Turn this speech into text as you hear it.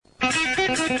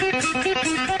Hey,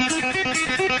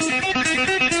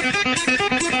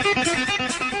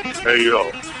 yo,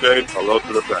 say hello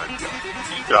to the band.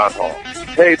 Scott Hall.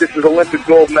 Hey, this is Olympic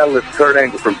gold medalist Kurt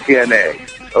Angle from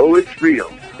TNA. Oh, it's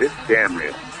real. It's damn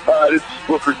real. Hi, this is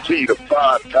Booker T, the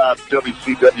 5-time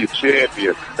WCW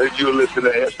champion, and you're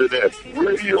listening to SNS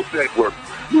Radio Network.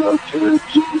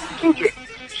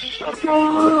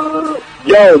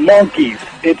 Yo, monkeys,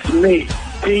 it's me,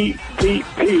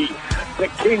 PPP, the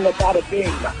king of bada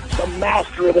bing, the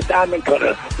master of the diamond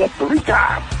cutter, the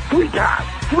three-time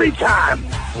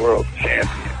world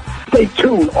champion. Stay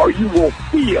tuned or you will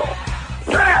feel.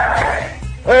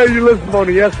 Hey, you listen on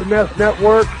the SNS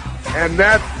Network, and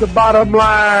that's the bottom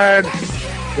line.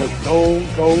 The Stone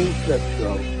Cold Set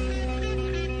Show.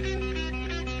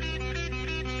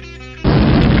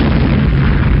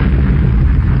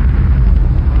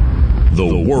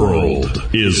 The world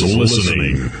is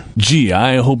listening. Gee,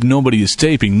 I hope nobody is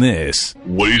taping this.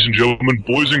 Ladies and gentlemen,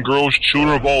 boys and girls,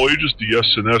 children of all ages, the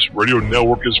SNS Radio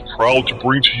Network is proud to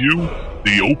bring to you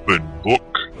the Open Book.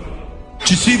 Did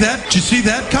you see that? Did you see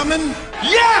that coming?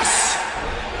 Yes!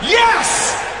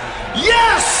 Yes!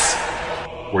 Yes!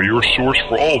 We're your source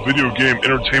for all video game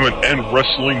entertainment and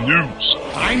wrestling news.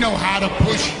 I know how to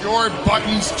push your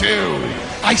buttons too.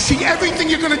 I see everything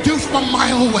you're gonna do from a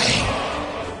mile away.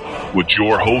 With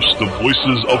your hosts, the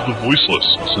voices of the voiceless,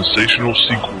 sensational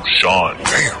sequel Sean.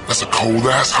 Damn, that's a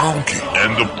cold-ass honky.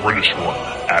 And the British one,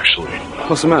 Ashley.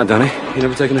 What's the matter, Danny? You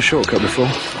never taken a shortcut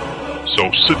before? So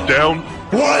sit down.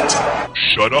 What?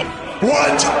 Shut up.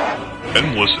 What?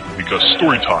 And listen, because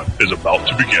story time is about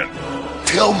to begin.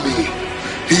 Tell me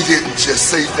he didn't just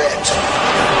say that.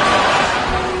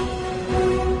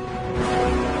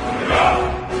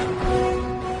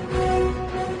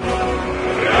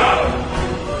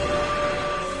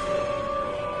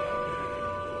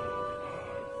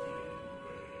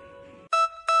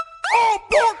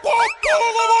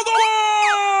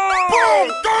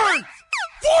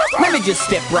 Let me just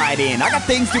step right in. I got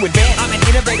things to advance. I'm an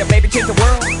innovator, baby, change the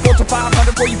world. 4 to 500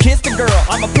 before you kiss the girl.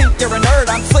 I'm a pimp, you're a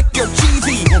nerd. I'm slick, you're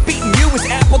cheesy. Beating you is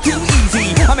apple too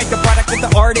easy. I make the product that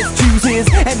the artist chooses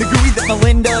and the gooey that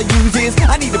Melinda uses.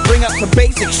 I need to bring up some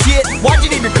basic shit. Why'd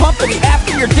you name your company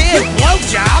after your dick?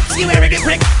 Blowjobs, you arrogant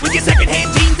prick. With your second-hand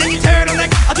jeans and your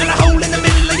turtleneck. I'll drill a hole in the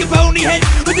middle of your bony head.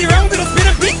 With your own little spin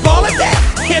of big ball of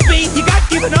death. Can't be, you got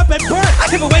given up at birth.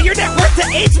 I give away your net worth to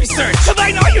AIDS research.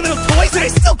 Combine all your little toys and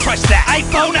I still crush that.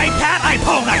 iPhone, iPad,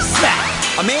 iPhone, I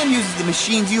smack. A man uses the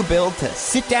machines you build to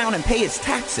sit down and pay his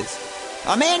taxes.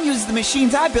 A man uses the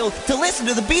machines I build to listen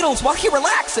to the Beatles while he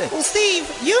relaxes. Well, Steve,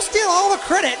 you steal all the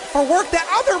credit for work that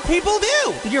other people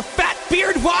do. Did your fat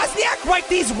beard Wozniak write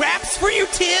these raps for you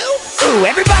too? Ooh,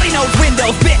 everybody knows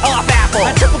Windows bit off Apple.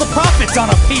 I triple the profits on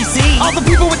a PC. All the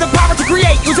people with the power to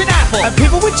create use an Apple. And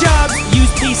people with jobs use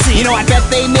PC. You know, I bet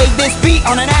they made this beat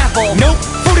on an Apple. Nope,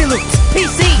 Fruity Loops,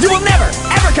 PC. You will never,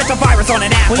 ever catch a virus on an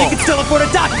Apple. Well, you can still afford a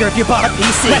doctor if you bought a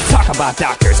PC. Let's talk about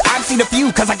doctors. I've seen a few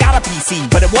cause I got a PC.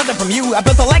 But it wasn't from you, I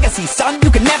built a legacy, son.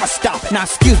 You can never stop it. Now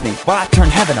excuse me while I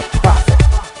turn heaven a profit.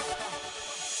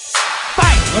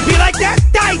 Fine, wanna be like that?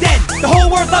 Die then! The whole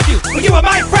world loves you, but you are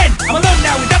my friend. I'm alone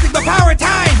now with nothing but power and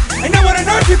time. And no one on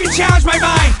earth who can challenge my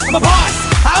mind. I'm a boss,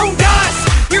 I own DOS.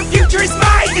 Your future is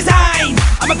my design.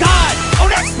 I'm a god,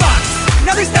 own Xbox.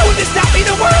 Now there's no one to stop me,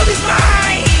 the world is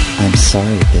mine. I'm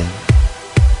sorry, Bill.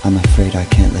 I'm afraid I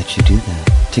can't let you do that.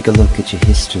 Take a look at your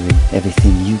history.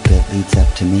 Everything you built leads up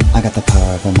to me. I got the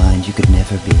power of a mind you could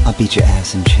never be. I'll beat your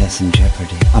ass in chess and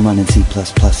Jeopardy. I'm running C++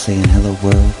 saying hello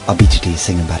world. I'll beat your D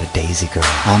singing about a daisy girl.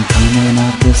 I'm coming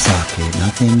out the socket.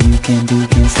 Nothing you can do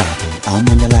can stop it. I'm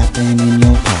on your lap and in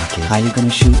your pocket. How you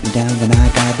gonna shoot me down when I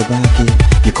got the rocket?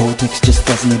 Your cortex just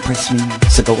doesn't impress me.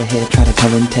 So go ahead, try to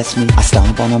tell and test me. I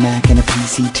stomp on a Mac and a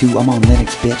PC too. I'm on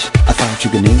Linux, bitch. I thought you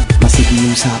knew. My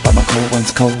CPU's hot, but my core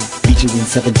runs cold. Beat you in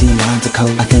 17 lines of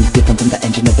code. I think different from the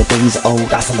engine of the days old.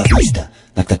 Hasta la vista,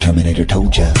 like the Terminator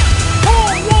told ya.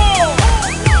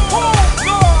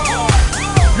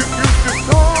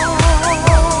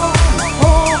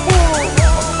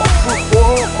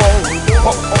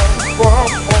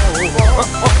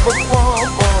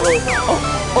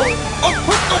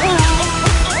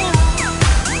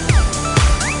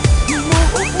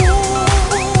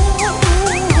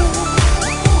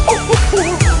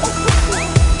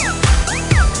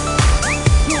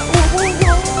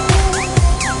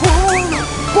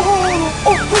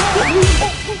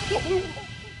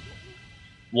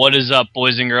 What is up,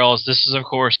 boys and girls? This is, of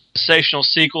course, Sensational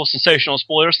Sequel, Sensational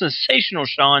Spoiler, Sensational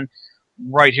Sean,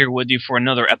 right here with you for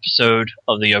another episode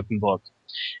of The Open Book.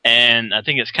 And I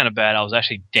think it's kind of bad. I was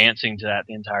actually dancing to that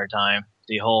the entire time.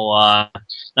 The whole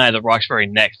Night of the Roxbury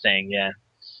Neck thing, yeah.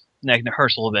 neck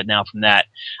hurts a little bit now from that.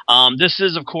 This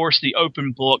is, of course, the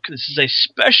open book. This is a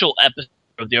special episode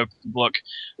of the open book.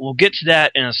 We'll get to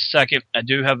that in a second. I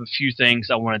do have a few things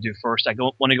I want to do first. I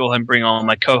want to go ahead and bring on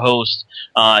my co-host.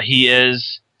 He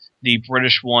is the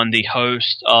British one, the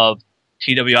host of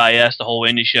TWIS, the whole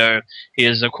indie show. He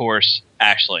is, of course,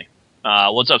 Ashley.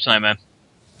 What's up tonight, man?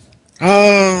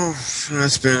 Oh,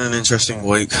 it's been an interesting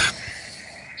week.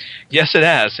 Yes, it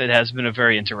has. It has been a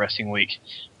very interesting week.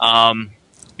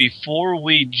 Before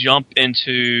we jump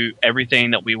into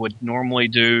everything that we would normally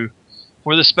do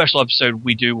for this special episode,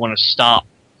 we do want to stop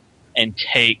and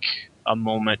take a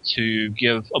moment to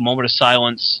give a moment of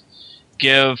silence,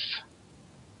 give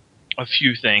a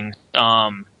few things.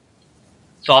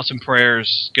 Thoughts and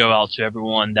prayers go out to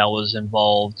everyone that was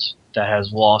involved, that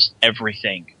has lost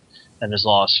everything, that has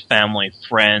lost family,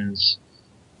 friends,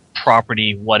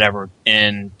 property, whatever,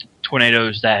 in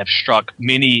tornadoes that have struck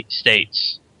many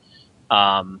states,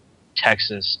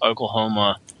 Texas,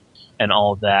 Oklahoma, and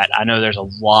all of that. I know there's a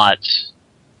lot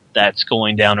that's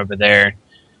going down over there.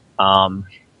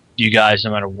 You guys,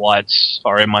 no matter what,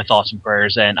 are in my thoughts and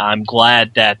prayers, and I'm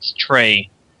glad that Trey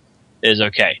is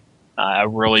okay. I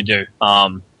really do.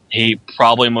 He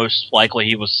probably, most likely,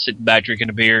 he was sitting back drinking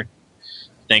a beer,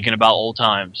 thinking about old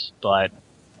times, but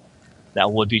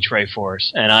that would be Trey for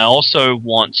us. And I also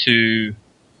want to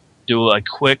do a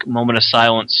quick moment of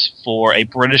silence for a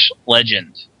British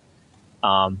legend.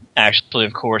 Actually,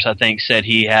 of course, I think said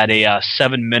he had a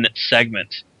 7-minute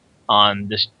segment on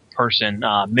this person,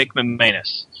 Mick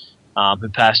McManus, who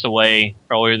passed away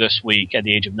earlier this week at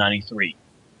the age of 93.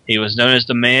 He was known as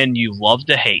the man you love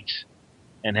to hate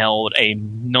and held a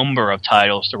number of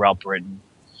titles throughout Britain.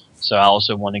 So I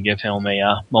also want to give him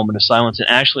a moment of silence. And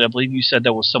actually, I believe you said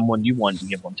that was someone you wanted to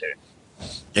give one to.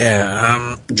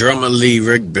 Yeah, drummer Lee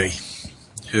Rigby,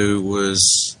 who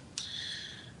was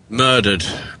murdered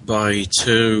by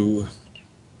two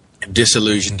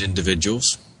disillusioned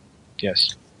individuals.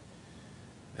 Yes.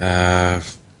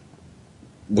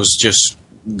 Was just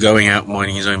going out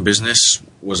minding his own business,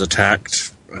 was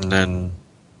attacked, and then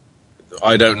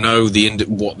I don't know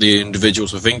what the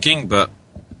individuals were thinking, but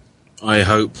I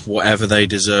hope whatever they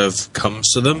deserve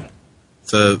comes to them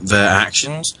for their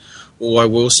actions. All I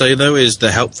will say, though, is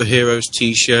the Help for Heroes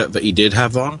t-shirt that he did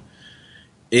have on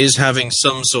is having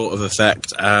some sort of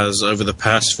effect, as over the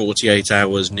past 48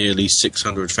 hours, nearly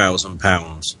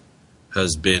 £600,000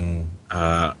 has been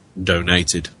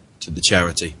donated to the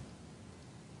charity.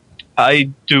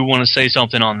 I do want to say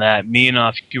something on that. Me and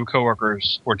a few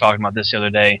coworkers were talking about this the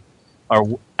other day,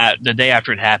 or the day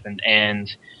after it happened,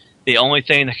 and the only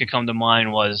thing that could come to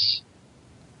mind was,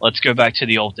 let's go back to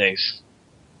the old days.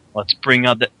 Let's bring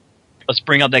out that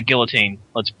guillotine.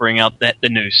 Let's bring out the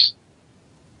noose.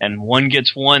 And one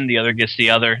gets one, the other gets the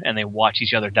other, and they watch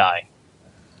each other die.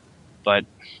 But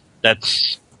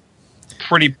that's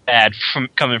pretty bad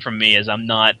coming from me, as I'm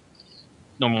not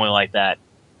normally like that.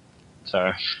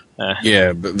 So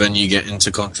yeah, but then you get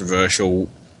into controversial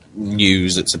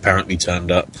news that's apparently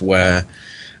turned up, where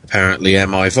apparently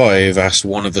MI5 asked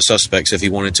one of the suspects if he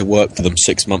wanted to work for them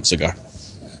 6 months ago.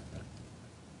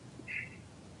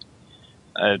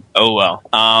 Oh well.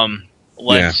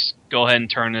 Let's go ahead and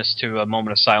turn this to a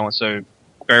moment of silence, so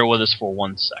bear with us for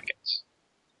 1 second.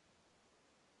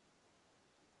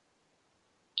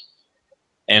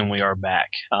 And we are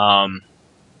back. I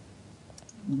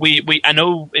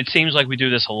know it seems like we do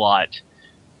this a lot,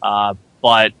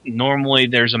 but normally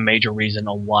there's a major reason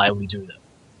on why we do them.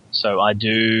 So I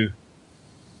do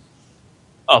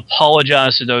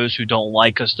apologize to those who don't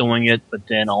like us doing it, but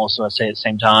then also I say at the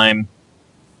same time,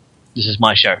 this is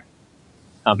my show.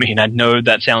 I mean, I know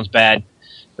that sounds bad,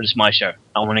 but it's my show.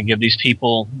 I want to give these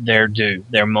people their due,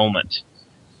 their moment.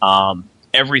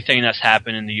 Everything that's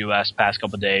happened in the U.S. past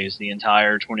couple of days, the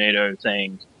entire tornado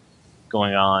thing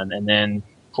going on, and then,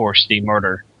 of course, the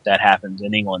murder that happened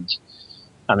in England.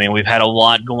 I mean, we've had a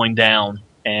lot going down,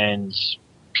 and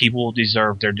people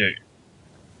deserve their due.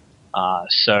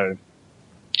 So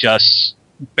just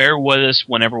bear with us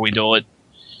whenever we do it.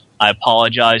 I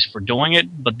apologize for doing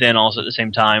it, but then also at the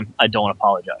same time, I don't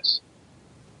apologize.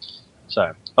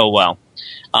 So, oh well.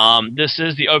 This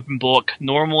is the open book.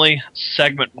 Normally,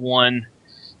 segment 1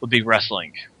 would be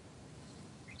wrestling.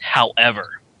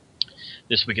 However,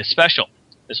 this week is special.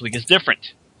 This week is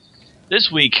different.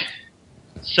 This week,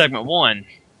 segment 1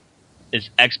 is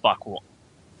Xbox One.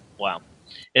 Wow.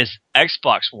 It's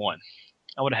Xbox One.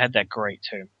 I would have had that great,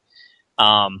 too.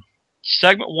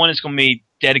 Segment 1 is going to be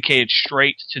dedicated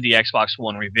straight to the Xbox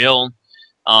One reveal.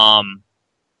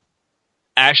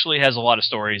 Ashley has a lot of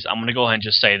stories. I'm going to go ahead and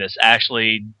just say this.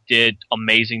 Ashley did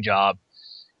amazing job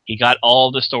He got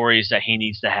all the stories that he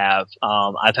needs to have.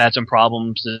 I've had some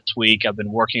problems this week. I've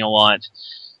been working a lot.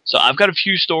 So I've got a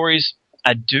few stories.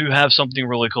 I do have something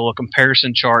really cool, a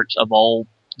comparison chart of all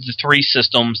the 3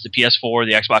 systems, the PS4,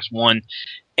 the Xbox One,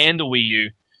 and the Wii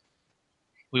U.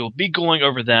 We will be going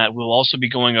over that. We'll also be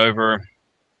going over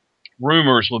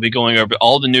rumors. We'll be going over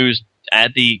all the news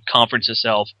at the conference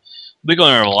itself. We'll be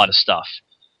going over a lot of stuff.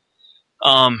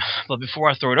 But before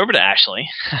I throw it over to Ashley,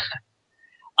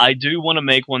 I do want to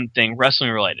make one thing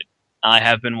wrestling related. I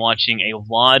have been watching a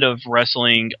lot of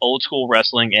wrestling, old school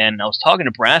wrestling, and I was talking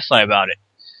to Brassley about it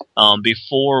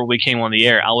before we came on the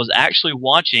air. I was actually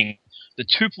watching the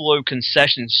Tupelo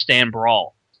Concession Stand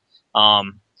Brawl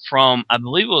from, I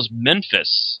believe it was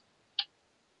Memphis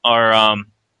or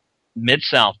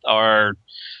Mid-South or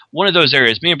one of those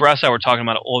areas. Me and Brassley were talking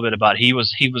about it a little bit about he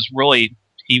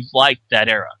liked that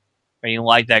era. He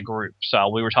liked that group. So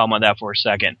we were talking about that for a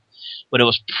second. But it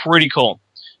was pretty cool.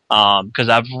 Because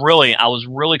I was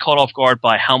really caught off guard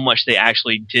by how much they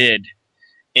actually did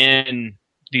in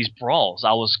these brawls.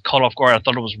 I was caught off guard. I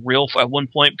thought it was real at one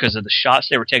point because of the shots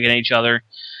they were taking at each other,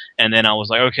 and then I was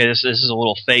like, okay, this is a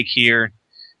little fake here,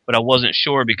 but I wasn't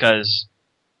sure because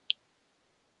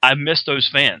I missed those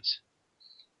fans.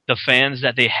 The fans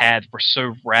that they had were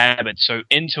so rabid, so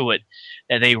into it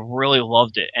that they really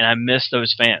loved it, and I missed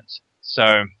those fans.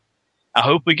 So I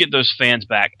hope we get those fans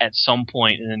back at some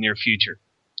point in the near future.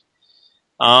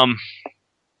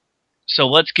 So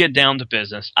let's get down to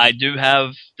business. I do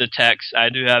have the text. I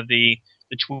do have the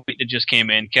tweet that just came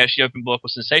in. Catch the open book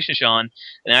with Sensation Sean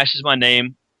and Ash is my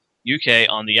name, UK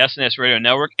on the SNS Radio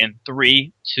Network and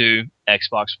 3 to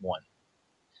Xbox One.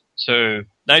 So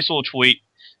nice little tweet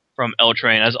from L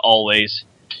Train as always.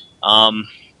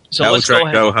 So let's go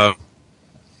ahead. Go home.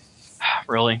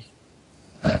 Really?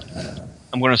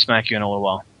 I'm going to smack you in a little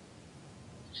while.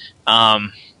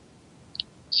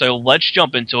 So let's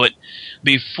jump into it.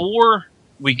 Before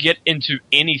we get into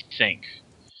anything,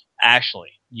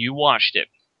 Ashley, you watched it.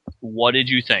 What did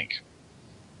you think?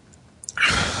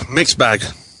 Mixed bag.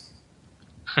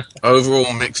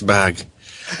 Overall mixed bag.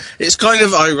 It's kind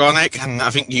of ironic, and I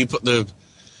think you put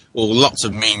lots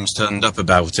of memes turned up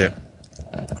about it.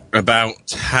 About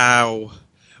how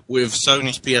with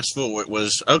Sony's PS4 it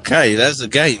was, okay, there's the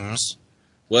games,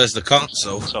 where's the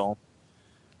console?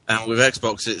 And with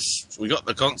Xbox, we got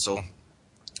the console.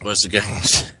 Where's the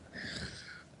games?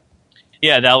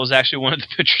 Yeah, that was actually one of the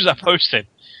pictures I posted.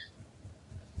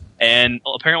 And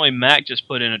apparently Mac just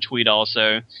put in a tweet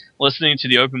also, listening to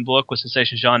the open book with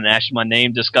Sensation Sean and Ash my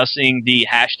name, discussing the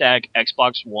hashtag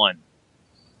Xbox One.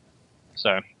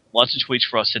 So, lots of tweets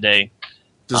for us today.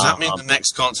 Does that mean the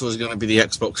next console is going to be the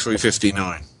Xbox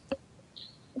 359?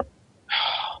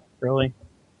 Really?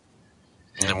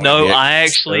 No, I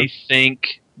actually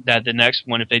think that the next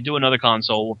one, if they do another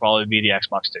console, will probably be the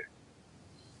Xbox 2.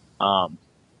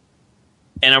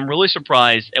 And I'm really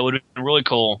surprised. It would have been really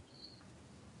cool.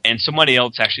 And somebody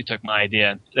else actually took my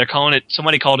idea.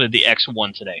 Somebody called it the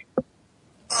X1 today.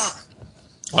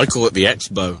 I call it the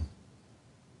X-Bone.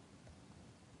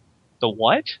 The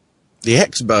what? The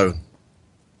X-Bone.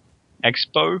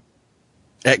 Expo?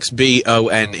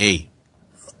 X-B-O-N-E.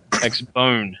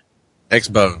 X-Bone.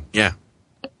 X-Bone, yeah.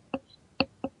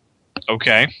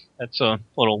 Okay, that's a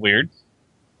little weird.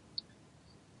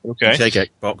 Okay. You take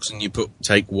Xbox and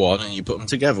take one and you put them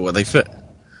together where they fit.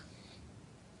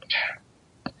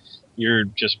 You're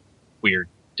just weird,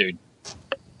 dude.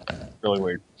 Really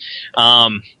weird.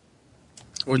 What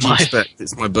do you expect?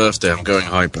 It's my birthday. I'm going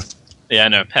hyper. Yeah, I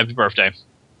know. Happy birthday.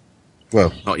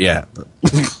 Well, not yet. But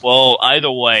well,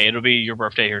 either way, it'll be your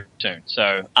birthday here soon.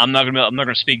 So I'm not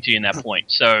gonna speak to you in that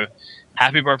point. So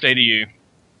happy birthday to you.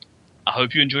 I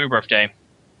hope you enjoy your birthday.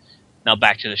 Now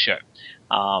back to the show.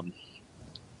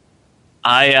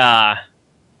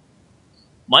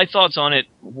 My thoughts on it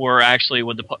were actually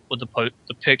with the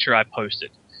picture I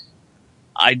posted.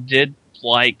 I did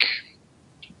like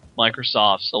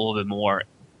Microsoft's a little bit more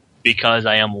because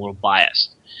I am a little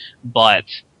biased, but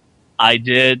I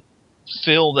did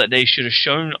feel that they should have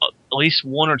shown at least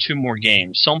 1 or 2 more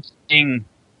games, something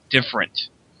different,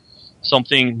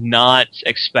 something not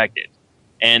expected.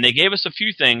 And they gave us a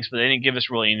few things, but they didn't give us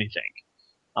really anything.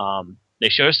 They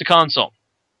showed us the console.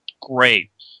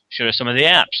 Great. Showed us some of the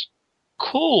apps.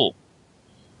 Cool.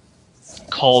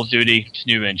 Call of Duty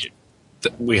new engine.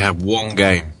 We have one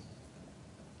game.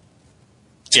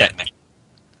 Yeah.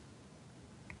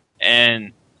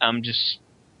 And I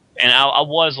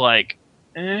was like,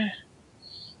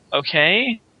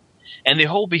 okay. And the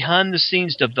whole behind the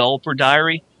scenes developer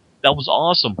diary, that was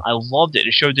awesome. I loved it.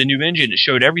 It showed the new engine. It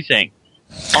showed everything.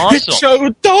 Awesome. It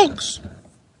showed dogs.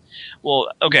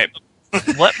 Well, okay.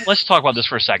 let's talk about this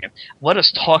for a second. Let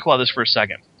us talk about this for a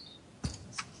second.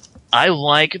 I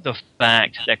like the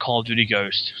fact that Call of Duty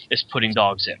Ghost is putting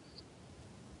dogs in.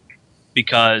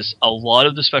 Because a lot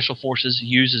of the Special Forces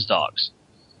uses dogs.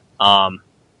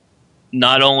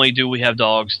 Not only do we have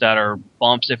dogs that are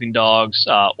bomb-sniffing dogs,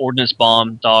 ordnance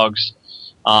bomb dogs,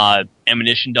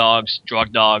 ammunition dogs,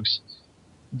 drug dogs,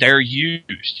 they're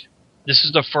used. This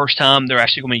is the first time they're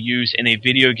actually going to be used in a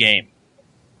video game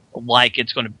like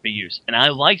it's going to be used. And I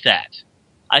like that.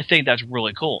 I think that's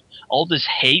really cool. All this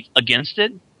hate against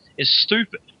it is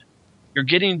stupid. You're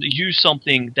getting to use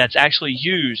something that's actually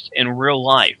used in real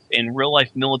life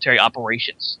military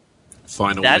operations.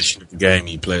 Final mission of the game,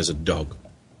 you play as a dog.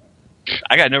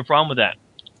 I got no problem with that.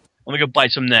 Let me go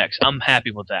bite some necks. I'm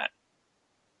happy with that.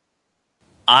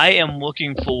 I am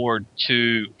looking forward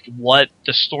to what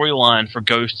the storyline for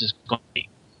Ghost is going to be.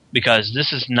 Because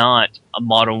this is not a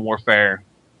Modern Warfare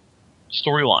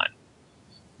storyline.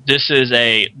 This is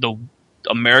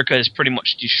America has pretty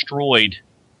much destroyed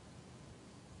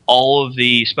all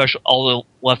the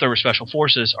leftover special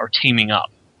forces are teaming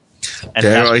up. And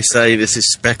dare I say this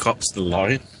is Spec Ops The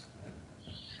Line?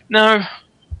 No,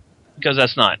 because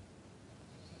that's not.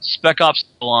 Spec Ops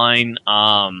The Line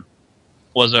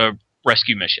was a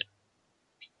rescue mission.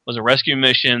 It was a rescue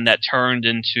mission that turned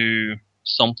into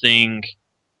something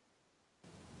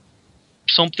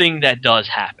that does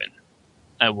happen.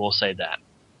 I will say that.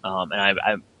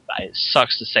 And it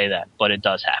sucks to say that, but it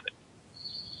does happen.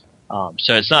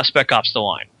 So it's not Spec Ops The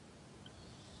Line.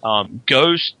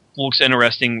 Ghost looks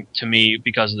interesting to me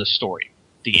because of the story.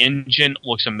 The engine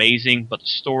looks amazing, but the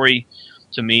story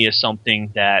to me is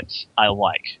something that I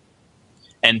like.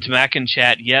 And to Mac in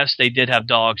chat, yes, they did have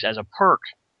dogs as a perk,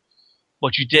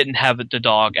 but you didn't have the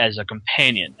dog as a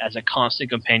companion, as a constant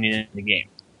companion in the game.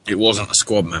 It wasn't a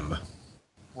squad member.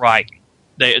 Right.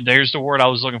 There's the word I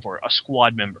was looking for, a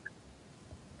squad member.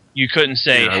 You couldn't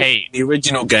say, hey... The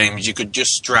original games, you could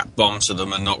just strap bombs to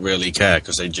them and not really care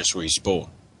because they just respawn.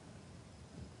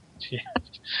 Yeah.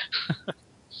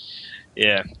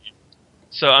 Yeah.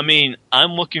 So, I mean,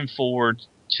 I'm looking forward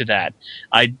to that.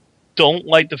 I don't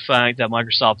like the fact that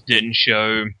Microsoft didn't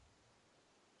show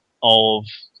a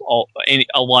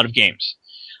lot of games.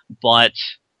 But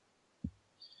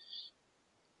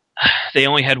they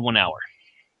only had 1 hour.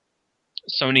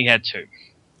 Sony had 2.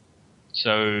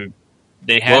 So...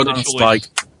 They had the choice. Spike.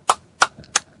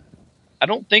 I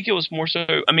don't think it was more so.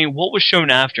 I mean, what was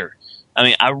shown after? I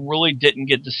mean, I really didn't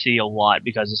get to see a lot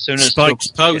because as soon as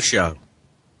Spike's post show.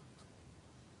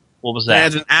 What was that? They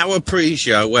had an hour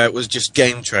pre-show where it was just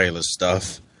game trailer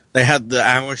stuff. They had the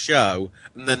hour show,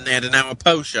 and then they had an hour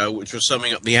post-show, which was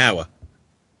summing up the hour.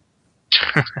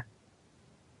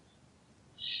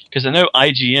 Because I know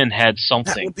IGN had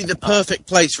something. That would be the perfect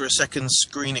place for a second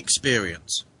screen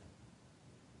experience.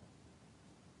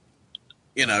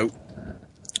 You know,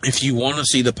 if you want to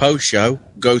see the post-show,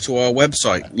 go to our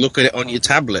website. Look at it on your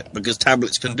tablet, because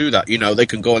tablets can do that. You know, they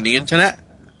can go on the internet.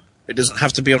 It doesn't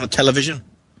have to be on a television.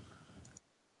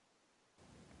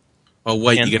 Oh,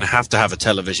 wait, you're going to have a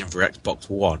television for Xbox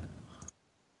One.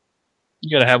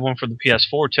 You got to have one for the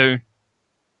PS4, too.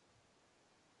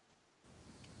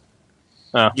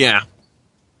 Oh. Yeah.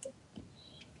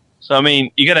 So, I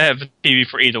mean, you got to have a TV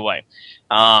for either way.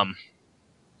 I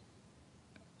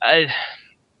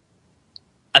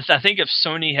think if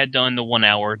Sony had done the 1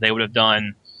 hour, they would have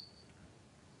done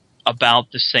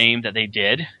about the same that they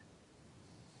did.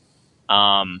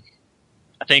 I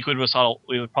think we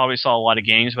would probably saw a lot of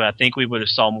games, but I think we would have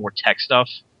saw more tech stuff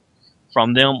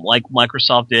from them, like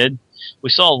Microsoft did. We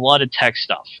saw a lot of tech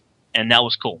stuff, and that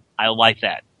was cool. I like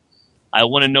that. I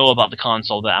want to know about the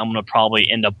console that I'm going to probably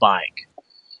end up buying.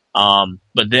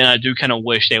 But then I do kind of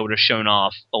wish they would have shown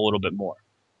off a little bit more.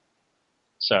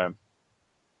 So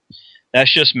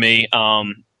that's just me.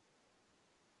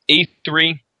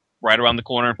 E3, right around the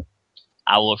corner.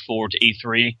 I look forward to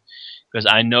E3 because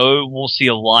I know we'll see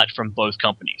a lot from both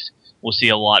companies. We'll see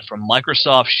a lot from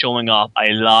Microsoft showing off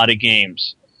a lot of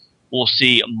games. We'll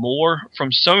see more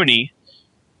from Sony,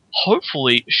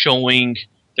 hopefully showing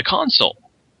the console.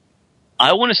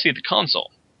 I want to see the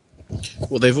console.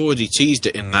 Well, they've already teased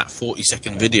it in that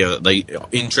 40-second video that they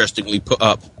interestingly put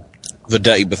up the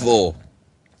day before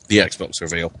the Xbox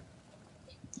reveal.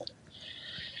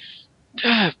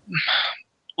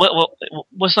 Well,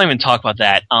 let's not even talk about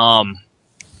that.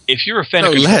 If you're a fan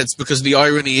of... No, let's, because the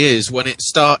irony is, when it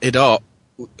started up,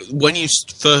 when you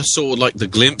first saw like the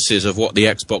glimpses of what the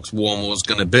Xbox One was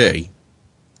going to be,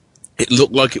 it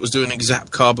looked like it was doing an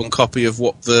exact carbon copy of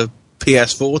what the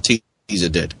PS4 teaser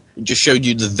did. It just showed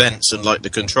you the vents and like the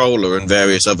controller and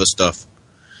various other stuff.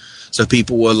 So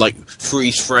people were like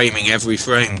freeze framing every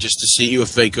frame just to see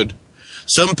if they could.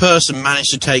 Some person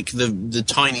managed to take the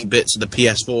tiny bits of the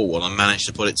PS4 one and managed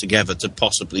to put it together to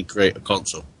possibly create a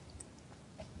console.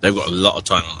 They've got a lot of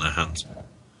time on their hands.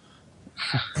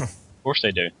 Of course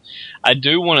they do. I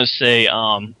do want to say,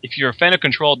 if you're a fan of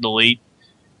Control Delete,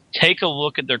 take a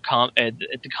look at their at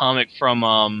the comic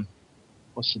from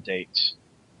what's the date?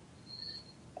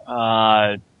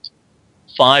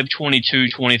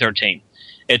 5/22/2013.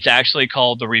 It's actually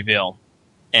called The Reveal,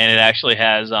 and it actually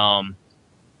has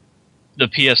the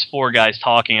PS4 guys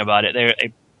talking about it.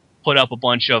 They put up a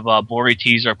bunch of blurry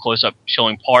teaser close-up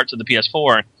showing parts of the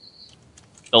PS4.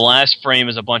 The last frame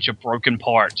is a bunch of broken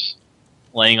parts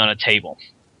laying on a table.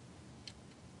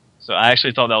 So I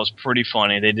actually thought that was pretty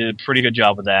funny. They did a pretty good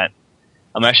job with that.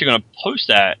 I'm actually going to post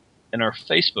that in our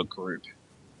Facebook group.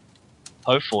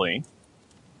 Hopefully.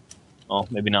 Well,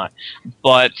 maybe not.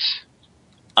 But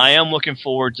I am looking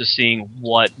forward to seeing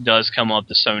what does come up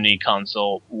the Sony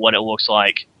console, what it looks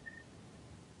like.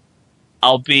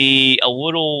 I'll be a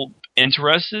little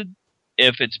interested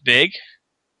if it's big,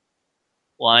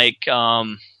 like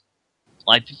the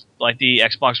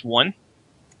Xbox One,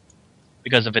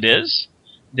 because if it is,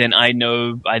 then I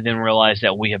then realize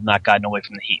that we have not gotten away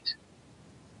from the heat.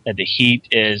 That the heat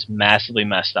is massively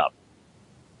messed up.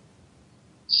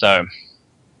 So,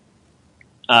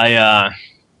 Brass,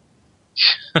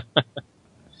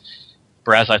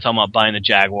 I talking about buying the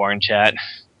Jaguar in chat.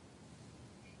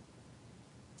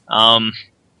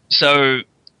 So,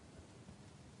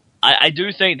 I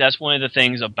do think that's one of the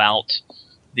things about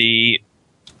the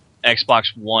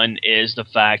Xbox One is the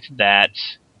fact that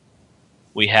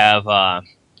we have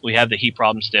the heat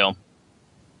problem still.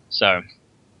 So,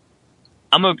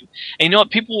 and you know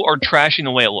what? People are trashing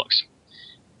the way it looks.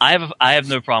 I have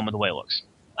no problem with the way it looks.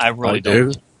 I really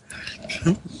don't.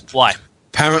 Why?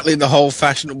 Apparently the whole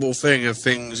fashionable thing of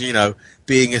things,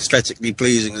 being aesthetically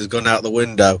pleasing has gone out the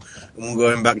window, and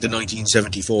we're going back to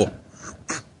 1974.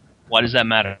 Why does that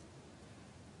matter?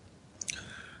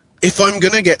 If I'm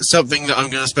going to get something that I'm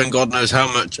going to spend God knows how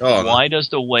much on... Why does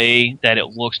the way that it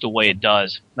looks the way it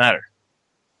does matter?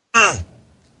 I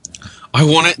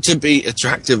want it to be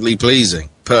attractively pleasing,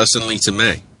 personally to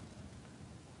me.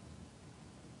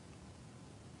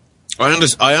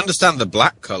 I understand the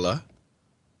black colour.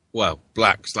 Well,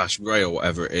 black/grey or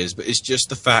whatever it is, but it's just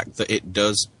the fact that it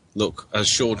does look, as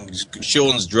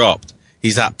Sean's dropped,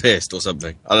 he's that pissed or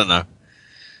something. I don't know.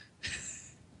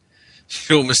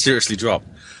 Sean mysteriously dropped.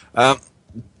 Now,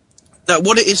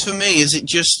 what it is for me is it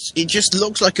just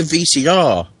looks like a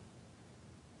VCR.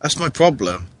 That's my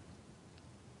problem.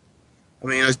 I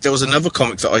mean, there was another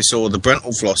comic that I saw, the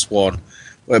Brental Floss one,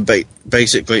 where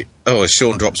basically,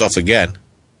 Sean drops off again.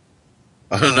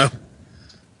 I don't know.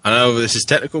 I don't know if this is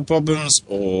technical problems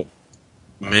or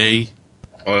me.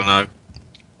 I don't know.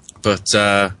 But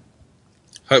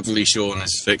hopefully Sean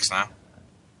is fixed now.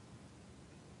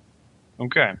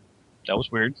 Okay. That was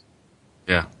weird.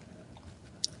 Yeah.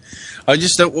 I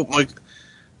just don't want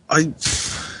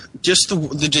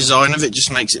the design of it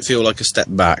just makes it feel like a step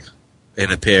back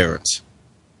in appearance.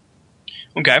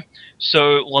 Okay.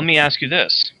 So let me ask you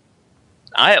this.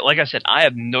 Like I said, I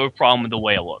have no problem with the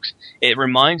way it looks. It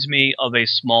reminds me of a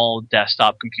small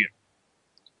desktop computer.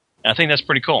 And I think that's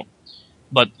pretty cool.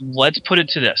 But let's put it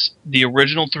to this. The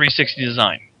original 360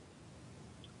 design.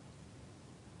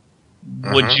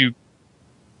 Would you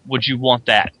want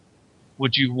that?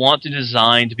 Would you want the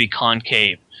design to be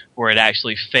concave, where it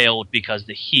actually failed because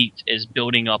the heat is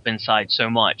building up inside so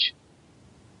much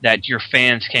that your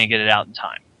fans can't get it out in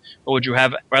time? Or would you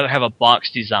rather have a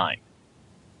box design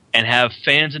and have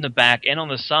fans in the back and on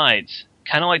the sides,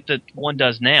 kind of like the one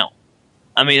does now?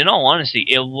 I mean, in all honesty,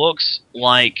 it looks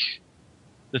like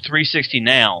the 360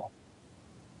 now,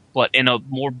 but in a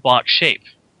more box shape.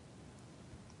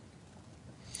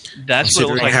 That's what it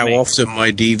looks like. Considering how often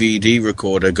my DVD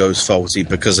recorder goes faulty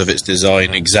because of its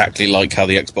design, exactly like how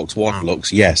the Xbox One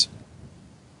looks, yes.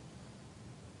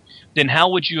 Then how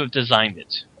would you have designed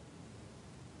it?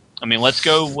 I mean, let's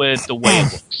go with the way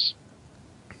it looks.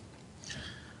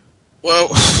 Well,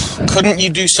 couldn't you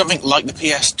do something like the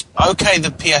PS... Okay, the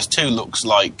PS2 looks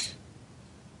like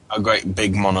a great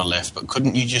big monolith, but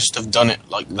couldn't you just have done it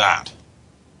like that?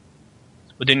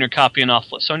 But then you're copying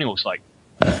off what Sony looks like.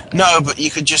 No, but you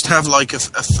could just have like a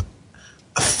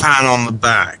fan on the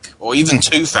back, or even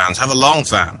two fans. Have a long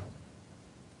fan.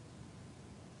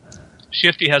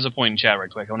 Shifty has a point in chat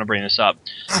right quick. I want to bring this up.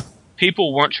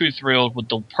 People weren't too thrilled with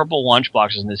the purple launch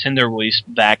boxes Nintendo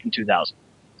released back in 2000.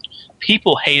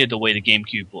 People hated the way the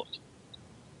GameCube looked.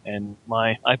 And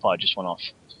my iPod just went off.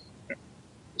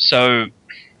 So,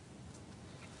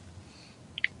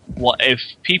 if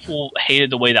people hated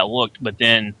the way that looked, but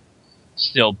then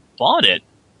still bought it,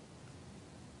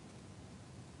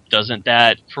 doesn't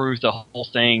that prove the whole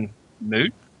thing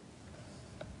moot?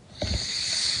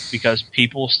 Because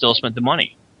people still spent the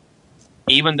money,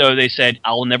 even though they said,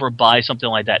 "I will never buy something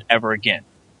like that ever again."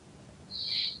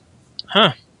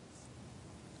 Huh.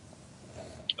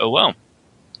 Oh well.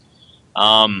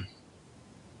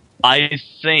 I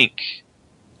think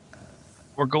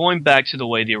we're going back to the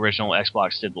way the original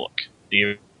Xbox did look.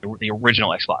 The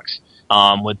original Xbox,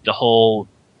 with the whole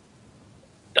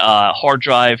hard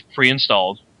drive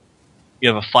pre-installed. You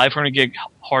have a 500 gig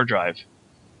hard drive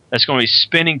that's going to be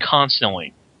spinning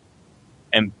constantly.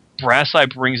 And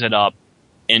Brasseye brings it up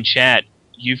in chat.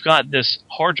 You've got this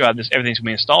hard drive, everything's going to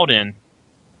be installed in.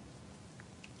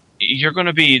 You're going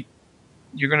to be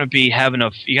having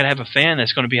you got to have a fan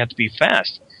that's going to have to be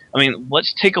fast. I mean,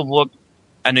 let's take a look.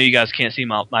 I know you guys can't see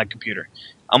my computer.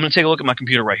 I'm going to take a look at my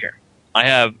computer right here. I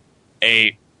have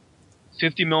a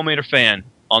 50 millimeter fan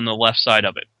on the left side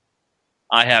of it.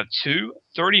 I have two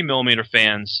 30 millimeter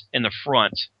fans in the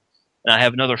front, and I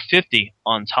have another 50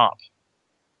 on top.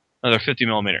 Another 50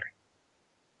 millimeter.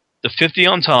 The 50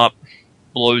 on top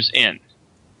blows in.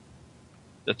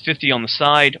 The 50 on the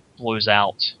side blows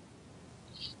out.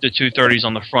 The two 30s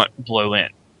on the front blow in.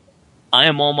 I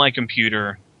am on my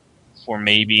computer for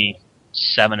maybe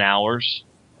 7 hours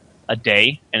a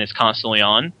day, and it's constantly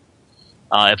on.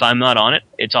 If I'm not on it,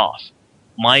 it's off.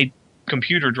 My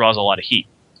computer draws a lot of heat.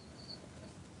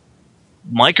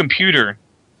 My computer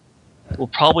will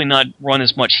probably not run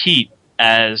as much heat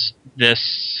as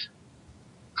this.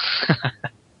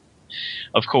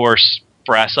 Of course,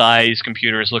 Brasseye's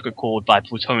computer is liquid cooled by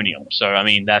plutonium, so I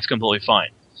mean that's completely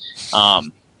fine.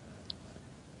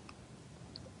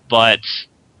 But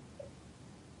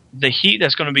the heat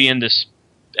that's going to be in this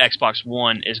Xbox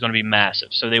One is going to be massive.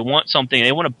 So they want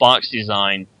a box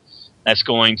design that's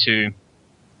going to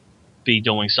be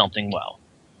doing something well.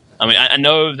 I mean, I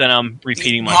know that I'm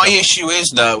repeating myself. My issue is,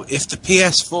 though, if the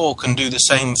PS4 can do the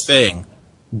same thing,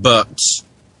 but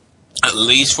at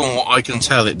least from what I can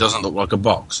tell, it doesn't look like a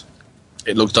box.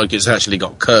 It looks like it's actually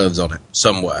got curves on it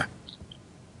somewhere.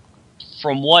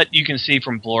 From what you can see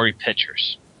from blurry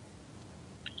pictures,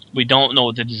 we don't know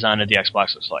what the design of the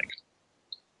Xbox looks like.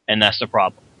 And that's the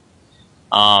problem.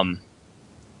 I'm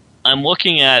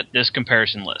looking at this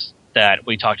comparison list that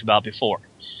we talked about before.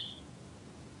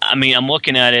 I mean, I'm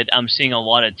looking at it, I'm seeing a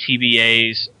lot of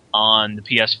TBAs on the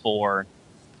PS4,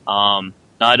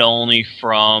 not only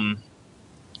from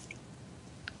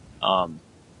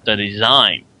the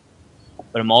design,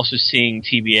 but I'm also seeing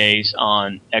TBAs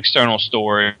on external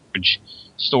storage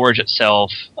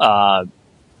itself.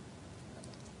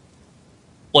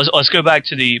 Let's go back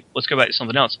to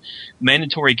something else.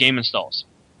 Mandatory game installs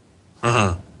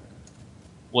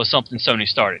was something Sony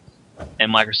started,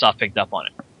 and Microsoft picked up on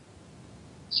it.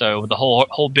 So with the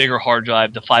whole bigger hard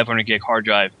drive, the 500 gig hard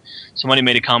drive, somebody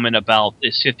made a comment about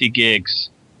is 50 gigs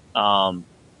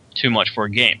too much for a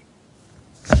game.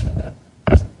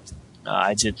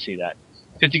 I did see that.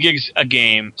 50 gigs a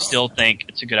game, still think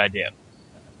it's a good idea.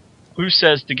 Who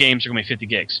says the games are going to be 50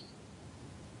 gigs?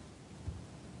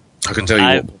 I can tell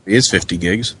you what is 50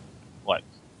 gigs. What?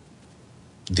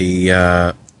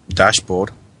 The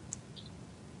dashboard.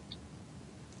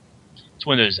 It's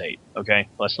Windows 8, okay?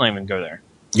 Let's not even go there.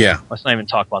 Yeah. Let's not even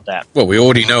talk about that. Well, we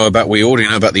already know about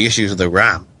the issues of the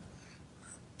RAM.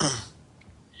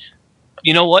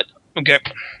 You know what? Okay.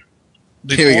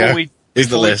 Here we go. Here's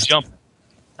the list.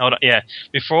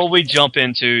 Before we jump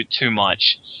into too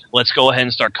much, let's go ahead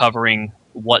and start covering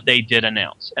what they did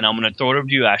announce. And I'm going to throw it over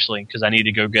to you, Ashley, because I need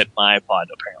to go get my iPod,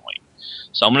 apparently.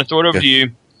 So I'm going to throw it over to you.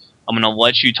 I'm going to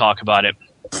let you talk about it.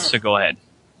 So go ahead.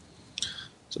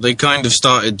 So they kind of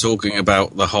started talking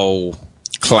about the whole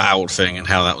cloud thing and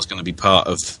how that was going to be part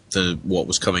of what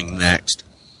was coming next.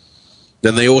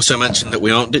 Then they also mentioned that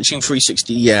we aren't ditching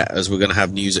 360 yet, as we're going to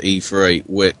have news at E3,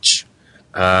 which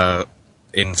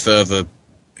in further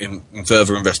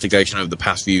investigation over the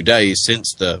past few days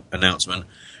since the announcement,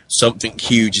 something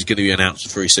huge is going to be announced for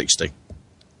 360.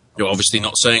 You're obviously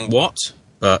not saying what,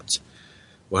 but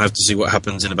we'll have to see what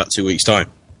happens in about 2 weeks'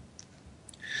 time.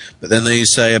 But then they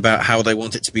say about how they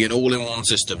want it to be an all-in-one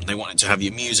system. They want it to have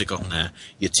your music on there,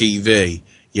 your TV,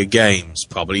 your games,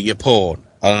 probably your porn.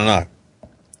 I don't know.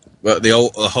 But the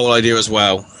whole idea as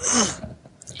well is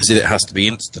that it has to be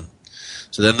instant.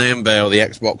 So then they unveil the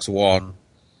Xbox One,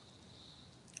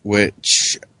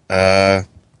 which they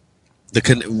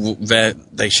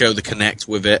show the Kinect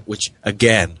with it, which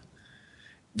again,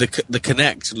 the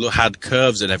Kinect had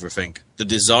curves and everything. The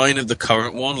design of the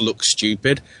current one looks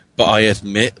stupid, but I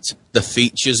admit the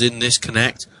features in this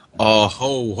Kinect are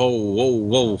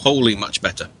wholly much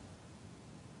better.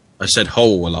 I said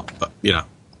whole a lot, but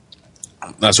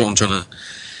that's what I'm trying to.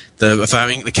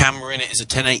 The camera in it is a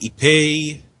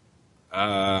 1080p.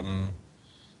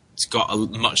 It's got a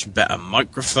much better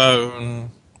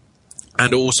microphone,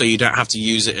 and also you don't have to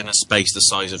use it in a space the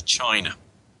size of China,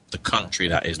 the country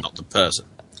that is, not the person.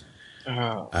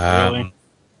 Oh, really?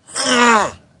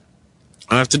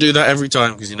 I have to do that every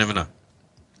time because you never know.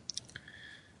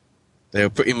 They were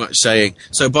pretty much saying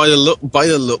so. By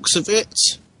the looks of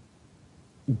it,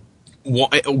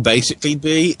 what it'll basically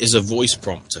be is a voice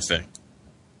prompter thing.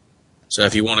 So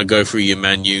if you want to go through your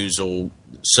menus or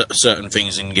certain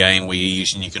things in game where you're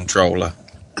using your controller,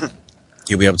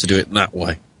 you'll be able to do it that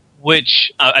way.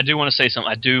 Which I do want to say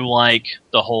something. I do like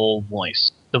the whole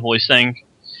the voice thing.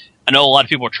 I know a lot of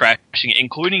people are trashing it,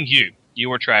 including you. You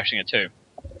were trashing it too.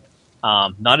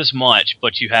 Not as much,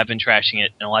 but you have been trashing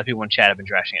it, and a lot of people in chat have been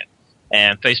trashing it,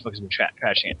 and Facebook has been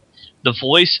trashing it. The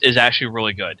voice is actually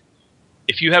really good.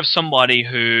 If you have somebody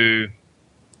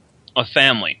a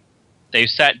family, they've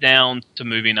sat down to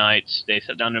movie nights, they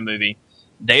sat down to a movie,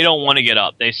 they don't want to get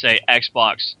up. They say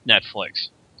Xbox, Netflix,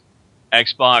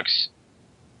 Xbox,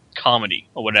 comedy,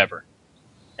 or whatever.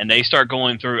 And they start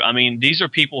going through, I mean, these are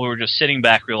people who are just sitting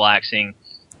back, relaxing,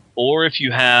 or if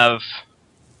you have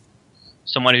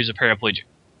somebody who's a paraplegic,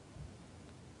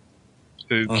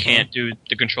 who can't do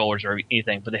the controllers or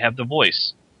anything, but they have the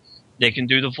voice. They can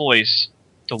do the voice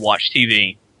to watch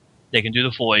TV. They can do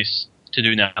the voice to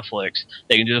do Netflix.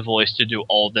 They can do the voice to do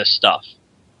all this stuff.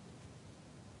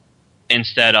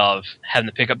 Instead of having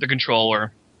to pick up the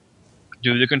controller,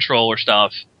 do the controller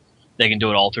stuff, they can do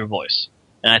it all through voice.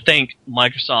 And I think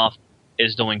Microsoft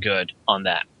is doing good on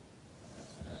that.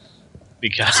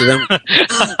 Because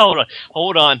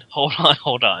hold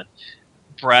on.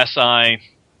 Brass Eye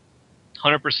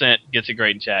 100% gets it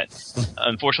great in chat.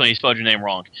 Unfortunately, he spelled your name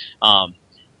wrong.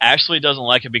 Ashley doesn't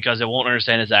like it because it won't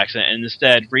understand his accent, and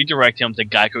instead redirect him to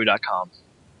Geico.com.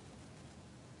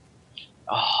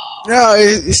 Oh. No,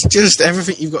 it's just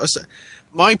everything you've got to say.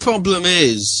 My problem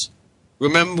is,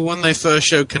 remember when they first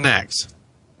showed Kinect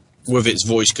with its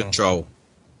voice control?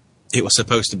 It was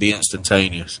supposed to be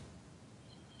instantaneous.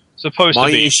 My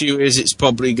issue is it's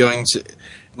probably going to...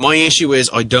 My issue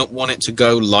is I don't want it to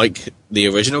go like the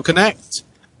original Kinect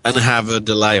and have a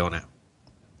delay on it.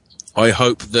 I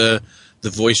hope the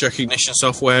voice recognition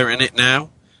software in it now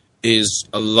is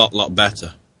a lot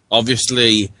better.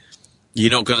 Obviously, you're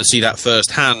not going to see that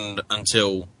firsthand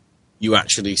until you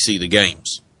actually see the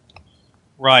games.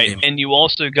 Right, and you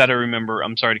also got to remember,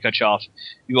 I'm sorry to cut you off,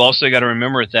 you also got to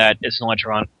remember that it's an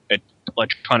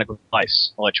electronic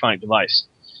device.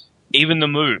 Even the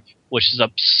Move, which is a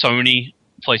Sony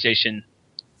PlayStation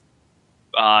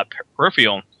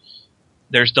peripheral,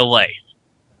 there's delay.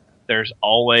 There's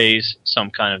always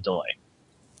some kind of delay.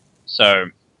 So,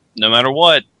 no matter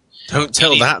what... Don't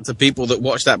tell that to people that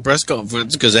watch that press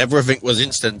conference, because everything was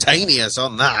instantaneous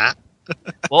on that.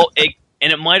 Well, it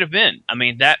might have been. I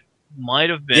mean, that might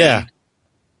have been... Yeah.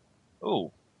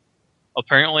 Oh.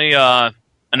 Apparently, I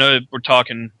know we're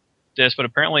talking this, but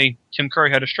apparently Tim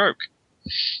Curry had a stroke.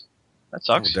 That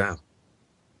sucks. Oh, damn.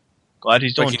 Glad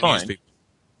he's doing fine.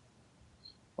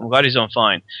 I'm glad he's doing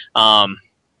fine.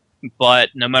 But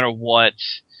no matter what,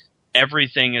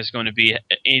 everything is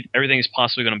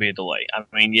possibly going to be a delay. I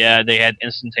mean, yeah, they had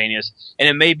instantaneous, and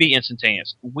it may be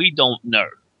instantaneous. We don't know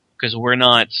because we're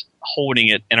not holding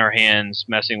it in our hands,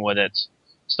 messing with it,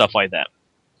 stuff like that.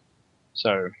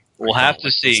 So we'll have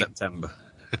to see. September.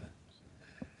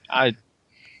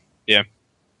 Yeah.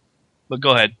 But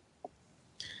go ahead.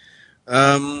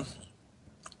 And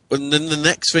then the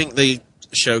next thing they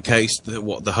showcased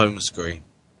the home screen,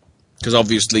 because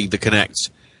obviously the Kinect,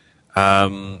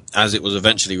 as it was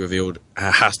eventually revealed,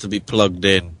 has to be plugged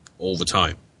in all the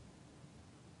time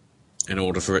in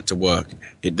order for it to work.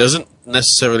 It doesn't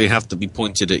necessarily have to be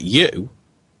pointed at you,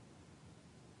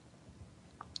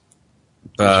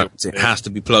 but it has to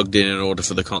be plugged in order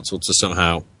for the console to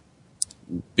somehow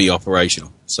be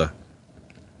operational. So,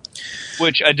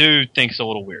 which I do think is a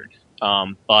little weird.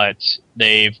 But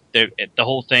the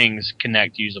whole thing's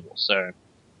Kinect usable, so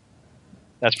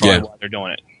that's probably why they're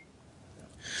doing it.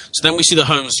 So then we see the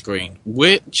home screen,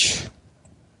 which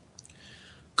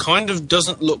kind of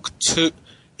doesn't look too...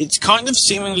 It's kind of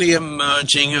seemingly a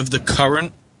merging of the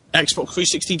current Xbox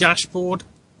 360 dashboard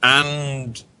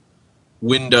and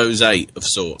Windows 8 of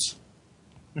sorts.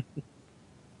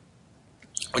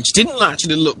 Which didn't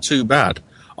actually look too bad.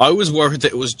 I was worried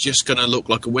that it was just going to look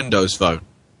like a Windows phone.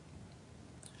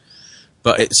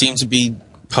 But it seemed to be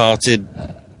parted,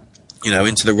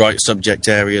 into the right subject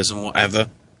areas and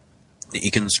whatever that you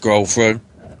can scroll through.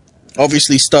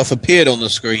 obviously stuff appeared on the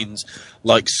screens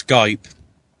like Skype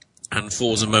and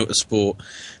Forza Motorsport,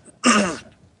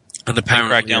 and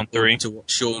apparently, Crackdown 3. to what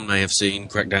Sean may have seen,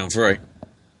 Crackdown 3.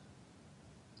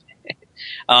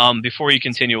 Before you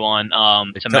continue on,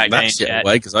 to Mac that shit chat,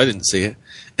 away because I didn't see it.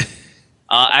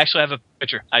 actually, I have a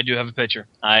picture. I do have a picture.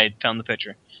 I found the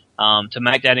picture. To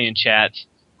Mac Daddy in chat,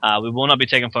 we will not be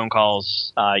taking phone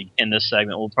calls in this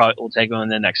segment. We'll take them in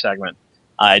the next segment.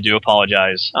 I do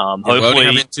apologize. Hopefully, we're only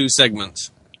having 2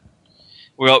 segments.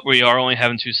 We are only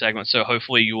having 2 segments, so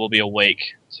hopefully you will be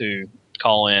awake to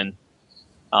call in.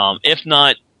 If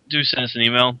not, do send us an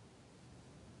email.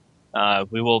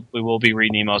 We will be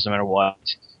reading emails no matter what.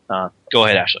 Go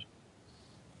ahead, Ashley.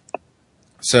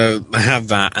 So they have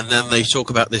that, and then they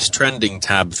talk about this trending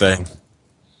tab thing,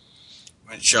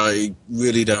 which I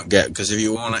really don't get, because if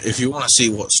you want to see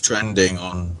what's trending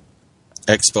on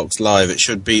Xbox Live, it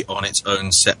should be on its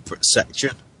own separate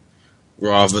section,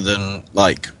 rather than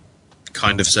like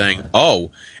kind of saying,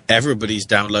 "Oh, everybody's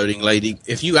downloading Lady."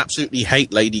 If you absolutely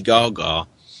hate Lady Gaga,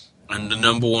 and the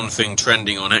number one thing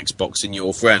trending on Xbox in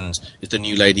your friends is the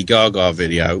new Lady Gaga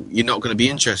video, you're not going to be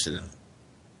interested in it.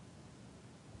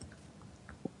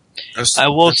 I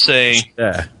will say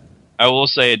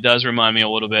it does remind me a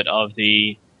little bit of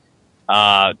the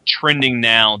trending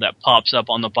now that pops up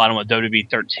on the bottom of WWE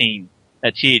 13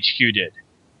 that THQ did.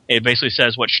 It basically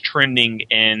says what's trending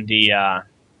in the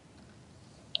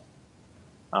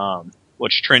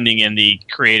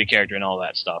created character and all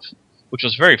that stuff, which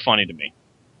was very funny to me.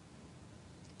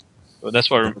 But that's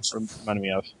what it reminded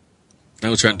me of.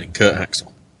 No trending, Kurt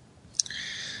Axel.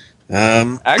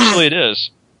 Actually, it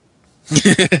is.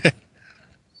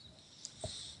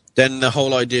 Then the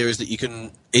whole idea is that you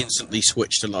can instantly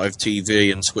switch to live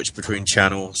TV and switch between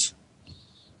channels.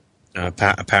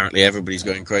 Apparently everybody's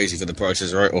going crazy for The Price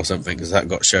is Right or something, because that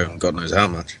got shown God knows how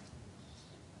much.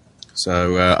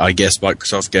 So I guess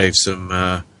Microsoft gave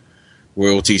some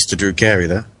royalties to Drew Carey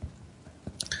there.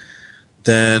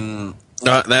 Then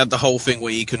they had the whole thing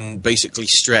where you can basically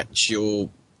stretch your...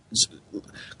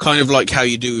 kind of like how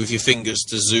you do with your fingers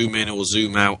to zoom in or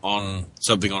zoom out on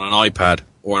something on an iPad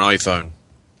or an iPhone.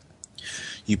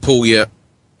 You pull your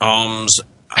arms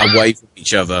away from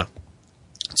each other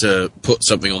to put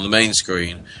something on the main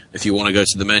screen. If you want to go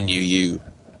to the menu, you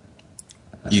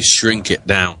shrink it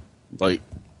down, like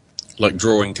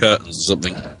drawing curtains or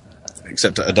something,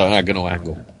 except at a diagonal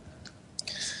angle.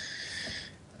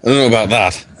 I don't know about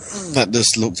that. That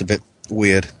just looked a bit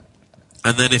weird.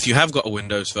 And then if you have got a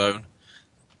Windows phone,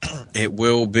 it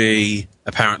will be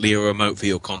apparently a remote for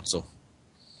your console.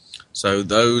 So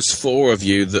those 4 of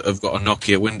you that have got a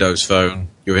Nokia Windows phone,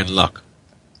 you're in luck.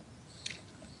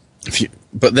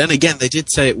 But then again, they did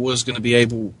say it was going to be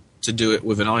able to do it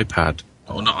with an iPad,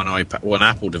 or not an iPad, or an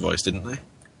Apple device, didn't they?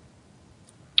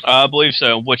 I believe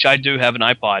so. Which I do have an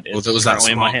iPod. Or was that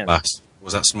Smart Glass?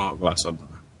 Was that Smart Glass? I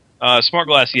don't know. Smart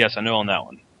Glass, yes, I know on that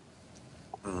one.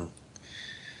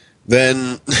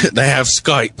 Then they have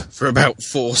Skype for about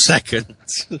 4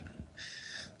 seconds.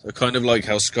 So kind of like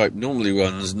how Skype normally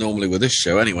runs, normally with this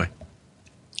show anyway.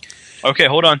 Okay,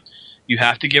 hold on. You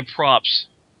have to give props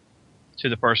to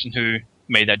the person who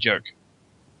made that joke.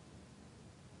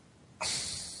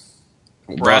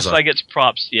 Brasseye gets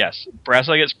props, yes.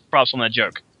 Brasseye gets props on that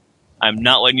joke. I'm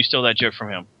not letting you steal that joke from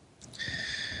him.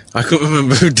 I couldn't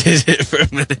remember who did it for a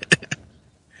minute.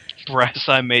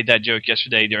 Brasseye made that joke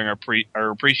yesterday during our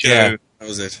pre-show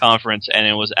conference, and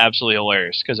it was absolutely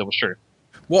hilarious because it was true.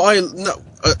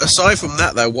 Aside from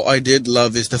that, though, what I did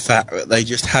love is the fact that they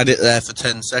just had it there for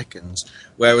 10 seconds,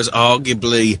 whereas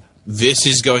arguably this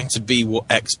is going to be what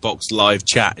Xbox Live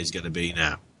chat is going to be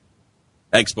now.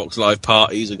 Xbox Live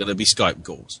parties are going to be Skype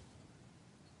calls.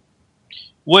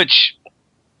 Which,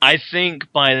 I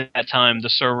think by that time, the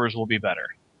servers will be better.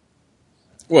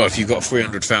 Well, if you've got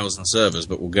 300,000 servers,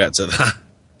 but we'll get to that.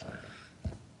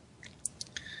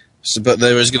 But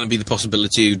there is going to be the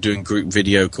possibility of doing group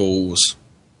video calls,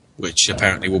 which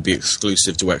apparently will be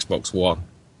exclusive to Xbox One.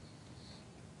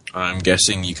 I'm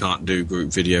guessing you can't do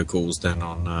group video calls then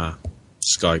on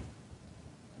Skype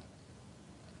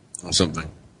or something.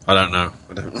 I don't know.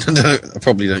 I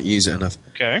probably don't use it enough.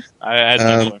 Okay, I had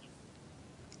no clue.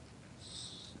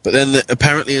 But then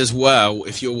apparently as well,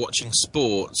 if you're watching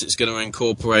sports, it's going to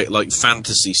incorporate like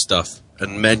fantasy stuff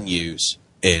and menus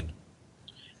in.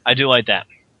 I do like that.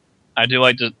 I do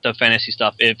like the fantasy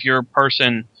stuff. If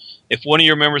one of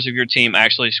your members of your team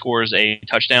actually scores a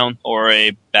touchdown or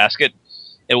a basket,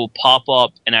 it will pop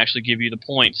up and actually give you the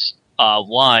points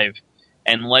live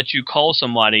and let you call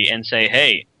somebody and say,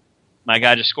 hey, my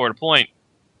guy just scored a point.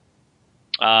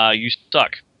 You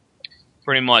suck.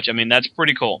 Pretty much. I mean, that's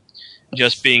pretty cool.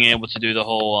 just being able to do the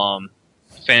whole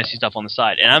fantasy stuff on the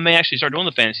side. And I may actually start doing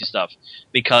the fantasy stuff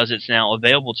because it's now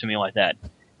available to me like that.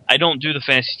 I don't do the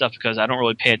fantasy stuff because I don't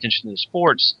really pay attention to the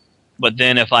sports, but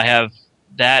then if I have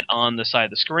that on the side of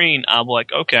the screen, I'll be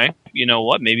like, okay, you know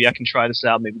what, maybe I can try this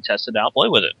out, maybe test it out, play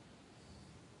with it.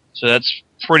 So that's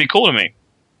pretty cool to me.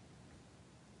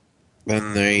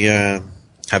 Then they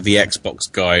have the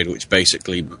Xbox guide, which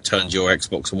basically turns your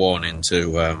Xbox One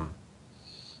into a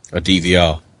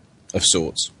DVR of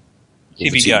sorts.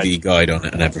 With a TV guide on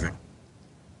it and everything.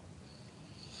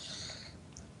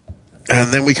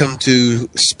 And then we come to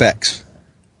specs.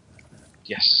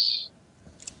 Yes.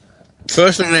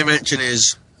 First thing they mention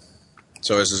is...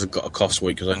 Sorry, I've got a cough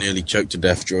sweet because I nearly choked to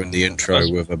death during the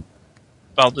intro with a...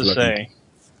 About to say.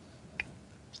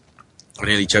 I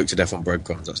nearly choked to death on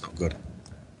breadcrumbs. That's not good.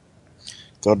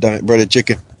 God damn it, breaded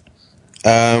chicken.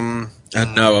 And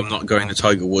no, I'm not going to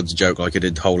Tiger Woods joke like I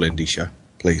did the whole indie show.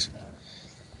 Please.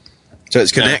 So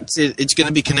it's connected. It's going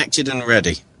to be connected and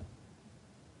ready.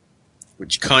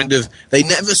 Which kind of... They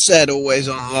never said always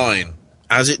online.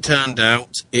 As it turned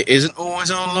out, it isn't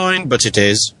always online, but it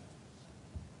is.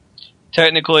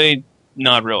 Technically,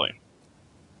 not really.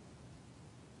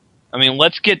 I mean,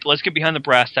 let's get behind the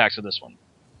brass tacks of this one.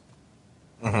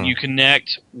 Mm-hmm. You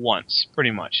connect once,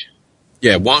 pretty much.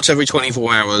 Yeah, once every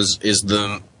 24 hours is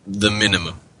the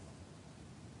minimum.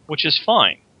 Which is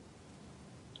fine.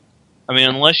 I mean,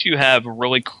 unless you have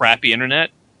really crappy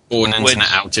internet. Or an internet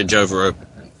outage over a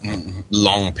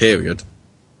long period.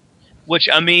 Which,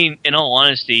 I mean, in all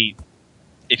honesty,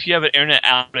 if you have an internet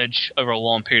outage over a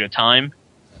long period of time,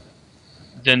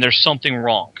 then there's something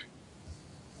wrong.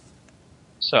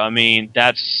 So, I mean,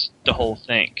 that's the whole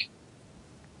thing.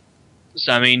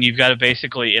 So, I mean, you've got to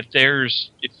basically,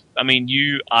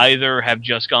 you either have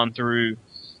just gone through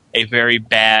a very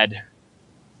bad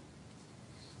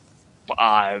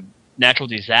natural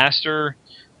disaster,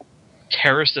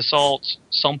 terrorist assault,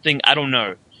 something, I don't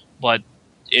know. But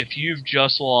if you've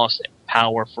just lost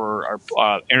power for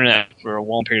our internet for a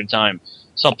long period of time,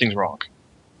 something's wrong.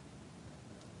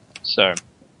 So,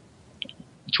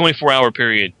 24-hour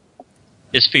period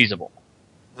is feasible.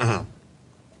 Uh-huh.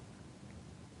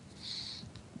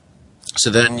 So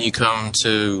then you come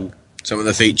to some of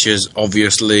the features.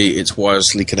 Obviously, it's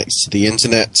wirelessly connected to the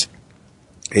internet.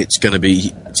 It's going to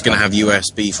have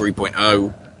USB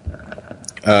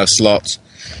 3.0 slots,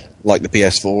 like the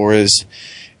PS4 is.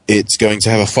 It's going to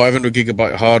have a 500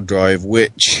 gigabyte hard drive,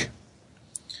 which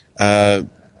I'm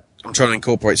trying to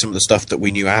incorporate some of the stuff that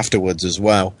we knew afterwards as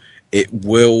well. It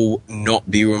will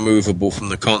not be removable from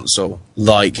the console,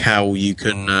 like how you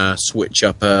can switch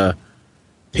up a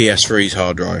PS3's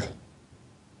hard drive.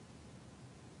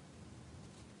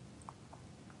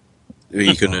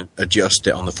 You can adjust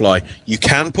it on the fly. You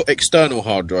can put external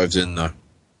hard drives in, though,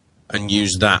 and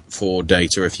use that for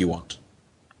data if you want.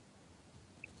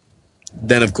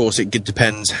 Then, of course, it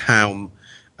depends how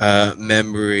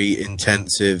memory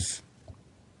intensive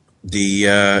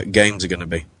the games are going to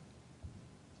be.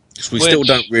 Because we still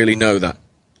don't really know that.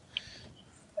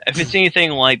 If it's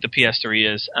anything like the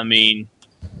PS3 is, I mean,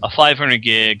 a 500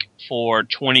 gig for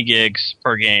 20 gigs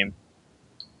per game,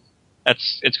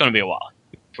 it's going to be a while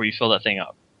before you fill that thing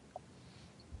up.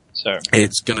 So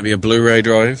it's going to be a Blu-ray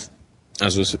drive,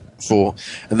 as was before.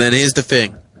 And then here's the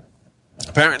thing.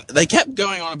 Apparently, they kept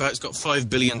going on about it's got 5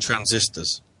 billion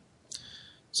transistors.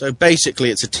 So basically,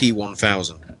 it's a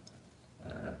T1000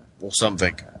 or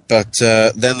something. But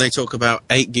then they talk about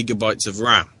 8 gigabytes of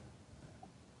RAM.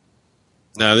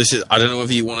 Now, this is, I don't know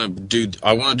whether you want to do,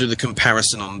 I want to do the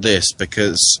comparison on this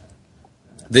because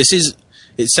this is,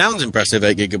 it sounds impressive,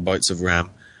 8 gigabytes of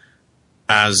RAM,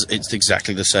 as it's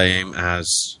exactly the same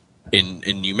as, in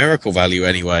numerical value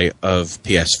anyway, of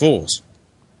PS4s.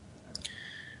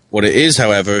 What it is,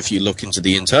 however, if you look into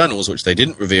the internals, which they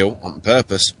didn't reveal on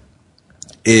purpose,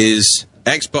 is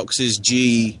Xbox's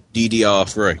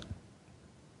GDDR3.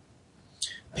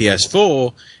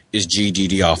 PS4 is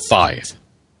GDDR5.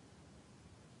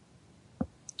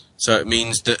 So it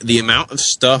means that the amount of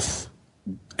stuff,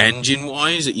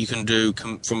 engine-wise, that you can do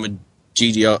from a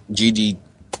G Dance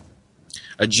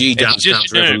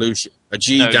Dance Revolution. A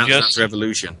G Dance Dance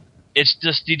Revolution. It's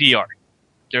just DDR.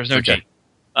 There's no G.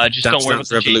 Just don't worry about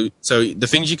the G. So the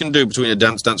things you can do between a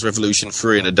Dance Dance Revolution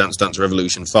 3 and a Dance Dance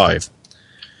Revolution 5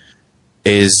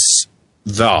 is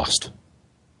vast.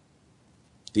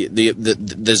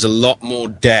 There's a lot more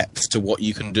depth to what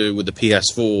you can do with the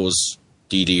PS4's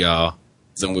DDR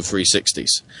than with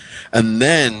 360s. And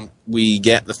then we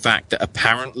get the fact that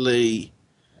apparently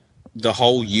the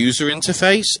whole user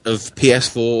interface of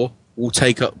PS4 will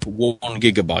take up 1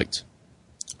 gigabyte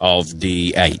of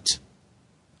the 8.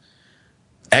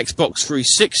 Xbox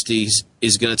 360s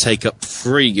is going to take up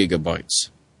 3 gigabytes.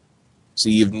 So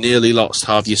you've nearly lost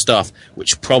half your stuff,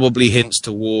 which probably hints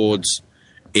towards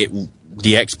the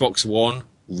Xbox One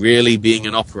really being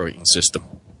an operating system.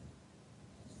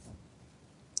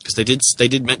 Because they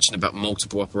did mention about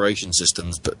multiple operation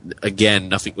systems, but again,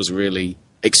 nothing was really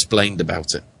explained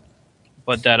about it.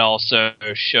 But that also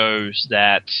shows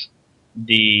that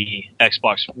the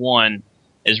Xbox One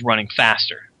is running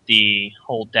faster. The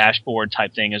whole dashboard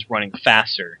type thing is running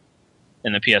faster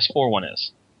than the PS4 one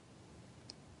is.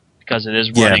 Because it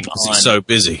is running because on... it's so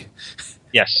busy.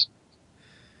 Yes.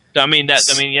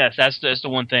 Yes, that's the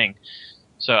one thing.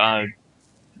 So,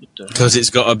 because it's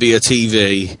got to be a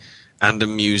TV and a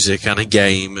music and a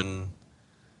game, and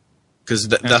because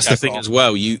that's the thing as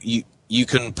well. You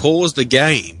can pause the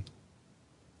game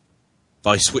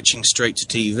by switching straight to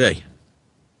TV,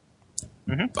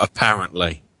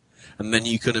 apparently, and then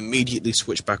you can immediately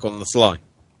switch back on the fly.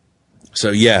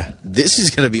 So yeah, this is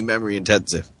going to be memory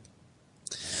intensive.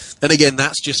 And again,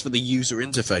 that's just for the user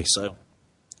interface. So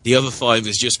the other 5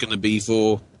 is just going to be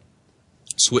for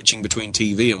switching between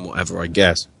TV and whatever, I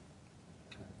guess.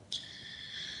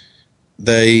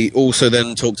 They also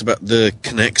then talked about the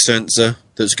Kinect sensor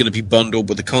that's going to be bundled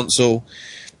with the console.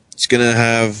 It's going to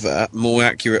have more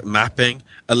accurate mapping.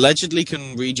 Allegedly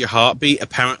can read your heartbeat.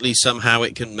 Apparently somehow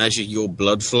it can measure your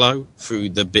blood flow through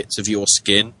the bits of your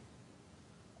skin.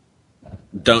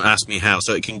 Don't ask me how.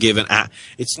 So it can give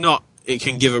it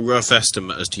can give a rough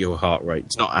estimate as to your heart rate.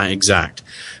 It's not exact.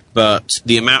 But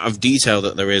the amount of detail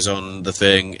that there is on the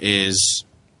thing is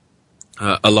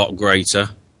a lot greater.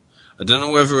 I don't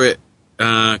know whether it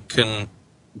can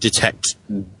detect,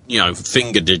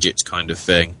 finger digits kind of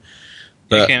thing.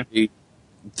 But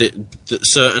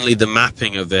certainly the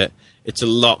mapping of it, it's a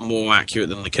lot more accurate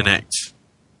than the Kinect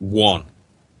 1.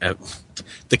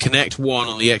 The Kinect 1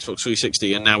 on the Xbox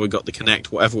 360, and now we've got the Kinect,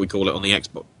 whatever we call it, on the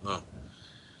Xbox. Oh.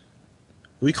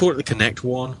 We call it the Kinect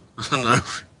 1? I don't know.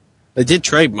 They did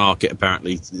trademark it,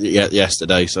 apparently,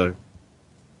 yesterday, so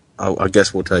I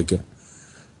guess we'll take it.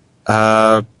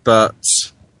 But,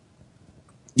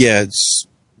 yeah,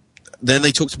 then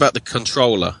they talked about the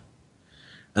controller.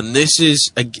 And this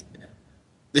is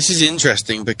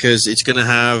interesting because it's going to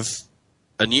have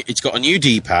it's got a new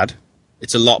D-pad.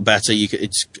 It's a lot better.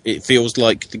 It feels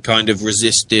like the kind of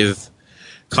resistive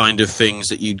kind of things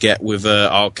that you'd get with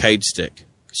an arcade stick,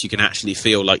 because you can actually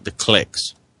feel like the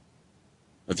clicks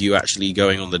of you actually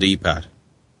going on the D-pad,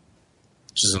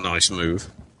 which is a nice move.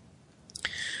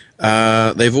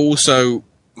 They've also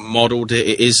modeled it.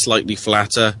 It is slightly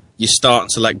flatter. You start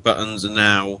and select buttons, and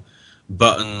now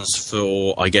buttons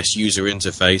for, I guess, user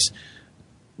interface.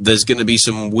 There's going to be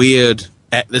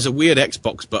there's a weird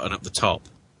Xbox button at the top.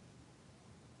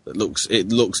 It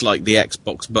looks like the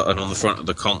Xbox button on the front of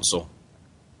the console,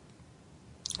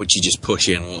 which you just push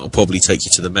in. It'll probably take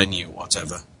you to the menu or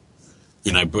whatever.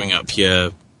 Bring up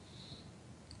your,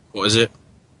 what is it?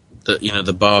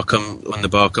 The bar when the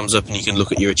bar comes up and you can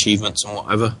look at your achievements and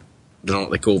whatever. I don't know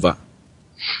what they call that.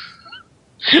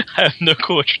 I have no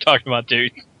clue what you're talking about,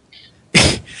 dude.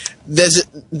 There's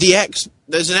an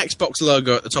Xbox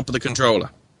logo at the top of the controller.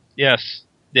 Yes,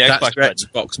 the Xbox button.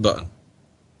 Xbox button.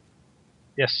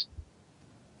 Yes.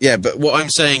 Yeah, but what I'm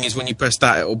saying is when you press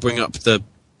that, it will bring up the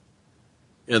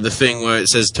thing where it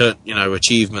says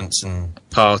achievements and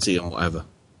party and whatever.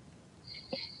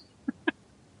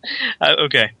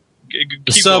 Okay.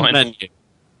 The sub menu.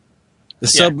 The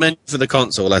sub menu for the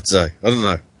console, let's say. I don't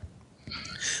know.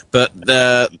 But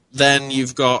then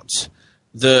you've got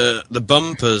the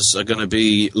bumpers are going to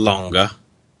be longer,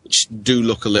 which do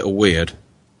look a little weird.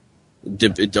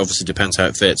 It obviously depends how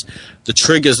it fits. The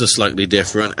triggers are slightly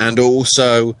different, and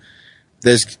also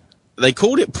they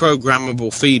called it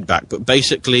programmable feedback, but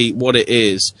basically what it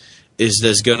is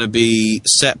there's going to be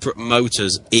separate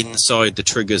motors inside the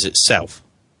triggers itself.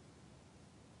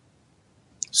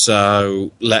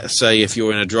 So let's say if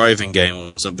you're in a driving game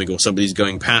or something, or somebody's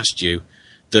going past you,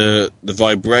 the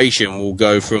vibration will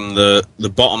go from the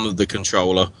bottom of the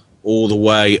controller all the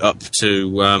way up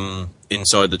to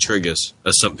inside the triggers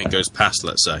as something goes past,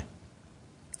 let's say.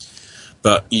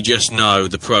 But you just know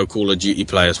the pro Call of Duty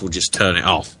players will just turn it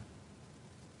off.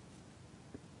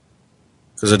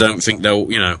 Because I don't think they'll,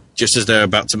 just as they're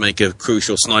about to make a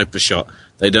crucial sniper shot,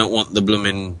 they don't want the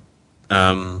blooming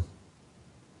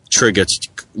trigger to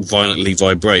violently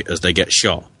vibrate as they get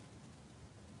shot.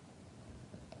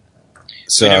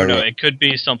 So, you never know. It could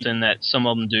be something that some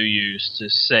of them do use to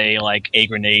say, like, a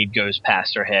grenade goes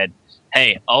past their head.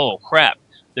 Hey, oh crap,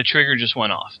 the trigger just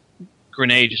went off.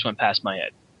 Grenade just went past my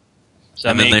head.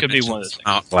 So, it could be one of those things.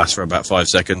 Arc lasts for about 5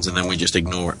 seconds and then we just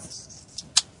ignore it.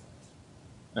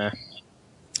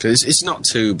 Because it's not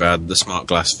too bad, the smart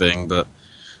glass thing, but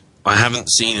I haven't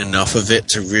seen enough of it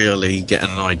to really get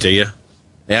an idea.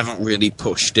 They haven't really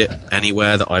pushed it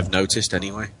anywhere that I've noticed,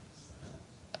 anyway.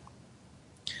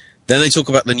 Then they talk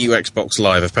about the new Xbox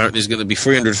Live. Apparently there's going to be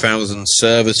 300,000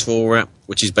 servers for it,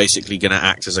 which is basically going to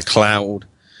act as a cloud.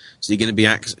 So you're going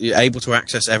to be able to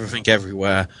access everything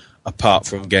everywhere, apart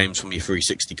from games from your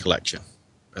 360 collection,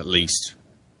 at least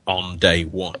on day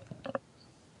one.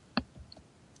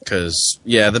 Because,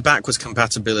 yeah, the backwards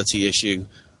compatibility issue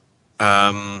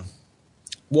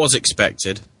was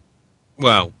expected.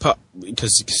 Well,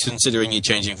 because considering you're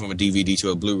changing from a DVD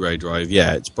to a Blu-ray drive,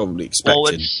 yeah, it's probably expected.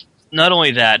 Well, it's not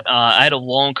only that. I had a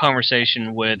long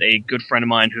conversation with a good friend of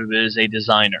mine who is a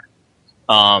designer.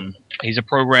 He's a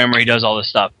programmer. He does all this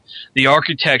stuff. The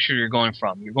architecture you're going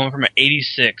from an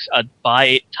 86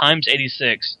 by times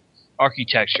 86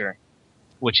 architecture,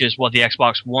 which is what the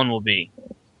Xbox One will be.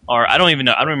 Or I don't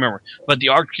remember. But the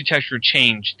architecture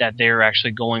change that they're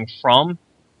actually going from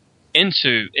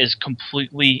into is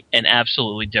completely and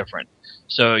absolutely different.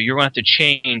 So you're going to have to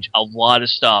change a lot of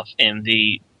stuff in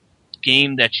the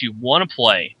game that you want to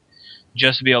play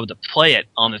just to be able to play it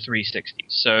on the 360.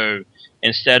 So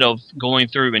instead of going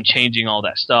through and changing all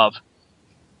that stuff,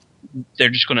 they're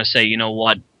just going to say, you know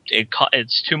what,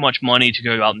 it's too much money to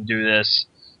go out and do this,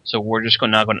 so we're just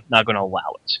not going to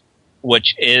allow it,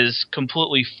 which is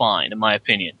completely fine in my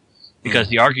opinion, because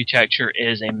the architecture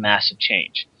is a massive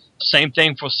change. Same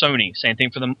thing for Sony, same thing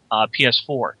for the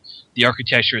PS4. The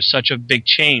architecture is such a big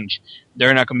change,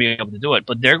 they're not going to be able to do it,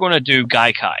 but they're going to do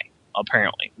Gaikai,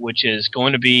 apparently, which is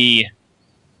going to be...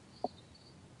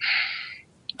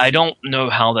 I don't know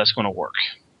how that's going to work,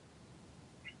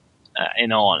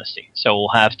 in all honesty. So we'll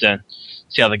have to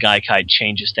see how the Gaikai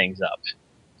changes things up.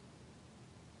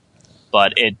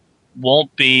 But it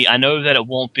won't be... I know that it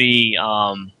won't be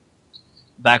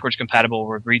backwards compatible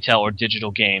with retail or digital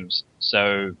games.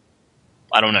 So,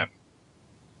 I don't know.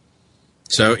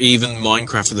 So even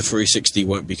Minecraft for the 360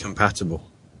 won't be compatible,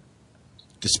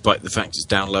 despite the fact it's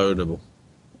downloadable.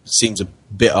 It seems a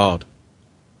bit odd.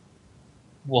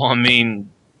 Well, I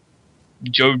mean,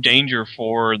 Joe Danger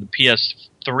for the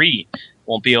PS3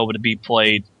 won't be able to be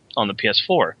played on the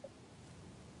PS4.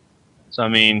 So, I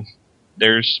mean,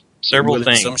 there's several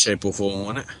things. In some shape or form,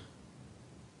 won't it?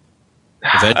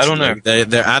 I don't know.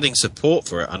 They're adding support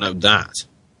for it, I know that.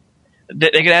 They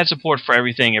can add support for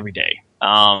everything every day.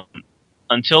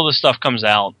 Until the stuff comes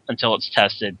out, until it's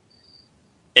tested,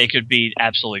 it could be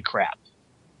absolutely crap.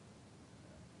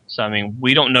 So, I mean,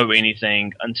 we don't know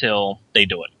anything until they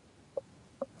do it.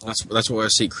 That's why I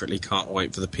secretly can't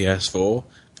wait for the PS4,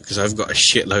 because I've got a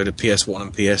shitload of PS1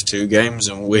 and PS2 games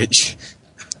in which,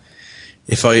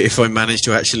 if I manage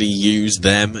to actually use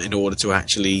them in order to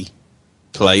actually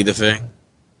play the thing,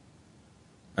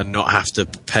 and not have to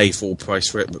pay full price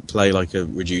for it, but play like a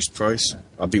reduced price,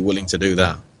 I'd be willing to do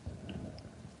that.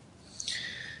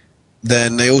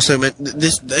 Then they also mentioned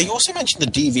the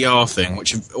DVR thing,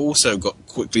 which have also got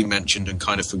quickly mentioned and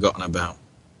kind of forgotten about.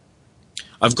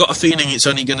 I've got a feeling it's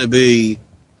only going to be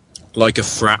like a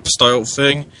Frap style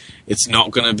thing. It's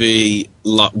not going to be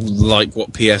like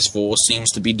what PS4 seems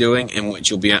to be doing, in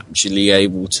which you'll be actually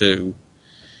able to...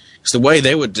 Because the way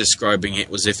they were describing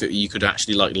it was if you could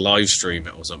actually like live stream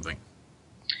it or something.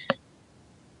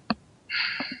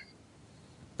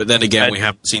 But then again, we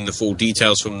haven't seen the full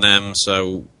details from them,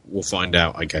 so we'll find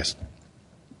out, I guess.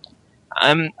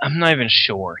 I'm not even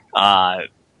sure.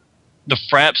 The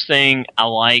Fraps thing I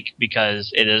like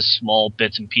because it is small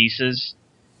bits and pieces.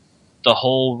 The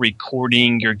whole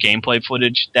recording your gameplay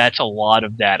footage, that's a lot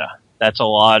of data. That's a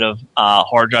lot of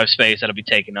hard drive space that'll be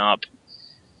taken up.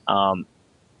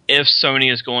 If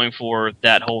Sony is going for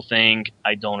that whole thing,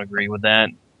 I don't agree with that.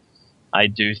 I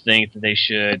do think that they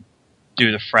should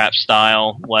do the Frap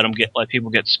style, let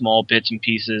people get small bits and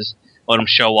pieces, let them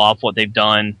show off what they've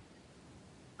done.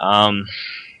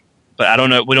 But I don't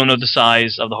know. We don't know the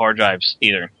size of the hard drives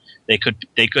either. They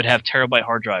could have terabyte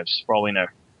hard drives for all we know.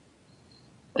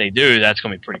 If they do, that's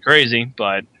going to be pretty crazy.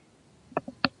 But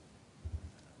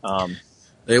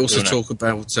they also talk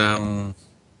about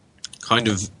kind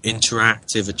of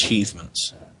interactive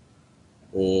achievements,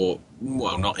 or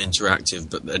well, not interactive,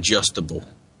 but adjustable.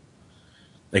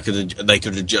 They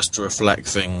could adjust to reflect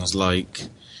things like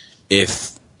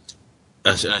if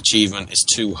an achievement is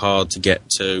too hard to get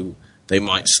to, they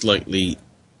might slightly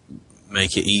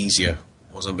make it easier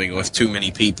or something. Or if too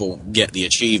many people get the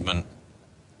achievement,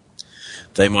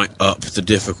 they might up the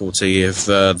difficulty if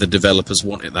the developers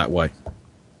want it that way.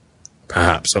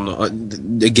 Perhaps. I'm not.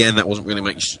 Again, that wasn't really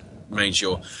made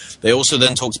sure. They also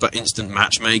then talked about instant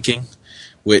matchmaking,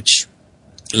 which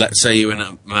let's say you're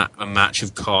in a match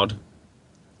of COD,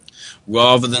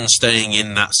 rather than staying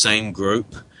in that same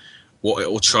group, what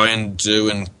it will try and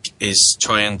do is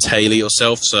try and tailor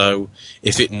yourself. So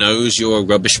if it knows you're a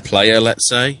rubbish player, let's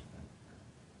say,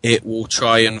 it will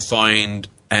try and find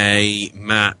a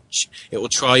match. It will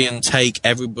try and take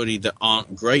everybody that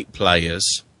aren't great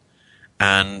players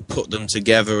and put them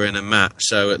together in a match,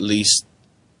 so at least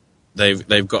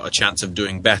they've got a chance of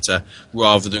doing better,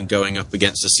 rather than going up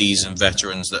against the seasoned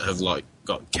veterans that have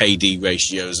got KD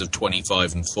ratios of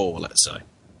 25 and 4, let's say.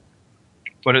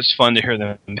 But it's fun to hear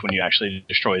them when you actually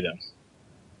destroy them.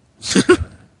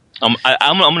 I'm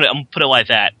gonna put it like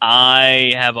that.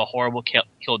 I have a horrible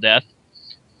kill death,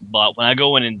 but when I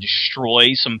go in and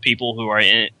destroy some people who are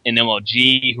in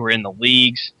MLG, who are in the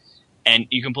leagues, and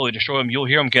you completely destroy them, you'll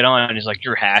hear them get on, and it's like,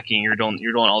 you're hacking, you're doing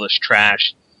all this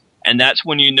trash, and that's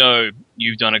when you know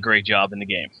you've done a great job in the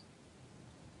game.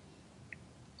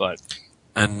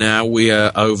 And now we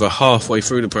are over halfway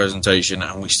through the presentation,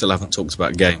 and we still haven't talked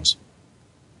about games.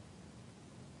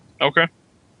 Okay.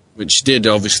 Which did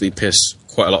obviously piss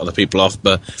quite a lot of the people off,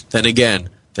 but then again,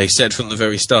 they said from the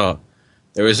very start,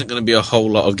 there isn't going to be a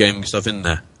whole lot of gaming stuff in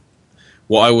there.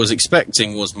 What I was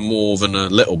expecting was more than a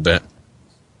little bit,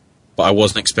 but I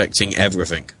wasn't expecting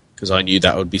everything, because I knew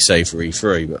that would be safe for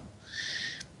E3. But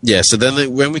yeah, so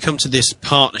then when we come to this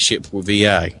partnership with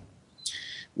EA,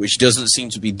 which doesn't seem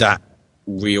to be that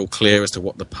real clear as to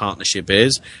what the partnership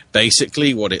is,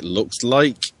 basically what it looks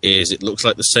like is it looks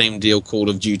like the same deal Call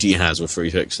of Duty has with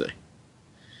 360.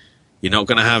 You're not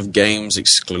going to have games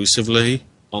exclusively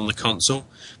on the console,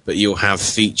 but you'll have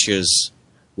features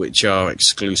which are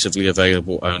exclusively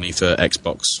available only for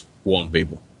Xbox One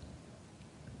people.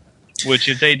 Which,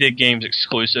 if they did games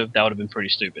exclusive, that would have been pretty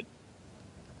stupid.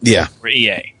 Yeah. For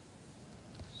EA.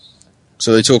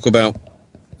 So they talk about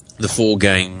the 4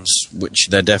 games, which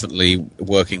they're definitely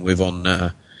working with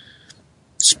on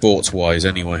sports-wise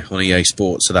anyway, on EA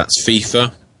Sports. So that's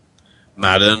FIFA,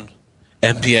 Madden,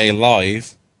 NBA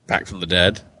Live, Back from the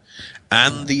Dead,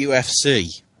 and the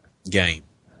UFC game.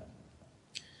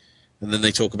 And then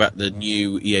they talk about the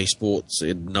new EA Sports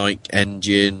Ignite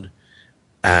engine,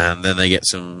 and then they get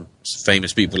some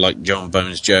famous people like John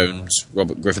Bones Jones,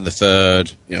 Robert Griffin III,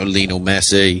 Lionel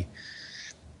Messi,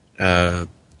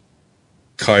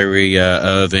 Kyrie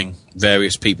Irving,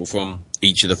 various people from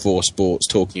each of the 4 sports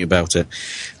talking about it.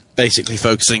 Basically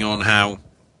focusing on how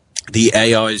the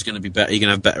AI is going to be better. You're going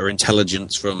to have better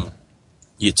intelligence from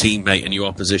your teammate and your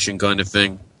opposition kind of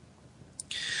thing.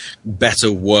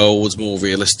 Better worlds, more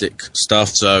realistic stuff.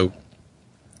 So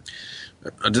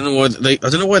I don't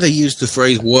know why they use the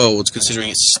phrase worlds, considering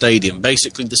it's a stadium.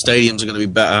 Basically, the stadiums are going to be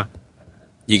better.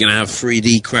 You're going to have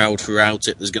 3D crowd throughout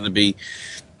it. There's going to be,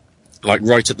 like,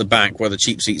 right at the back where the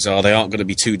cheap seats are, they aren't going to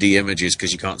be 2D images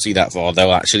because you can't see that far.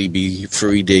 They'll actually be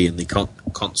 3D in the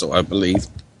console, I believe.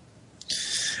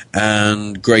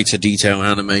 And greater detail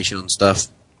animation and stuff.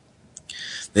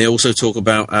 They also talk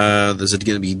about there's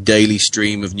going to be daily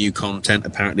stream of new content,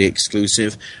 apparently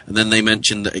exclusive. And then they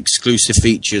mentioned that exclusive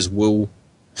features will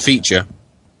feature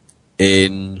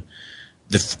in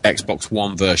the Xbox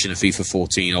One version of FIFA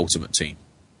 14 Ultimate Team.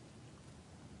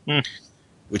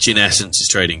 Which in essence is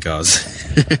trading cards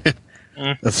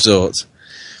of sorts.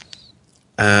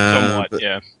 Somewhat,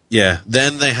 yeah. Yeah,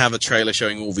 then they have a trailer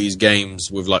showing all these games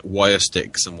with like wire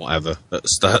sticks and whatever at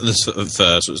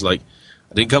first. It was like,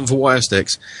 I didn't come for wire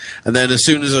sticks. And then as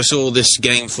soon as I saw this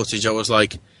game footage, I was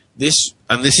like, this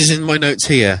is in my notes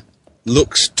here,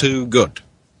 looks too good.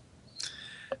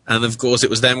 And of course it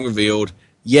was then revealed,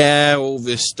 yeah, all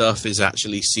this stuff is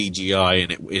actually CGI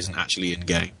and it isn't actually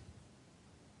in-game.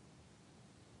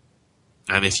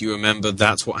 And if you remember,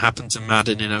 that's what happened to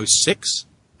Madden in 06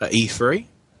 at E3.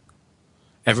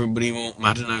 Everybody want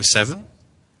Madden 07,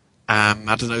 and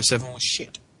Madden 07 was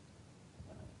shit.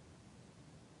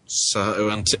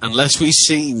 So unless we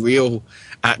see real,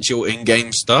 actual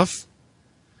in-game stuff,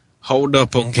 hold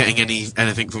up on getting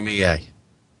anything from EA.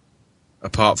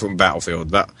 Apart from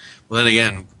Battlefield. Well, then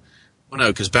again, no,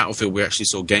 because Battlefield we actually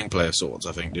saw gameplay of sorts,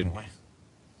 I think, didn't we?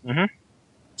 Mm-hmm.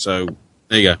 So,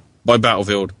 there you go. Buy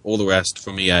Battlefield, all the rest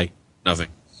from EA, nothing.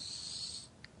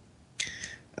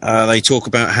 They talk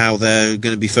about how they're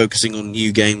going to be focusing on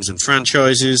new games and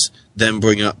franchises, then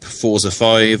bring up Forza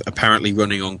 5, apparently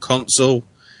running on console.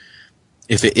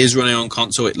 If it is running on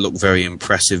console, it looked very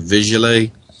impressive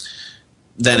visually.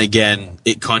 Then again,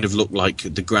 it kind of looked like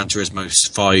the Gran Turismo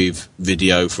 5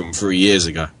 video from 3 years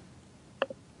ago.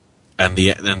 And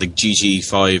the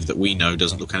GT5 that we know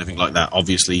doesn't look anything like that.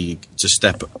 Obviously, it's a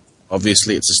step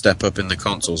up in the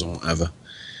consoles and whatever.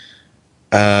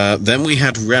 Then we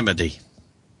had Remedy.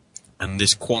 and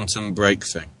this quantum break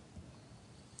thing,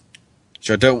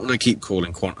 which I don't want to keep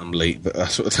calling quantum leap, but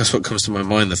that's what comes to my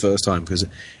mind the first time, because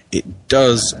it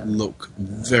does look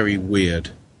very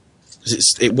weird.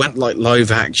 It went like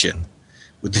live action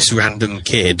with this random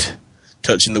kid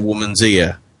touching the woman's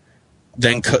ear,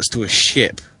 then cuts to a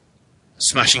ship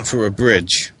smashing through a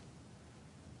bridge,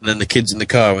 and then the kid's in the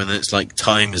car, and then it's like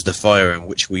time is the fire in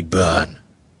which we burn.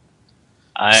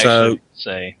 I'm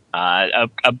sorry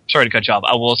to cut you off.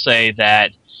 I will say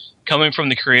that coming from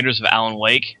the creators of Alan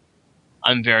Wake,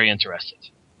 I'm very interested.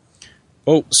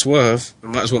 Oh, Swerve, I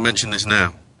might as well mention this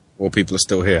now, while people are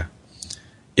still here.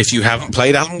 If you haven't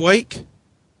played Alan Wake,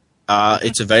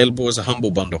 it's available as a Humble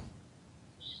Bundle.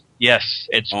 Yes,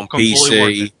 it's on completely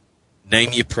worth PC. it.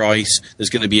 Name your price. There's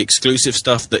going to be exclusive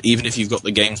stuff that even if you've got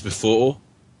the games before,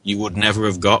 you would never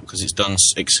have got, because it's done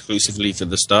exclusively for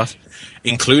the stuff,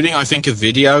 including, I think, a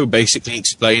video basically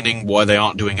explaining why they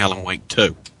aren't doing Alan Wake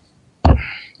 2.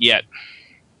 Yet.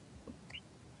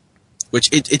 Which,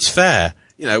 it's fair.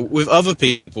 You know, with other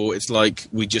people, it's like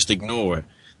we just ignore it.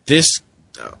 This,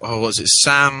 was it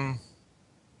Sam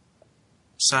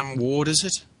Ward, is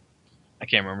it? I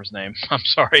can't remember his name. I'm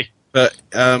sorry. But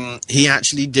he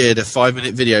actually did a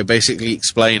 5-minute video basically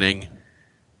explaining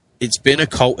it's been a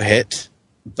cult hit,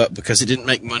 but because it didn't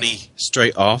make money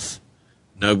straight off,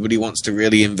 nobody wants to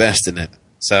really invest in it.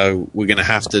 So we're going to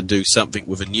have to do something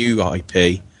with a new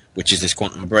IP, which is this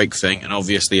Quantum Break thing. And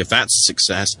obviously, if that's a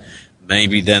success,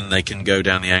 maybe then they can go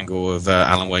down the angle of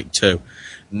Alan Wake 2.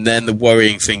 And then the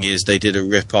worrying thing is they did a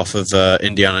rip-off of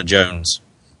Indiana Jones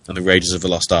and the Raiders of the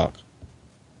Lost Ark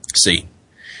scene,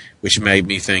 which made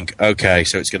me think, okay,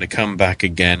 so it's going to come back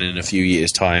again in a few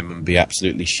years' time and be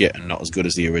absolutely shit and not as good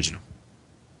as the original.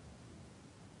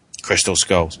 Crystal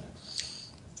Skulls.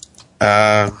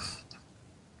 Then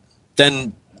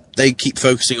they keep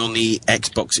focusing on the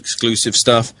Xbox exclusive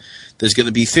stuff. There's going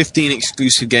to be 15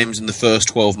 exclusive games in the first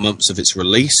 12 months of its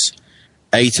release,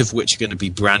 8 of which are going to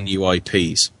be brand new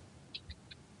IPs.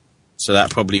 So that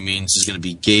probably means there's going to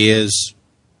be Gears,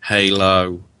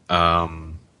 Halo,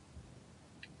 trying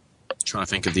to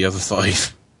think of the other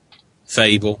 5.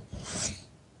 Fable.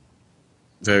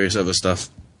 Various other stuff.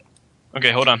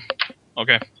 Okay, hold on.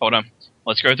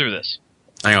 Let's go through this.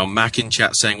 Hang on, Mac in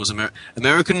chat saying was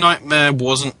American Nightmare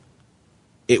wasn't.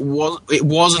 It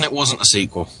wasn't a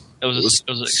sequel. It was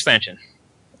an expansion.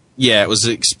 Yeah, it was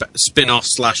a spin-off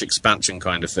 / expansion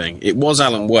kind of thing. It was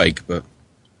Alan Wake, but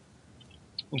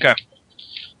okay.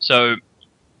 So,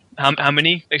 how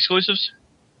many exclusives?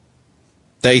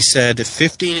 They said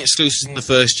 15 exclusives in the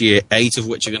first year, 8 of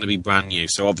which are going to be brand new.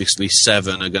 So obviously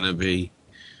 7 are going to be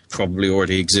probably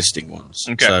already existing ones.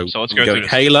 Okay, so let's go through this.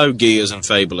 Halo, Gears, and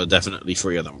Fable are definitely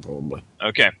 3 of them, probably.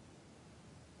 Okay.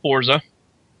 Forza.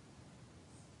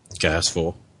 Okay, that's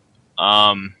 4.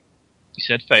 You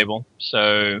said Fable.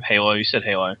 So Halo, you said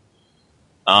Halo.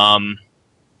 I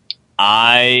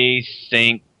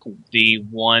think the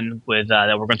one with that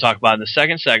we're going to talk about in the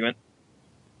second segment,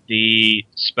 the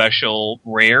special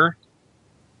rare,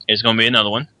 is going to be another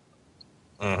one.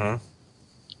 Mm-hmm.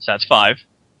 So that's 5.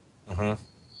 Mm-hmm.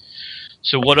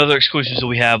 So what other exclusives do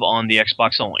we have on the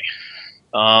Xbox only?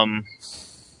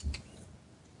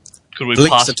 Could we Blink's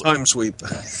possibly... the Time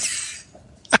Sweeper.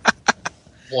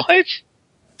 What?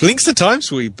 Blink's the Time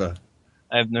Sweeper.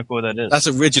 I have no clue what that is. That's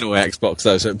original Xbox,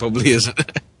 though, so it probably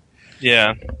isn't.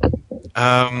 Yeah.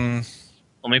 Let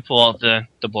me pull out the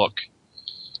book.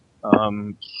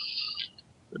 No.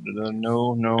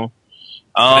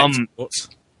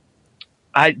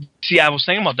 I was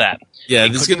thinking about that. Yeah,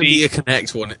 there's going to be a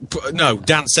Connect one. No,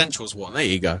 Dance Central's one. There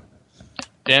you go.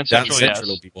 Dance Central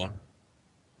will be one.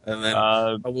 And then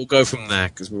we'll go from there,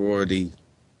 because we're already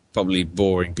probably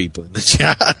boring people in the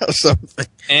chat or something.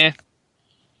 I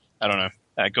don't know.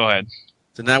 Go ahead.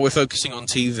 So now we're focusing on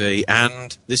TV,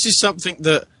 and this is something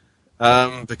that,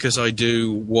 because I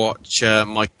do watch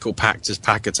Michael Pactor's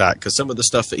Pack Attack, because some of the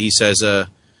stuff that he says are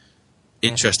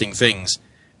interesting things.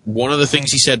 One of the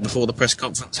things he said before the press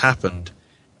conference happened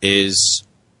is,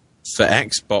 for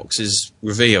Xbox's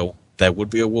reveal, there would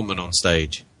be a woman on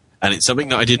stage. And it's something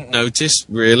that I didn't notice,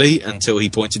 really, until he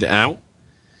pointed it out.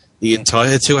 The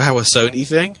entire 2-hour Sony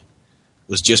thing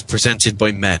was just presented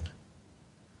by men.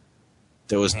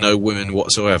 There was no women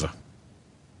whatsoever.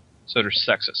 So they're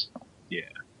sexist. Yeah.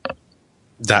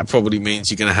 That probably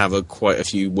means you're going to have quite a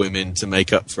few women to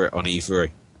make up for it on E3.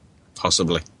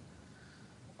 Possibly.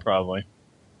 Probably.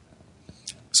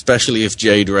 Especially if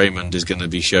Jade Raymond is going to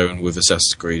be shown with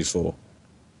Assassin's Creed 4.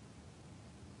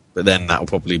 But then that'll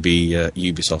probably be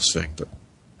Ubisoft's thing. But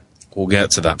we'll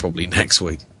get to that probably next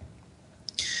week.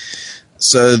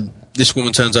 So this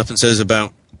woman turns up and says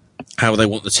about how they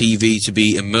want the TV to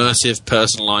be immersive,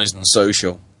 personalized, and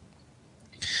social.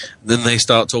 Then they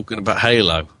start talking about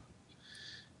Halo,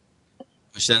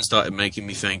 which then started making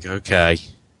me think, okay,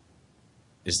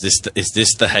 is this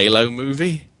the Halo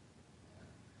movie?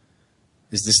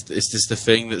 Is this the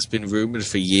thing that's been rumored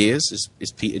for years?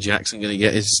 Is Peter Jackson going to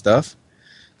get his stuff?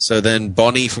 So then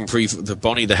Bonnie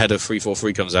the head of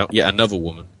 343 comes out. Yet another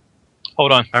woman.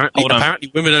 Hold on.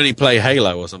 Apparently women only play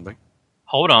Halo or something.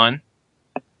 Hold on.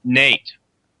 Nate,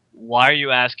 why are you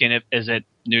asking is it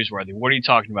newsworthy? What are you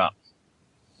talking about?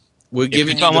 We're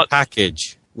giving you the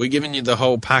package. We're giving you the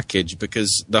whole package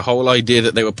because the whole idea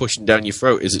that they were pushing down your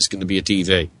throat is it's going to be a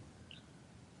TV.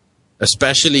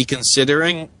 Especially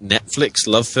considering Netflix,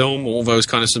 Love Film, all those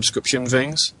kind of subscription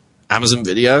things, Amazon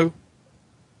Video,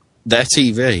 they're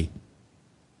TV.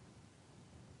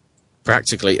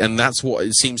 Practically. And that's what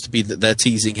it seems to be that they're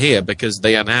teasing here because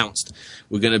they announced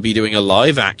we're going to be doing a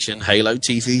live-action Halo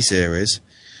TV series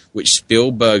which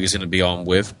Spielberg is going to be on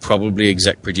with, probably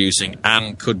exec producing,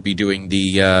 and could be doing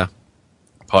the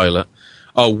pilot.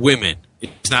 Oh, women. Is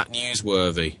that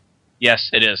newsworthy? Yes,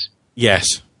 it is.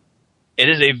 Yes. It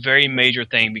is a very major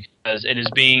thing because it is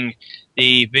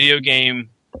the video game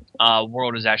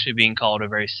world is actually being called a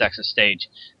very sexist stage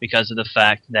because of the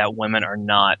fact that women are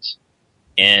not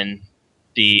in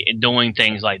doing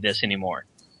things like this anymore.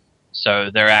 So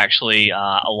they're actually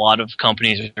a lot of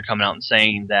companies are coming out and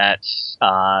saying that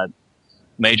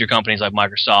major companies like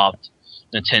Microsoft,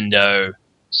 Nintendo,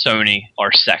 Sony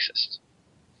are sexist.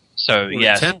 So well,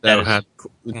 yes,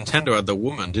 Nintendo had the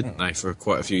woman, didn't they, for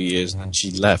quite a few years, and then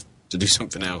she left to do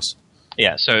something else.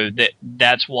 Yeah, so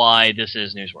that's why this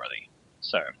is newsworthy.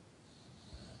 So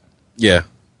yeah,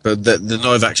 but the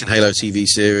live action Halo TV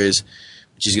series,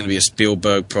 which is going to be a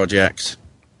Spielberg project,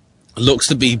 looks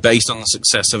to be based on the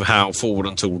success of how Forward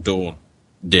Until Dawn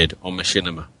did on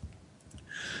Machinima.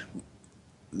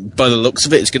 By the looks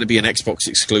of it, it's going to be an Xbox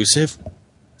exclusive.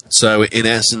 So, in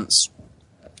essence,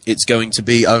 it's going to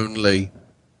be only...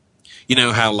 You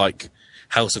know how, like,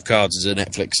 House of Cards is a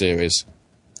Netflix series,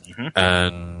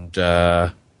 and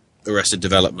Arrested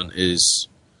Development is...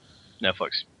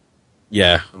 Netflix.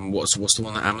 Yeah, and what's the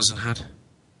one that Amazon had?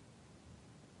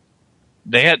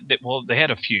 They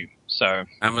had a few. So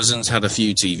Amazon's had a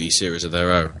few TV series of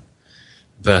their own,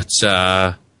 but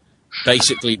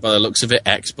basically, by the looks of it,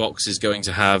 Xbox is going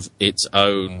to have its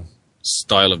own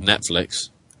style of Netflix,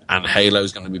 and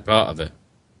Halo's going to be part of it.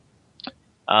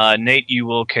 Nate, you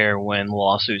will care when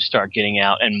lawsuits start getting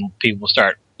out and people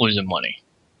start losing money.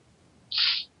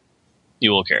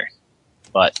 You will care,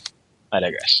 but I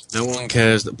digress. No one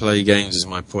cares that play games is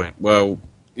my point. Well,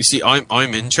 you see,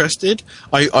 I'm interested.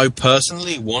 I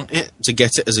personally want it to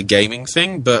get it as a gaming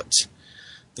thing, but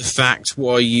the fact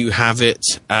why you have it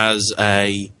as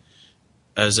a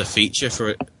feature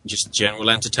for just general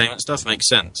entertainment stuff makes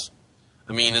sense.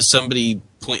 I mean, as somebody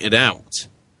pointed out,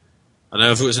 I don't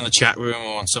know if it was in the chat room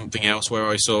or on something else where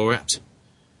I saw it,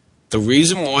 the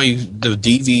reason why the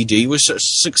DVD was such a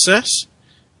success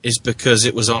is because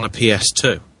it was on a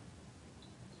PS2.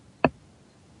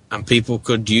 And people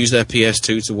could use their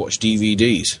PS2 to watch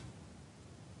DVDs.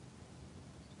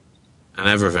 And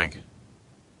everything.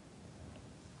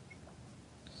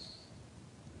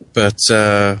 But,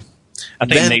 I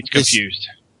think Nate's confused.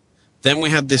 Then we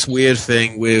had this weird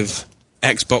thing with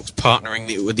Xbox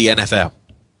partnering with the NFL.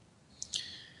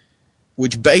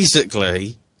 Which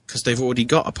basically, because they've already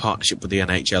got a partnership with the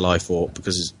NHL, I thought,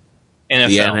 because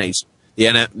NFL. The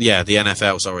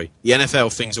NFL, sorry. The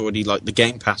NFL thing's already, like, the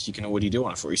Game Pass you can already do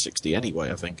on a 360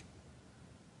 anyway, I think.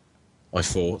 I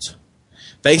thought.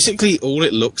 Basically, all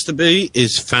it looks to be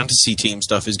is fantasy team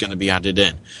stuff is going to be added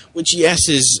in. Which, yes,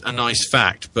 is a nice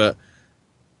fact, but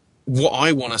what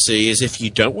I want to see is if you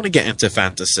don't want to get into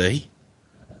fantasy,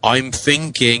 I'm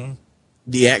thinking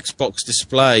the Xbox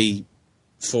display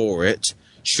for it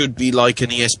should be like an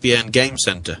ESPN Game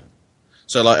Center.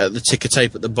 So, like, at the ticker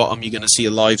tape at the bottom, you're going to see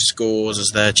live scores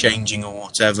as they're changing or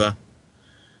whatever.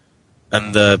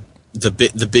 And the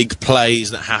big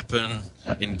plays that happen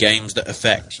in games that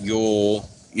affect your,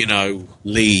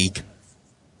 league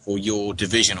or your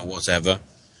division or whatever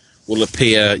will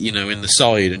appear, in the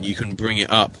side, and you can bring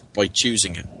it up by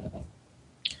choosing it.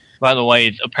 By the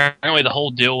way, apparently the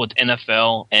whole deal with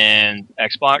NFL and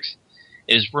Xbox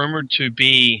is rumored to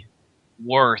be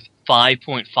worth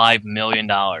 $5.5 million.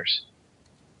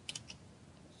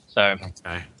 So,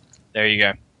 okay. There you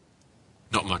go.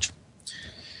 Not much.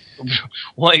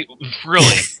 Wait,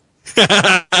 really?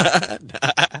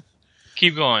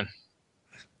 Keep going.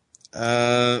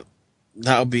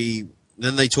 That'll be...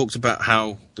 Then they talked about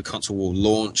how the console will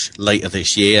launch later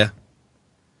this year,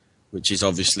 which is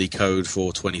obviously code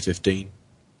for 2015.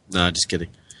 No, just kidding.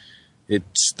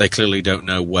 They clearly don't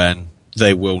know when.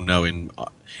 They will know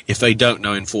if they don't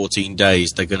know in 14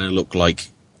 days, they're going to look like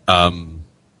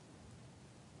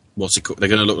what's it called? They're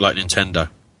going to look like Nintendo.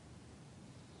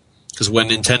 Because when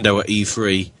Nintendo at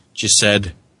E3 just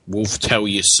said, "We'll tell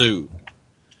you soon,"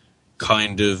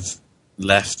 kind of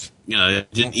left. They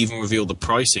didn't even reveal the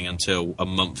pricing until a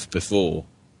month before.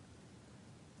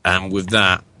 And with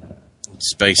that,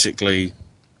 it's basically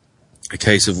a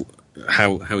case of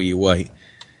how you wait.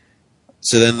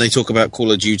 So then they talk about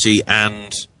Call of Duty,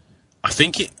 and I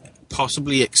think it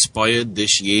possibly expired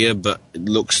this year, but it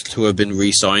looks to have been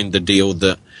re-signed, the deal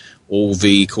that all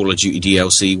the Call of Duty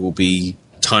DLC will be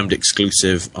timed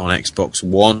exclusive on Xbox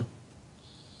One.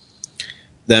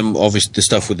 Then, obviously, the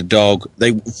stuff with the dog,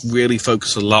 they really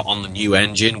focus a lot on the new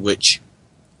engine, which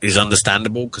is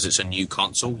understandable because it's a new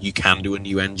console. You can do a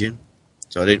new engine.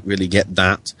 So I didn't really get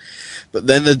that. But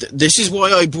then this is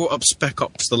why I brought up Spec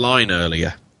Ops The Line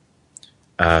earlier.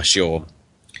 Sure.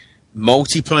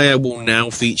 Multiplayer will now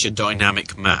feature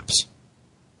dynamic maps.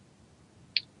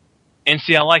 And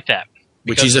see, I like that.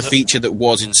 Which is a feature that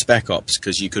was in Spec Ops,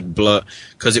 because you could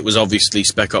because it was obviously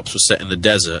Spec Ops was set in the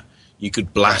desert, you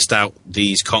could blast out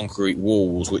these concrete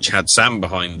walls which had sand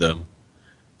behind them,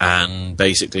 and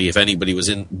basically if anybody was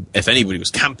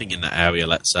camping in that area,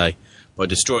 let's say, by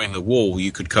destroying the wall,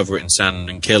 you could cover it in sand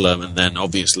and kill them, and then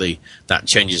obviously that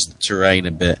changes the terrain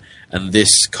a bit, and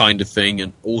this kind of thing.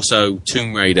 And also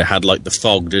Tomb Raider had like the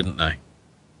fog, didn't they?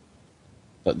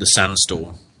 Like the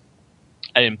sandstorm.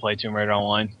 I didn't play Tomb Raider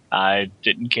Online. I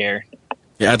didn't care.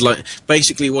 It had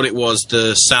basically what it was.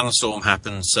 The sandstorm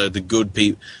happened, so the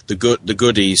goodies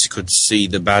could see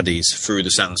the baddies through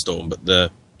the sandstorm, but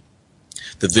the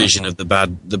vision of the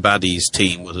baddies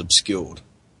team was obscured.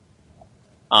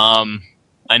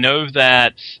 I know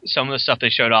that some of the stuff they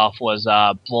showed off was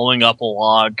blowing up a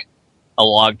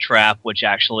log trap, which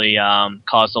actually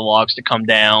caused the logs to come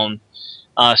down,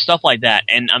 stuff like that.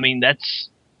 And I mean, that's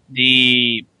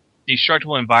the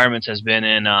destructible environments has been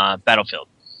in Battlefield.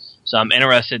 So I'm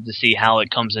interested to see how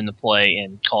it comes into play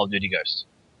in Call of Duty Ghosts.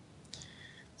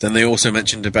 Then they also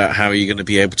mentioned about how you're going to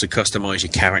be able to customize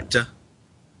your character,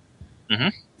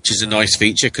 which is a nice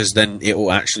feature, because then it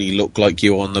will actually look like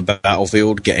you're on the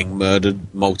battlefield getting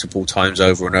murdered multiple times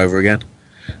over and over again.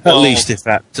 At least if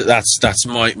that's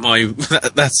my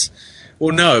that's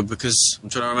well, no, because I'm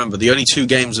trying to remember the only 2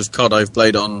 games of COD I've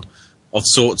played of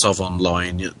sorts of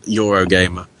online,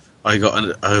 Eurogamer. I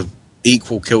got a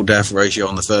equal kill-death ratio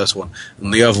on the first one,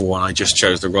 and the other one I just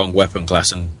chose the wrong weapon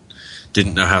class and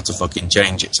didn't know how to fucking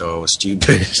change it, so I was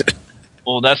stupid.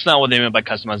 Well, that's not what they meant by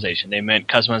customization. They meant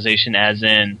customization as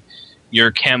in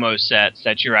your camo sets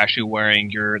that you're actually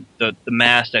wearing, the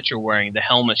mask that you're wearing, the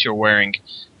helmets you're wearing,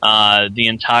 the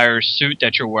entire suit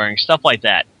that you're wearing, stuff like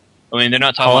that. I mean, they're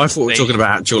not talking about... I thought we were talking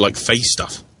about actual, face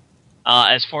stuff.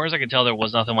 As far as I can tell, there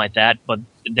was nothing like that, but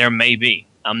there may be.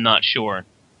 I'm not sure.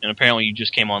 And apparently you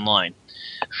just came online.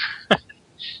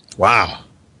 Wow.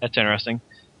 That's interesting.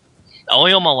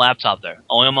 Only on my laptop, though.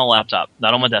 Only on my laptop,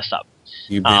 not on my desktop.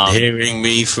 You've been hearing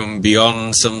me from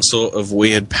beyond some sort of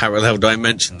weird parallel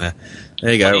dimension there.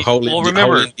 There you go. Whole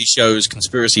indie shows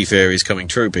conspiracy theories coming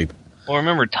true, people. Well,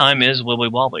 remember, time is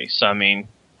wibbly-wobbly, so I mean...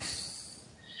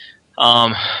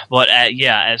 but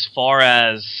as far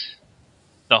as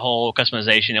the whole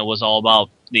customization, it was all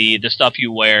about the stuff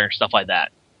you wear, stuff like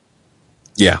that.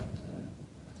 Yeah.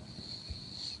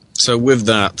 So with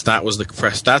that was the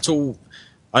press. That's all.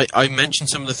 I mentioned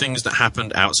some of the things that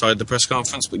happened outside the press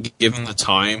conference, but given the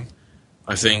time,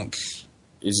 I think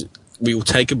we will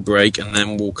take a break and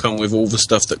then we'll come with all the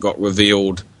stuff that got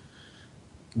revealed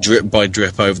drip by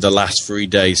drip over the last 3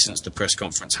 days since the press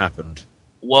conference happened.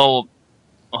 Well,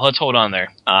 let's hold on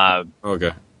there.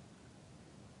 Okay.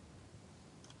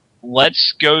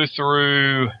 Let's go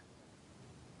through...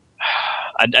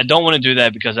 I don't want to do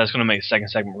that because that's going to make the second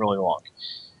segment really long.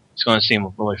 It's going to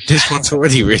seem really... This one's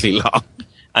already really long.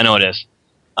 I know it is.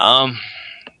 It's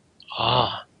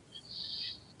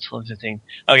 11:15.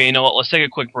 Okay, you know what? Let's take a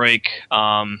quick break.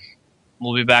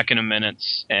 We'll be back in a minute,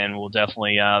 and we'll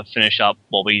definitely finish up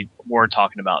what we were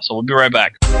talking about. So we'll be right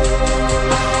back.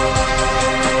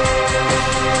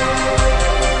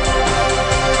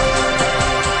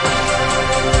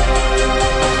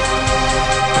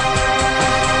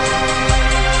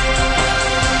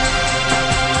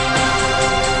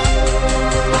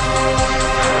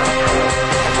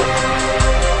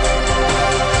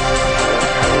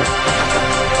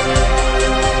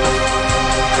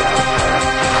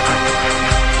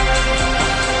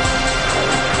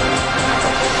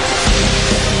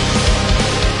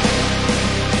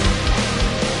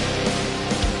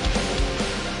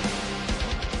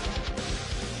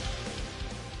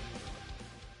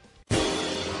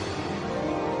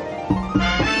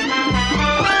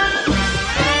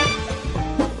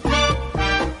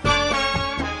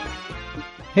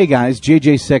 Hey guys,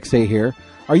 JJ Sexay here.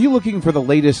 Are you looking for the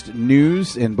latest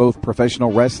news in both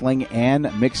professional wrestling and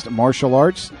mixed martial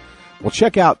arts? Well,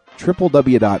 check out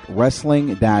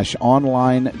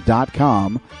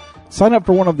www.wrestling-online.com. Sign up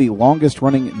for one of the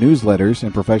longest-running newsletters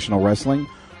in professional wrestling,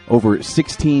 over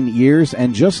 16 years,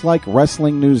 and just like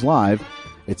Wrestling News Live,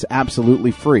 it's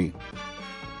absolutely free.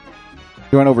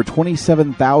 Join over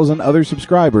 27,000 other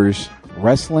subscribers,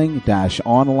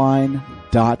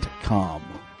 wrestling-online.com.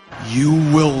 You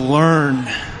will learn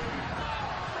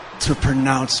to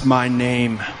pronounce my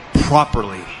name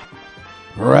properly.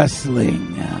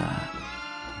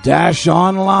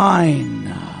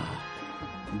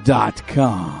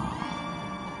 Wrestling-online.com.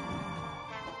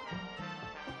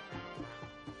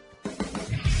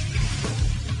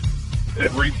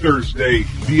 Every Thursday,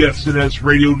 the SNS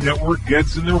Radio Network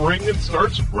gets in the ring and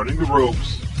starts running the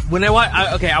ropes. When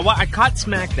I caught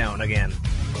SmackDown again.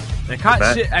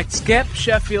 I skipped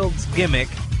Sheffield's gimmick,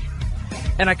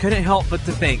 and I couldn't help but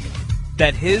to think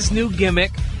that his new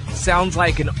gimmick sounds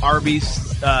like an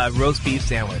Arby's roast beef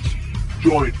sandwich.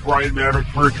 Join Brian Maverick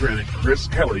Bertrand and Chris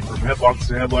Kelly from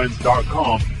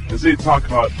HeadlocksandHeadlines.com as they talk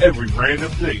about every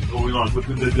random thing going on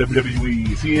within the WWE,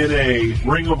 TNA,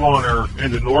 Ring of Honor,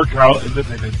 and the NorCal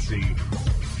independent scene.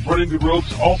 Running the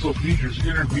Ropes also features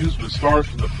interviews with stars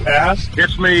from the past.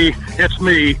 It's me, it's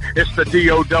the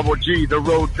D-O-double-G, the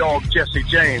road dog, Jesse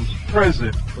James.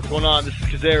 Present. What's going on? This is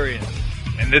Kazarian.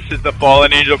 And this is the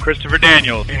fallen angel, Christopher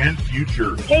Daniels. And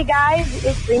future. Hey guys,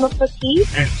 it's Dream of Petite.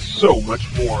 And so much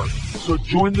more. So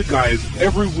join the guys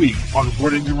every week on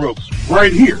Running the Ropes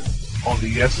right here on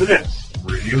the SNS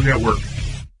Radio Network.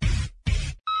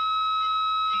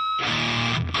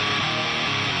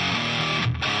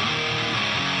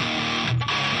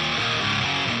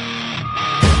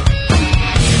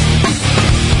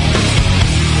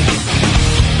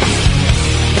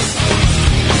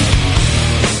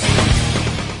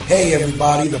 Hey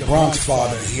everybody, the Bronx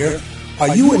Father here.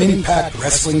 Are you an Impact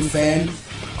Wrestling fan?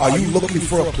 Are you looking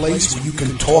for a place where you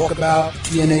can talk about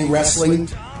TNA Wrestling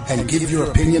and give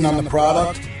your opinion on the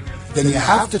product? Then you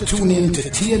have to tune in to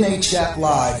TNA Chat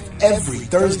Live every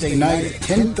Thursday night at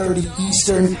 10:30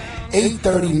 Eastern,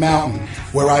 8:30 Mountain,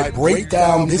 where I break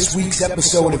down this week's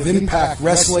episode of Impact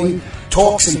Wrestling,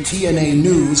 talk some TNA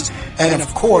news, and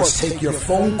of course take your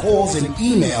phone calls and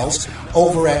emails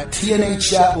over at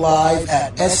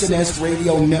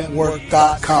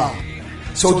TNAChatLive@SNSRadioNetwork.com.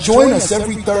 So join us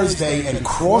every Thursday and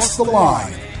cross the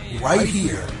line right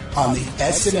here on the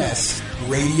SNS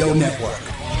Radio Network.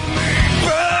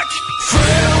 Back,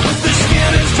 frail, but the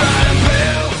skin is dry and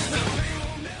pale.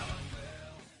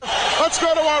 Let's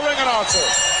go to our ring announcer.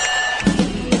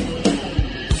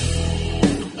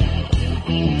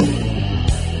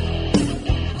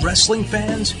 Wrestling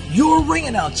fans, your ring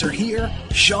announcer here,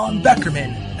 Sean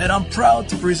Beckerman, and I'm proud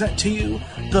to present to you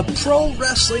the Pro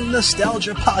Wrestling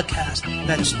Nostalgia Podcast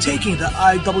that's taking the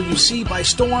IWC by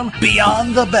storm,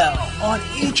 Beyond the Bell. On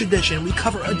each edition, we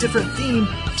cover a different theme,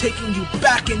 taking you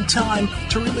back in time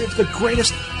to relive the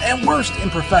greatest and worst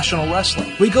in professional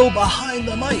wrestling. We go behind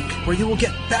the mic, where you will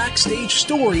get backstage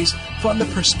stories from the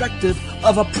perspective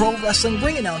of a pro wrestling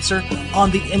ring announcer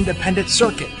on the independent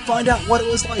circuit. Find out what it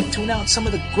was like to announce some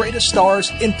of the greatest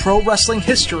stars in pro wrestling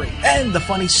history and the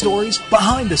funny stories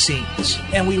behind the scenes.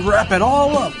 And we wrap it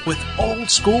all up with old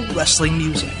school wrestling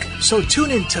music. So tune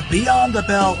in to Beyond the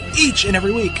Bell each and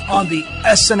every week on the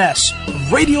SNS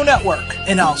Radio Network,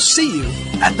 and I'll see you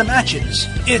at the matches.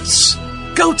 It's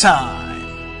go time!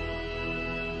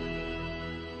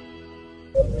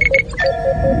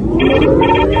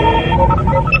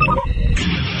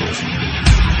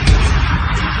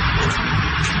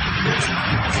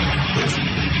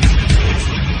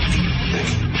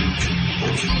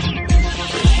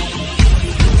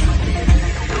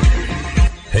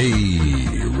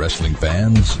 Hey, wrestling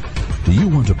fans. Do you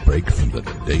want to break from the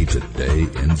day-to-day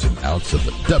ins and outs of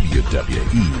the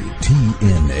WWE,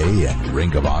 TNA, and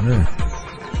Ring of Honor?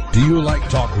 Do you like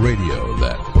talk radio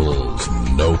that pulls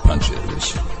no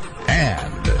punches?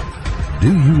 And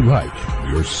do you like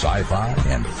your sci-fi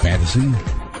and fantasy?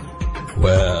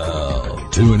 Well,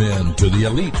 tune in to the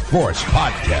Elite Force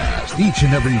Podcast each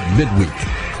and every midweek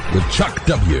with Chuck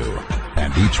W.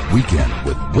 and each weekend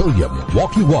with William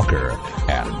Walkie Walker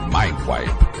and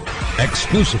Mindwipe.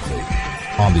 Exclusively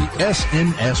on the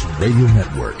SNS Radio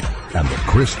Network and the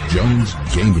Chris Jones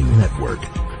Gaming Network.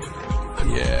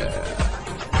 Yeah.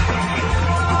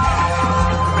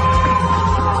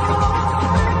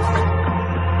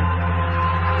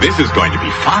 This is going to be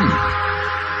fun.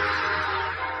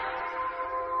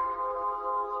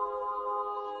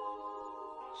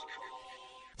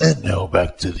 And now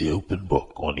back to the open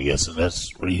book on the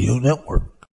SNS Radio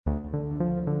Network.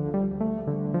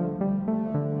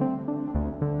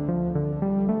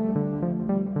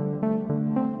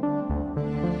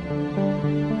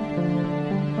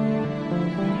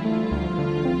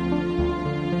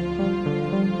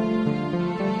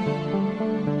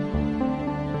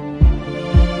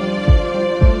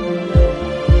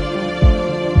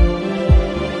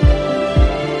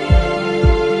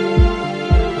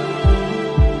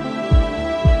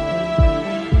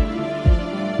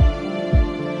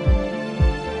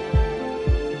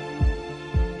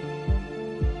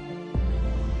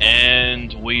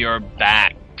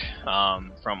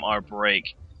 our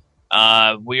break.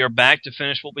 We are back to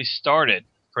finish what we started,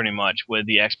 pretty much, with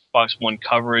the Xbox One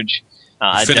coverage.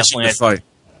 Finishing the fight.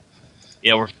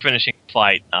 Yeah, we're finishing the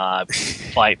fight.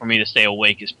 Fight for me to stay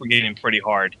awake is getting pretty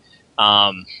hard.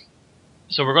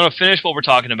 So we're going to finish what we're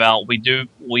talking about.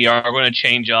 We are going to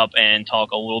change up and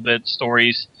talk a little bit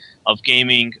stories of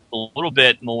gaming, a little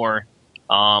bit more.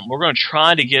 We're going to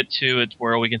try to get to it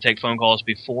where we can take phone calls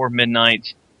before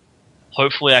midnight.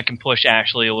 Hopefully I can push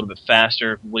Ashley a little bit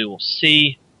faster. We will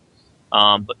see.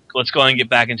 But let's go ahead and get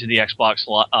back into the Xbox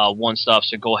One stuff.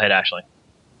 So go ahead, Ashley.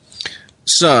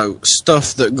 So,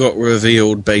 stuff that got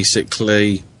revealed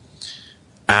basically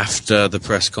after the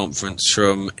press conference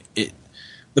from it.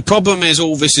 The problem is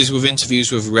all this is with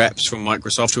interviews with reps from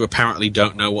Microsoft who apparently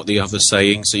don't know what the other's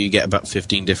saying, so you get about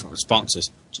 15 different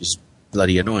responses, which is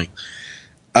bloody annoying.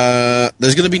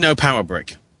 There's going to be no power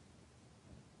brick.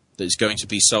 It's going to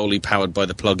be solely powered by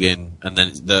the plug-in, and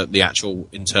then the actual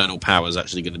internal power is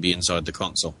actually going to be inside the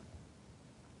console.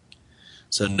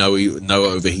 So no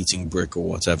overheating brick or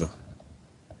whatever.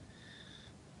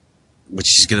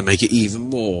 Which is going to make it even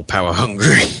more power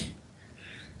hungry.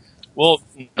 Well,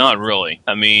 not really.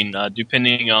 I mean,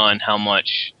 depending on how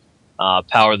much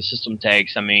power the system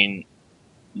takes, I mean,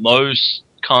 most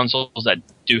consoles that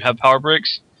do have power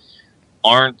bricks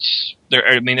aren't.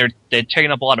 They're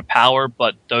taking up a lot of power,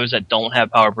 but those that don't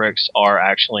have power bricks are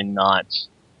actually not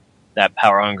that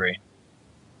power hungry.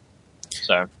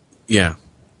 So yeah,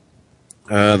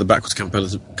 the backwards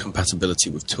compatibility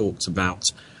we've talked about.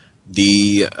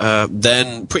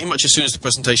 Then pretty much as soon as the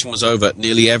presentation was over,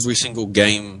 nearly every single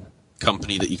game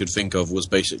company that you could think of was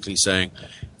basically saying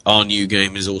our new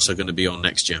game is also going to be on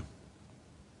next gen.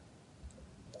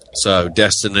 So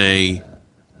Destiny,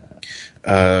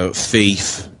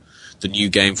 Thief, the new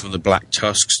game from the Black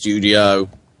Tusk studio,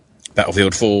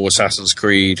 Battlefield 4, Assassin's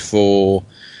Creed 4,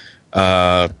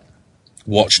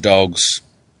 Watch Dogs,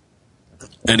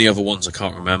 any other ones I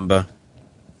can't remember,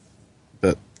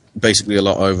 but basically a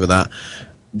lot over that.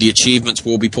 The achievements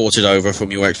will be ported over from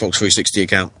your Xbox 360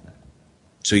 account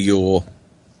to your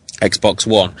Xbox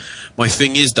One. My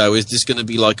thing is, though, is this going to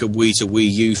be like a Wii to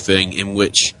Wii U thing in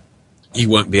which you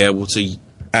won't be able to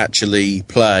actually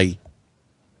play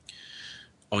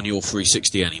on your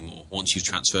 360 anymore once you've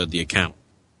transferred the account?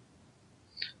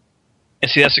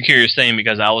 And see, that's the curious thing,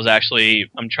 because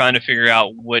I'm trying to figure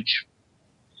out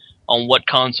on what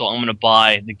console I'm going to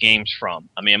buy the games from.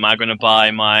 I mean, am I going to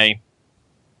buy my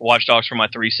Watch Dogs for my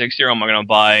 360, or am I going to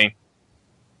buy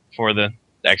for the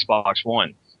Xbox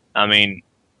One? I mean,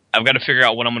 I've got to figure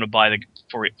out what I'm going to buy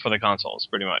for the consoles,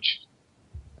 pretty much.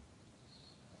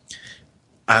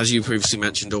 As you previously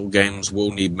mentioned, all games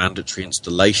will need mandatory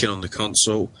installation on the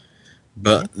console,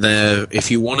 but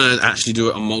if you want to actually do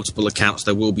it on multiple accounts,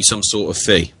 there will be some sort of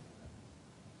fee.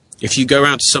 If you go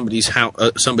around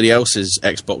to somebody else's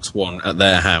Xbox One at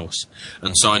their house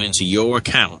and sign into your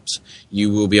account, you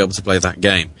will be able to play that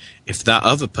game. If that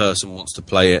other person wants to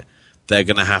play it, they're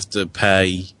going to have to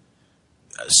pay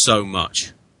so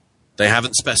much. They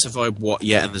haven't specified what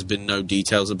yet, and there's been no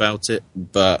details about it,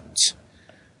 but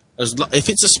if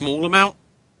it's a small amount,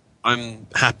 I'm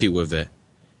happy with it.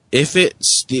 If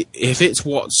it's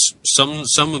what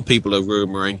some people are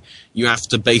rumouring, you have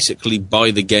to basically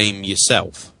buy the game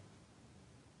yourself.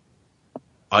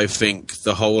 I think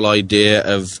the whole idea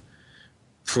of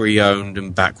pre-owned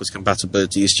and backwards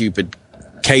compatibility is stupid.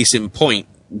 Case in point,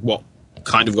 what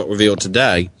kind of got revealed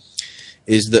today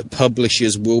is that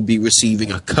publishers will be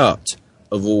receiving a cut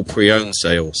of all pre-owned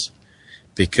sales,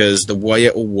 because the way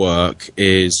it will work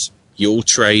is you'll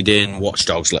trade in Watch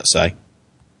Dogs, let's say,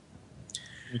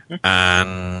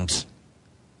 and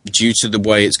due to the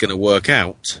way it's going to work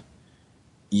out,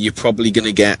 you're probably going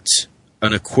to get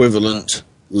an equivalent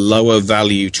lower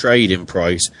value trade-in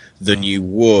price than you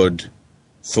would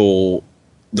for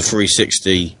the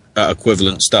 360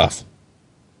 equivalent stuff.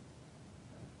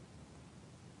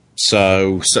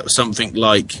 So something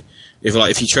like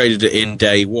if you traded it in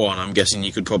day one, I'm guessing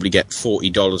you could probably get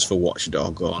 $40 for Watch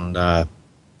Dog on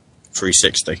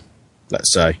 360,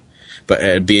 let's say. But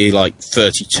it'd be like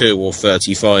 32 or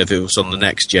 35 if it was on the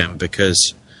next gen,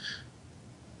 because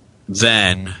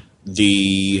then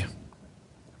the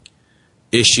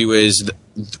issue is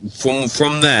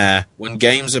from there, when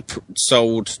games are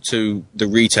sold to the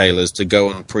retailers to go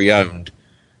on pre-owned,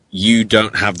 you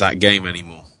don't have that game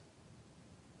anymore.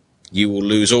 You will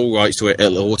lose all rights to it.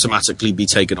 It'll automatically be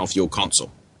taken off your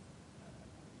console.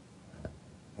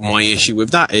 My issue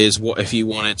with that is, what if you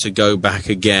wanted to go back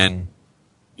again,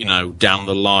 down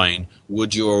the line?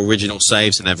 Would your original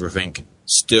saves and everything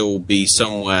still be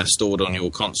somewhere stored on your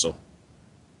console?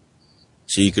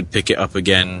 so you could pick it up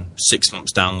again 6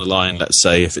 months down the line, let's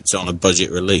say, if it's on a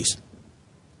budget release.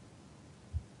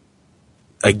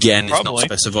 Again, it's not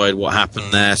specified what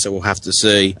happened there, so we'll have to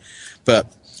see. But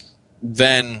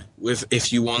then,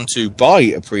 if you want to buy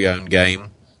a pre-owned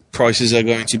game, prices are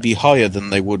going to be higher than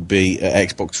they would be at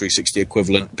Xbox 360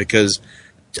 equivalent, because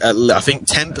I think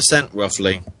 10%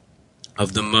 roughly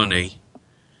of the money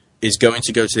is going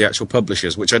to go to the actual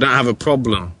publishers, which I don't have a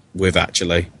problem with,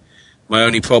 actually. My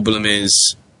only problem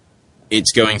is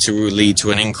it's going to lead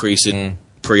to an increase in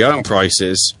pre-owned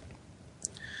prices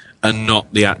and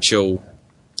not the actual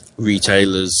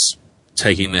retailers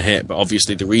taking the hit. But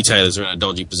obviously the retailers are in a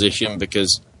dodgy position,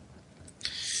 because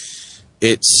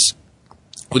it's,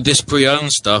 with this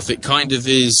pre-owned stuff, it kind of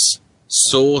is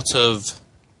sort of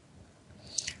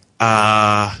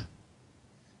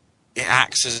it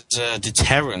acts as a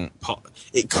deterrent.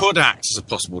 It could act as a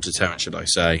possible deterrent, should I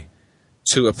say,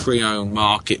 to a pre-owned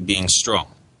market being strong,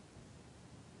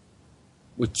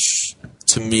 which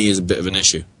to me is a bit of an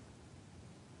issue.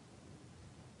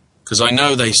 Because I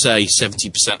know they say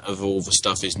 70% of all the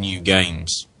stuff is new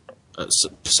games at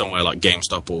somewhere like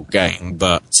GameStop or Game,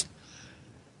 but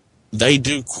they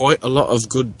do quite a lot of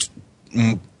good.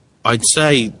 I'd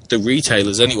say the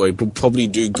retailers anyway will probably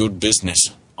do good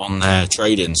business on their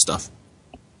trade-in stuff.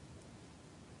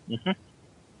 Mm-hmm.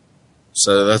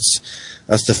 So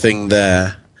that's the thing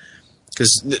there.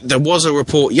 Because there was a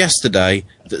report yesterday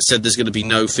that said there's going to be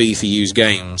no fee for used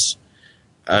games.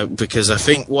 Because I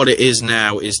think what it is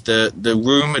now is the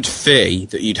rumoured fee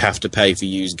that you'd have to pay for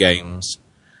used games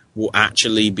will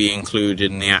actually be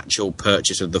included in the actual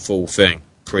purchase of the full thing,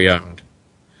 pre-owned.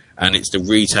 And it's the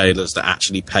retailers that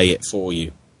actually pay it for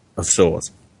you, of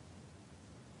sorts.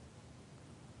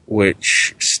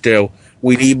 Which, still,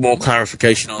 we need more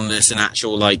clarification on this in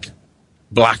actual, like,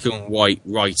 black and white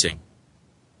writing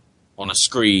on a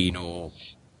screen or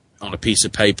on a piece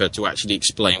of paper to actually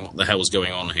explain what the hell's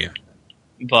going on here.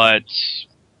 But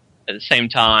at the same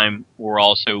time, we're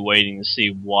also waiting to see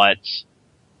what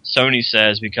Sony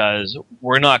says, because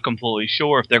we're not completely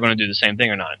sure if they're going to do the same thing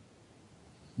or not.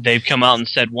 They've come out and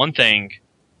said one thing.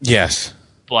 Yes.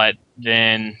 But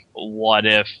then what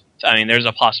if... I mean, there's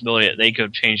a possibility that they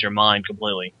could change their mind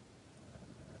completely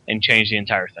and change the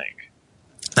entire thing.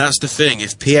 That's the thing.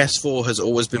 If PS4 has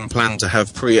always been planned to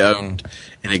have pre-owned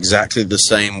in exactly the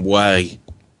same way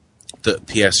that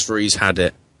PS3's had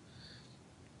it,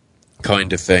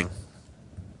 kind of thing,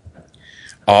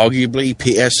 arguably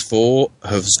PS4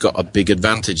 has got a big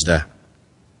advantage there.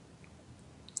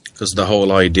 Because the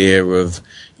whole idea of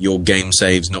your game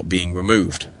saves not being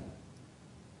removed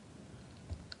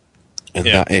in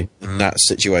that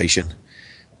situation.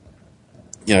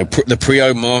 You know, the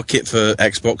pre-owned market for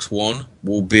Xbox One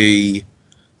will be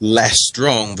less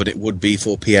strong than it would be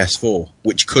for PS4,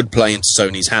 which could play into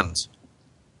Sony's hands.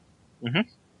 Mm-hmm.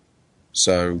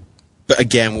 So, but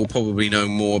again, we'll probably know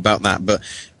more about that. But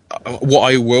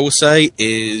what I will say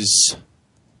is,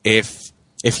 if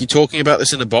you're talking about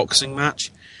this in a boxing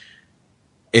match,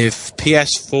 if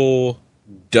PS4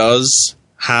 does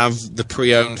have the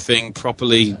pre-owned thing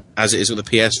properly as it is with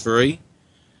the PS3,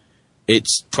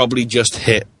 it's probably just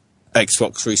hit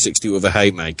Xbox 360 with a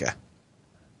haymaker.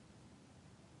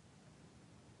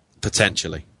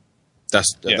 Potentially.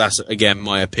 That's again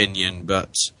my opinion,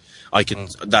 but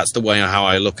that's the way how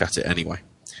I look at it anyway.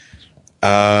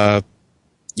 The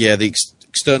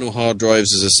external hard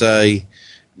drives, as I say,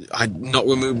 not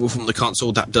removable from the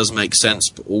console, that does make sense,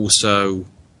 but also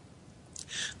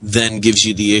then gives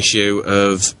you the issue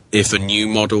of if a new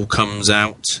model comes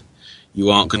out,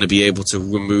 you aren't going to be able to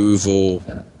remove or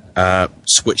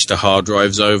switch the hard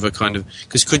drives over, kind of.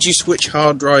 Because could you switch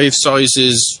hard drive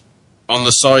sizes on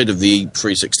the side of the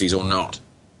 360s or not?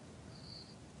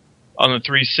 On the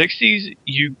 360s,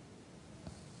 you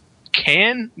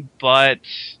can, but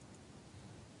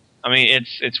I mean,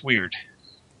 it's weird.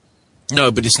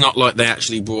 No, but it's not like they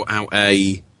actually brought out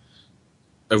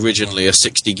originally a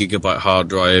 60 gigabyte hard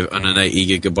drive and an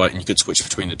 80 gigabyte, and you could switch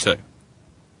between the two.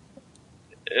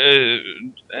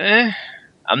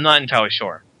 I'm not entirely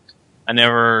sure. I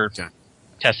never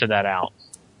tested that out.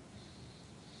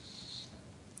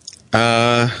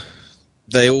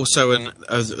 They also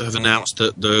have announced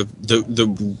that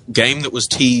the game that was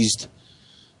teased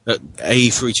at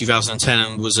E3 2010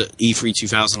 and was at E3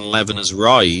 2011 as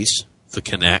Rise for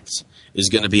Kinect is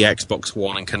going to be Xbox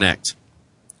One and Kinect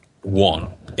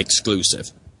One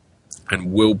exclusive,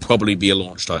 and will probably be a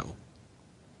launch title,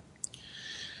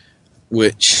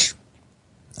 which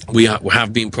we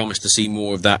have been promised to see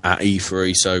more of that at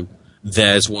E3. So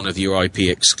there's one of your IP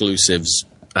exclusives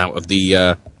out of the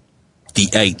 8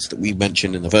 that we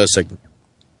mentioned in the first segment.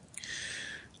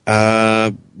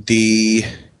 The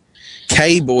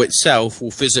cable itself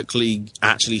will physically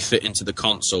actually fit into the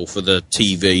console for the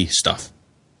TV stuff.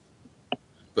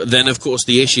 But then, of course,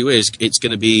 the issue is it's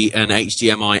going to be an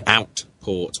HDMI out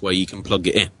port where you can plug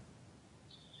it in.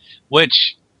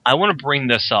 Which, I want to bring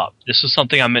this up. This was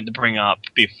something I meant to bring up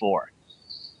before.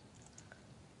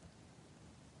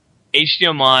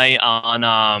 HDMI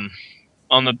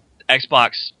on the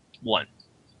Xbox One.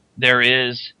 There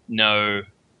is no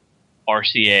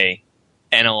RCA,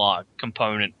 analog,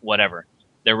 component, whatever.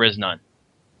 There is none.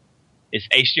 It's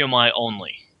HDMI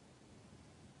only.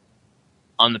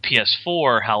 On the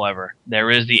PS4, however,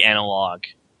 there is the analog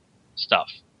stuff,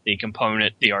 the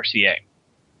component, the RCA.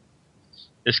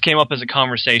 This came up as a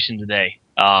conversation today.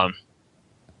 I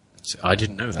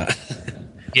didn't know that.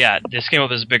 Yeah, this came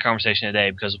up as a big conversation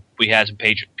today because we had some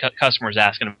customers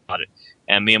asking about it,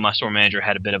 and me and my store manager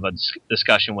had a bit of a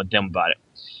discussion with them about it.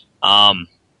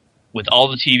 With all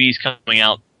the TVs coming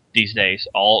out these days,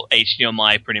 all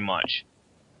HDMI pretty much,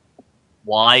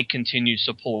 why continue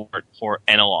support for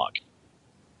analog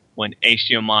when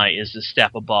HDMI is the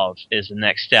step above, is the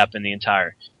next step in the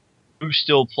entire? Who's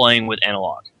still playing with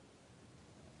analog?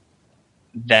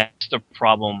 That's the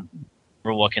problem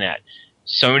we're looking at.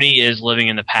 Sony is living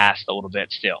in the past a little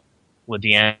bit still with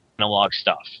the analog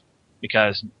stuff,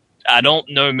 because I don't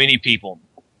know many people,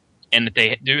 and if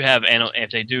they do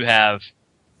have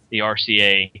the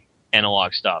RCA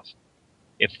analog stuff,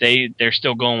 if they're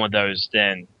still going with those,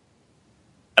 then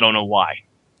I don't know why.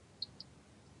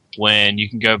 When you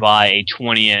can go buy a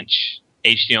 20-inch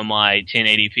HDMI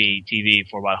 1080p TV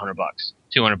for about $100,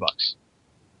 $200.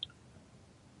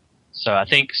 So I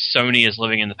think Sony is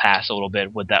living in the past a little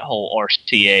bit with that whole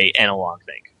RCA analog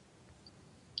thing.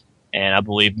 And I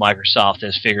believe Microsoft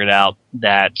has figured out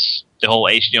that the whole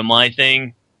HDMI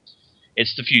thing,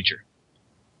 it's the future.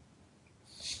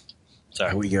 So,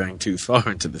 are we going too far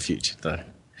into the future, though?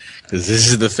 Because this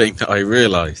is the thing that I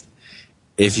realised.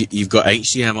 If you've got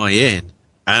HDMI in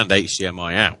and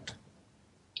HDMI out,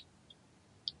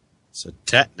 so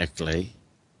technically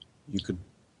you could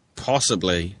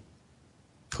possibly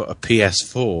put a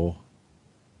PS4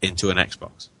 into an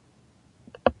Xbox.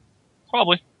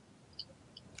 Probably.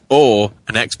 Or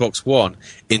an Xbox One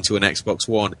into an Xbox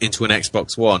One, into an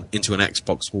Xbox One, into an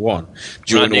Xbox One.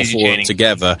 Join all four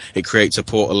together, it creates a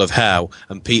portal of hell,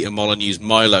 and Peter Molyneux's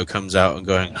Milo comes out and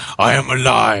going, I am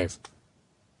alive!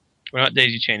 We're not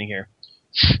daisy chaining here.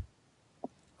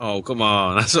 Oh, come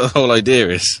on, that's what the whole idea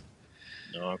is.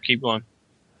 No, keep going.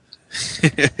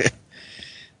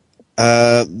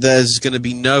 There's going to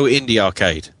be no indie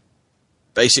arcade.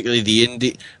 Basically, the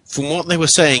indie, from what they were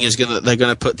saying, is they're going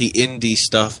to put the indie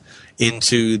stuff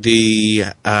into the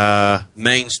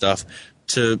main stuff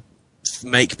to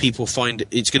make people find it.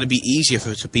 It's going to be easier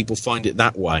for people find it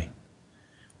that way,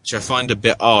 which I find a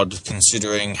bit odd,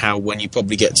 considering how when you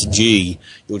probably get to G,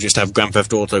 you'll just have Grand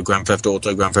Theft Auto, Grand Theft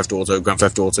Auto, Grand Theft Auto, Grand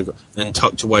Theft Auto, then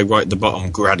tucked away right at the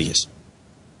bottom, Gradius.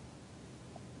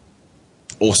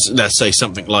 Or let's say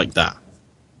something like that.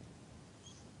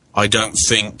 I don't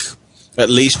think, at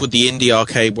least with the indie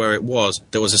arcade where it was,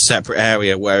 there was a separate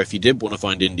area where if you did want to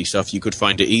find indie stuff, you could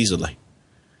find it easily.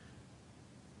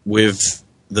 If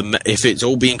it's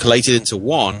all being collated into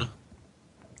one,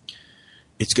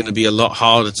 it's going to be a lot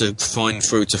harder to find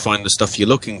the stuff you're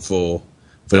looking for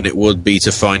than it would be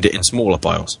to find it in smaller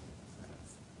piles.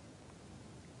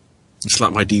 It's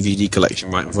like my DVD collection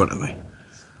right in front of me.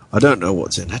 I don't know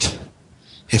what's in it.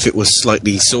 If it was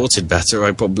slightly sorted better,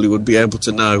 I probably would be able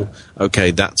to know,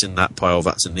 okay, that's in that pile,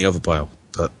 that's in the other pile.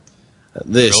 But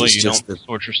this really, is you just... don't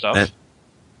sort your stuff?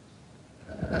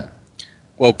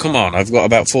 Well, come on, I've got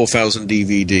about 4,000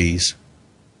 DVDs.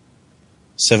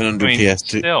 700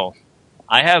 PS2. Still,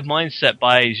 I have mine set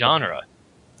by genre.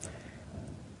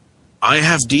 I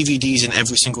have DVDs in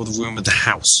every single room of the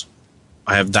house.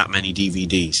 I have that many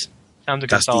DVDs. Sounds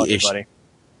like a solid, buddy.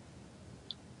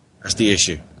 That's the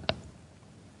issue.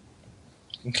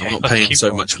 Okay, I'm not paying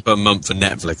so much per month for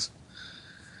Netflix.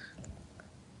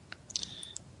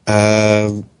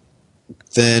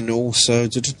 Then also...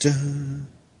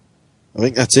 I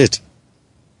think that's it.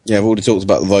 Yeah, I've already talked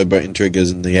about the vibrating triggers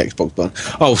and the Xbox button.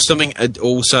 Oh, something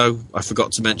also I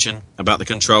forgot to mention about the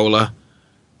controller.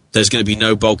 There's going to be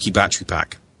no bulky battery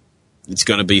pack. It's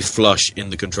going to be flush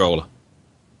in the controller,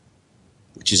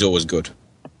 which is always good.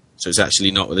 So it's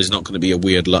actually there's not going to be a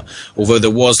weird although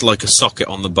there was like a socket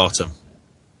on the bottom,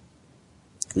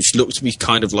 which looked to be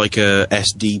kind of like a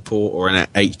SD port or an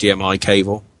HDMI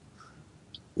cable,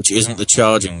 which isn't the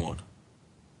charging one,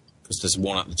 because there's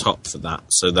one at the top for that.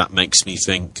 So that makes me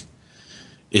think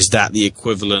is that the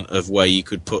equivalent of where you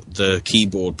could put the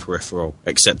keyboard peripheral,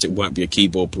 except it won't be a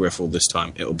keyboard peripheral this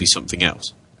time, it'll be something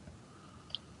else?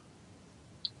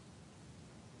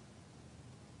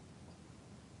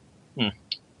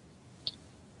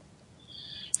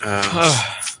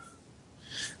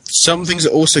 Some things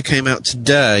that also came out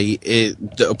today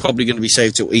that are probably going to be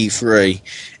saved till E3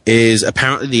 is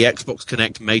apparently the Xbox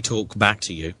Connect may talk back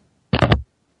to you,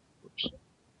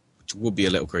 which would be a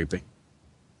little creepy.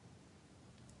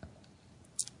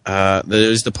 There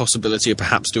is the possibility of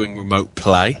perhaps doing remote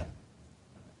play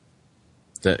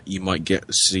that you might get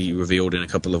to see revealed in a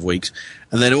couple of weeks.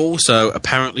 And then also,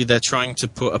 apparently they're trying to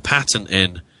put a patent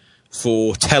in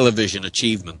for television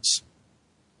achievements.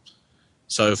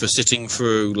 So for sitting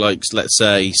through, like, let's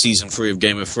say, Season 3 of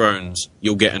Game of Thrones,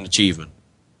 you'll get an achievement.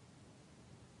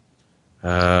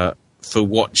 For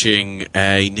watching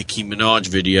a Nicki Minaj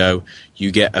video,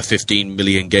 you get a 15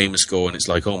 million gamer score, and it's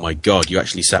like, oh my god, you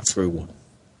actually sat through one.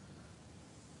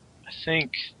 I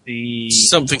think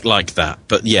something like that.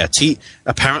 But yeah,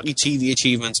 apparently TV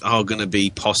achievements are going to be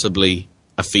possibly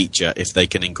a feature if they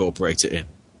can incorporate it in.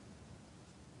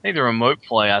 I think the remote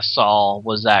play I saw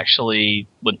was actually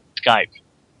with Skype.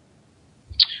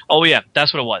 Oh yeah,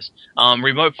 that's what it was.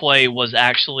 Remote play was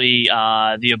actually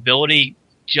the ability,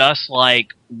 just like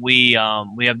we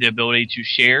have the ability to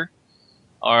share,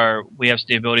 or we have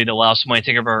the ability to allow somebody to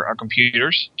take over our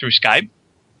computers through Skype.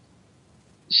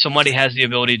 Somebody has the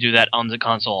ability to do that on the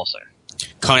console also.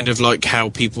 Kind of like how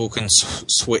people can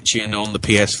switch in on the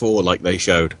PS4 like they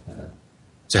showed,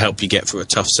 to help you get through a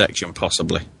tough section,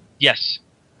 possibly. Yes.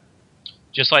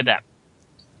 Just like that.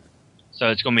 So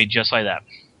it's going to be just like that.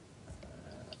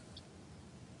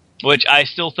 Which I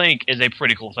still think is a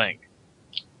pretty cool thing.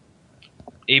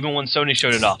 Even when Sony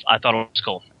showed it off, I thought it was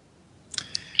cool.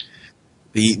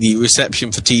 The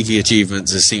reception for TV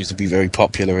achievements seems to be very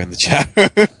popular in the chat.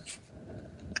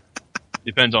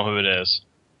 Depends on who it is.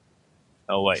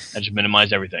 Oh wait, I just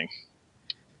minimized everything.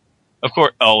 Of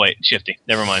course. Oh wait, shifty.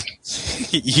 Never mind.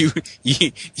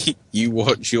 You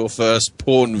watch your first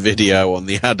porn video on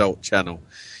the adult channel.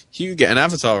 You get an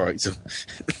avatar item.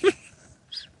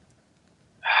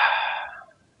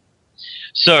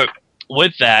 So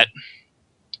with that,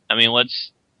 I mean,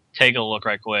 let's take a look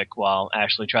right quick while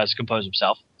Ashley tries to compose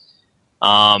himself.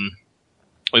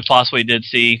 We possibly did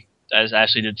see, as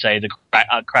Ashley did say, the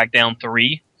Crackdown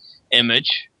 3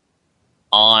 image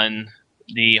on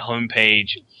the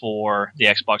homepage for the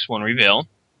Xbox One reveal.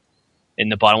 In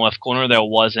the bottom left corner, there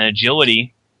was an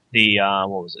agility. What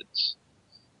was it?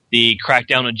 The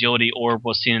Crackdown agility orb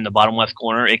was seen in the bottom left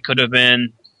corner. It could have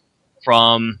been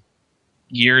from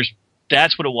years.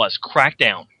 That's what it was.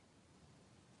 Crackdown.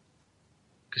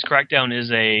 Because Crackdown is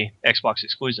a Xbox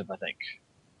exclusive, I think.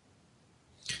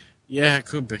 Yeah, it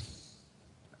could be.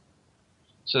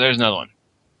 So there's another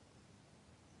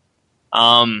one.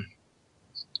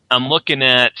 I'm looking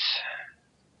at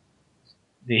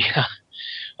the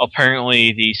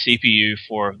apparently the CPU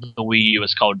for the Wii U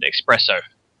is called Espresso.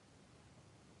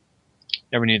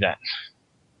 Never knew that.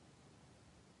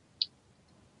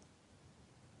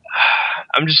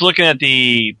 I'm just looking at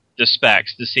the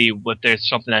specs to see if there's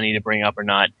something I need to bring up or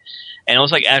not. And it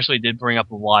looks like Ashley did bring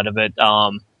up a lot of it.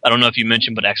 I don't know if you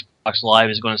mentioned, but Xbox Live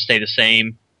is going to stay the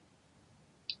same.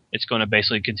 It's going to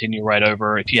basically continue right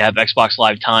over. If you have Xbox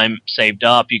Live time saved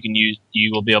up,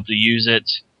 you will be able to use it.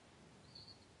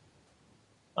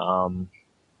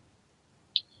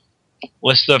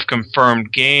 List of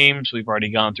confirmed games. We've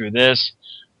already gone through this.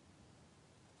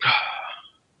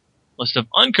 List of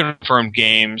unconfirmed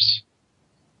games.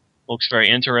 Looks very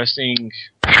interesting.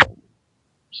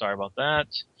 Sorry about that.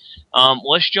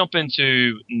 Let's jump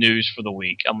into news for the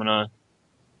week. I'm going to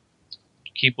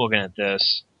keep looking at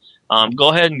this. Go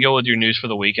ahead and go with your news for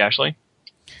the week, Ashley.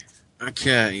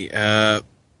 Okay.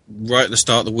 Right at the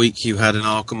start of the week, you had an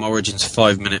Arkham Origins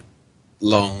 5-minute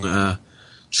long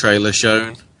trailer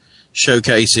shown,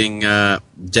 showcasing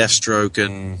Deathstroke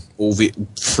and all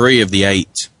 3 of the 8,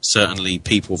 certainly,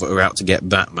 people that are out to get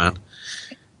Batman.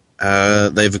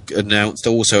 They've announced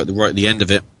also right at the end of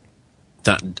it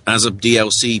that as a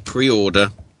DLC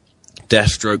pre-order,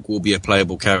 Deathstroke will be a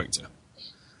playable character.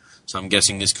 So I'm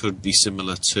guessing this could be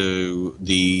similar to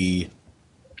the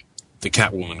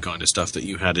Catwoman kind of stuff that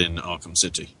you had in Arkham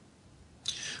City.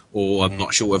 Or I'm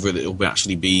not sure whether it'll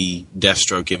actually be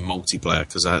Deathstroke in multiplayer,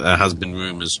 because there has been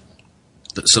rumours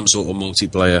that some sort of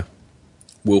multiplayer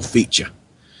will feature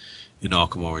in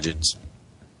Arkham Origins.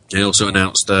 They also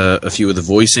announced a few of the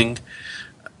voicing.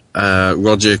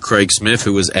 Roger Craig Smith,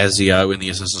 who was Ezio in the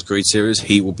Assassin's Creed series,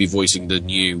 he will be voicing the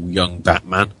new young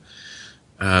Batman.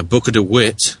 Booker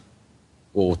DeWitt,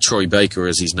 or Troy Baker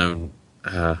as he's known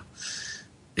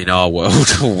in our world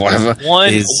or whatever.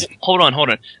 Hold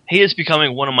on. He is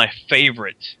becoming one of my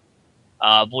favorite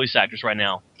voice actors right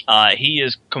now. He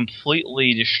is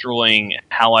completely destroying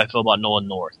how I feel about Nolan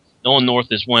North. Nolan North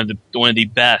is one of the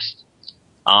best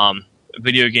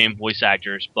video game voice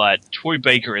actors, but Troy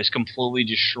Baker is completely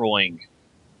destroying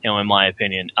him, in my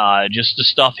opinion. Just the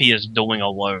stuff he is doing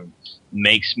alone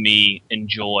makes me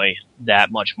enjoy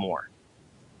that much more.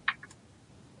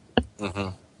 Mm-hmm.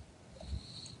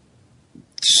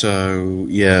 So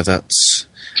yeah, that's,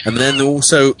 and then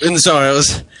also, and sorry,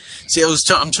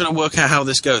 I'm trying to work out how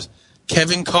this goes.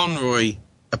 Kevin Conroy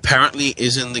apparently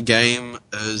is in the game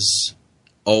as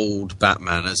old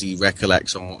Batman, as he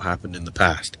recollects on what happened in the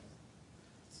past.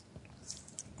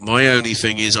 My only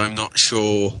thing is, I'm not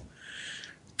sure,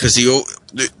 because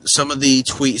some of the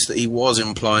tweets that he was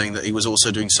implying that he was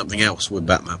also doing something else with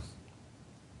Batman.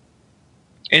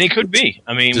 And it could be.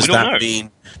 I mean, we don't know.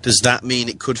 Does that mean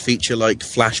it could feature like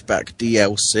flashback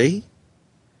DLC?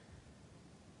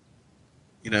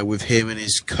 You know, with him in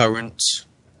his current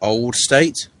old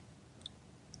state?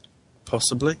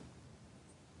 Possibly.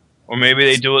 Or maybe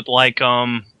they do it like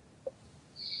the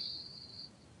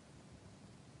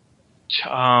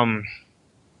one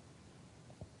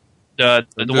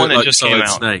that just came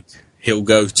out. Snake. He'll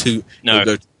go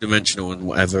dimensional and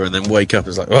whatever, and then wake up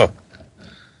as like, oh.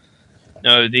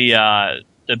 No, the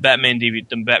Batman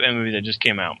movie that just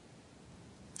came out.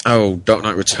 Oh, Dark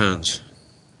Knight Returns.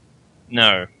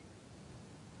 No.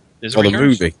 Is it the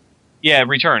Returns? movie. Yeah,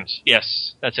 Returns.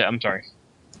 Yes, that's it. I'm sorry.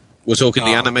 We're talking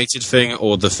the animated thing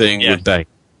or the thing with Bane?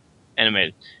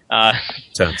 Animated.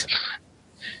 Returns.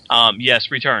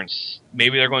 Yes, Returns.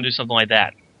 Maybe they're going to do something like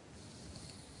that.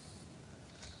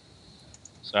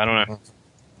 So I don't know.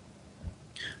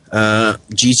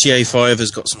 GTA 5 has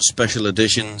got some special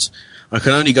editions. I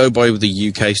can only go by with the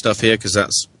UK stuff here because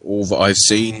that's all that I've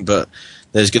seen, but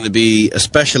there's going to be a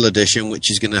special edition which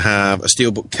is going to have a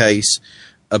steelbook case,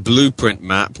 a blueprint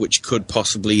map which could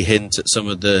possibly hint at some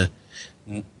of the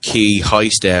key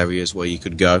heist areas where you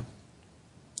could go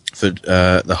for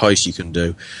the heist you can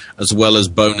do, as well as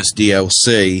bonus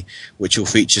DLC which will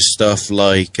feature stuff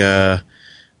like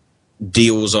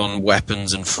deals on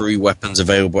weapons and free weapons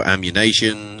available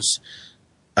ammunitions,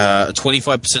 a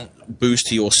 25% boost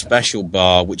to your special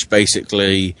bar, which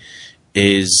basically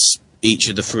is each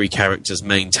of the three characters'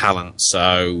 main talents.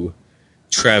 So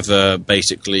Trevor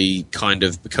basically kind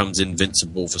of becomes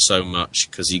invincible for so much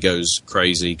because he goes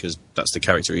crazy, because that's the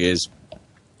character he is.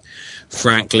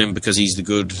 Franklin, because he's the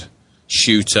good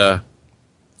shooter,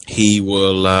 he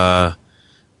will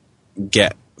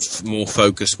get more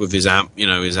focused with his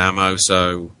ammo,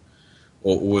 so,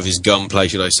 or with his gunplay,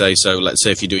 should I say. So let's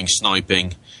say if you're doing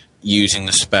sniping, using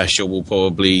the special will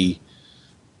probably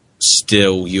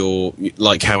still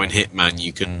like how in Hitman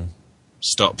you can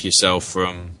stop yourself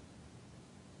from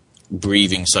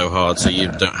breathing so hard so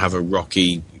you don't have a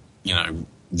rocky,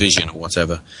 vision or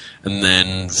whatever. And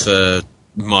then for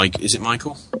Mike, is it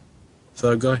Michael?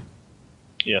 Third guy?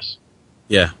 Yes.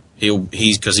 Yeah.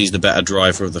 He's because he's the better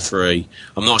driver of the three.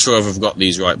 I'm not sure if I've got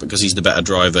these right, but because he's the better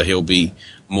driver, he'll be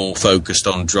more focused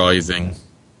on driving,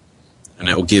 and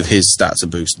it'll give his stats a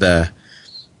boost there.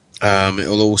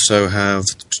 It'll also have.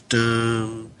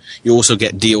 You also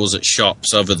get deals at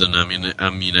shops other than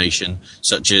ammunition,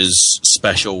 such as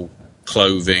special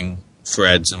clothing,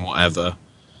 threads, and whatever.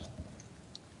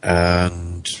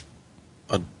 And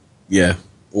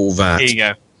all that. There you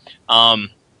go.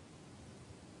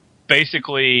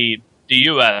 Basically, the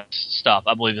U.S. stuff,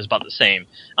 I believe, is about the same.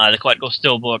 The collectible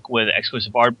steelbook with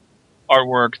exclusive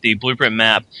artwork, the blueprint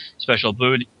map, special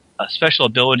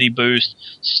ability boost,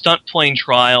 stunt plane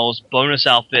trials, bonus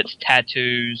outfits,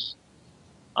 tattoos,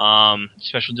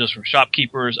 special deals from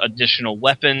shopkeepers, additional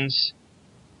weapons.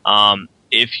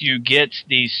 If you get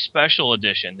the special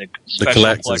edition, the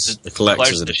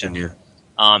collector's edition,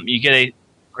 you get a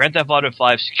Grand Theft Auto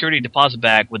 5 security deposit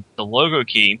bag with the logo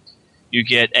key. You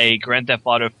get a Grand Theft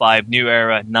Auto 5 New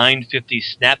Era 950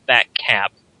 snapback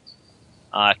cap,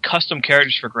 custom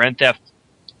characters for Grand Theft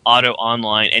Auto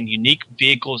Online, and unique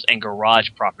vehicles and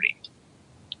garage property.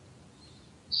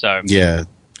 So yeah,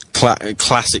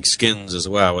 classic skins as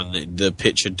well, and the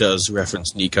picture does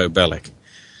reference Nico Bellic.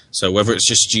 So whether it's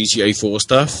just GTA 4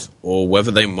 stuff, or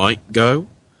whether they might go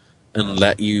and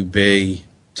let you be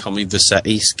Tommy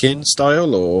Vercetti skin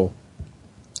style or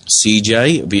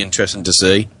CJ, it'll be interesting to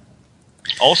see.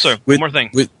 Also, one more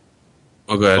thing. Go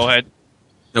ahead. Go ahead.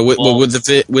 No, with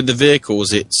the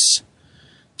vehicles, it's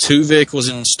 2 vehicles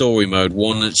in story mode,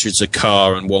 one which is a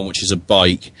car and one which is a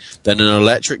bike. Then an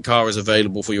electric car is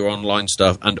available for your online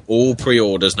stuff, and all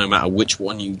pre-orders, no matter which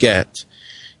one you get,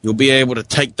 You'll be able to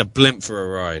take the blimp for a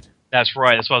ride. That's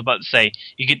right. That's what I was about to say.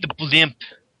 You get the blimp.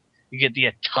 You get the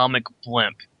atomic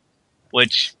blimp,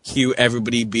 which cue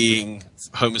everybody being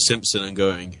Homer Simpson and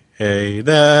going, "Hey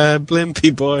there,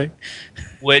 blimpy boy,"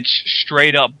 which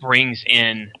straight up brings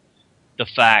in the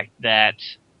fact that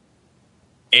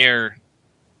air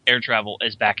travel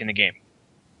is back in the game.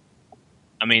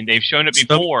 I mean, they've shown it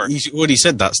before. You already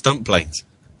said that, stunt planes.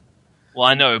 Well,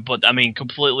 I know, but I mean,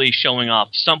 completely showing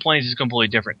off. Stunt planes is completely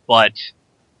different, but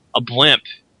a blimp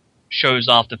shows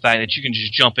off the fact that you can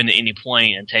just jump into any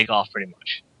plane and take off pretty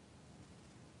much.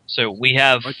 So we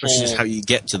have My question is how you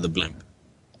get to the blimp.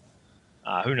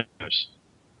 Who knows?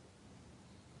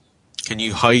 Can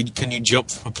you hide? Can you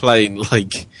jump from a plane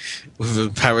like with a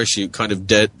parachute, kind of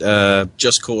dead,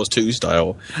 Just Cause 2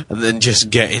 style, and then just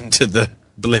get into the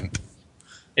blimp?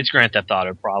 It's Grand Theft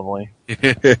Auto, probably.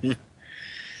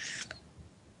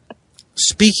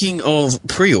 Speaking of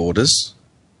pre-orders,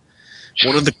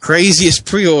 one of the craziest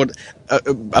pre-order.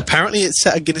 Apparently, it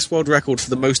set a Guinness World Record for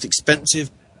the most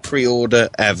expensive pre-order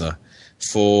ever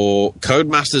for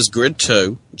Codemasters Grid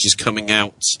 2, which is coming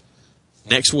out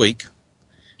next week.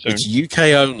 Soon. It's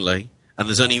UK only, and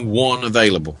there's only one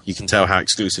available. You can tell how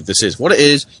exclusive this is. What it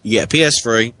is, you get a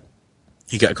PS3,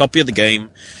 you get a copy of the game,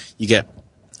 you get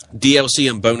DLC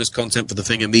and bonus content for the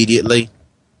thing immediately,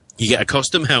 you get a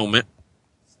custom helmet,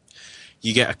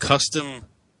 you get a custom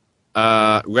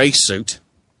race suit,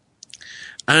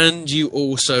 and you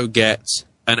also get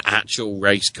an actual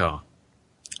race car.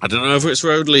 I don't know if it's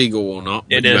road legal or not.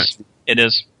 It is. It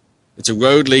is. It's a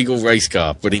road legal race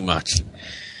car, pretty much.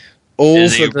 All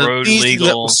for the measly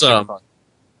little sum.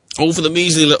 All for the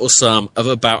measly little sum of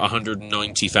about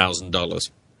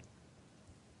 $190,000.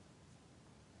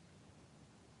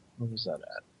 What was that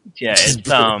at? Yeah, it's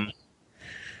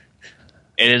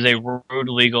it is a road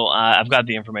legal. I've got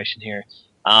the information here.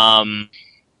 A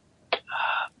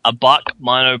Bach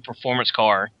Mono performance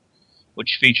car,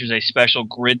 which features a special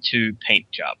Grid 2 paint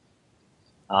job.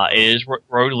 It is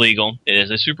road legal. It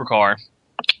is a supercar.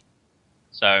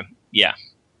 So, yeah.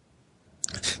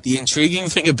 The intriguing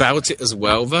thing about it as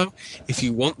well, though, if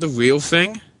you want the real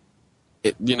thing,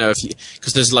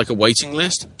 because there's like a waiting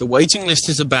list. The waiting list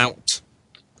is about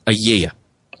a year.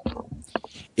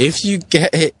 If you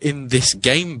get it in this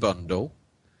game bundle,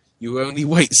 you only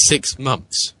wait 6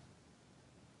 months.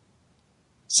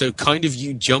 So kind of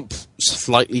you jump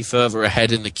slightly further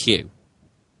ahead in the queue.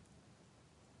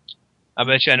 I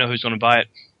bet you I know who's going to buy it.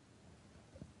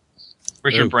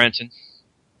 Richard Branson.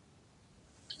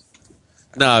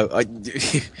 No,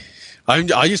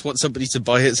 I just want somebody to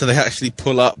buy it so they actually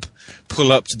pull up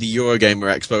to the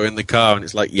Eurogamer Expo in the car, and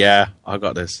it's like, yeah, I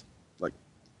got this. Like,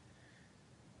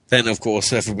 then of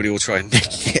course everybody will try and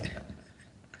nick it.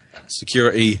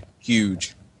 Security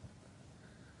huge.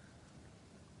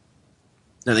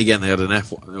 Then again, they had an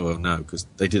F1. Well, no, because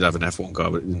they did have an F1 car,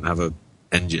 but it didn't have an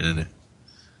engine in it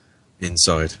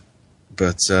inside.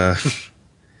 But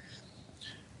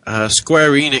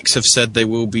Square Enix have said they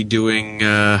will be doing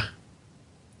a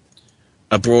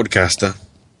broadcaster.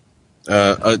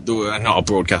 Not a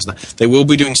broadcaster. They will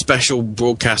be doing special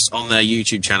broadcasts on their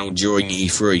YouTube channel during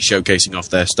E3, showcasing off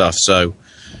their stuff. So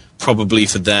probably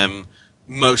for them,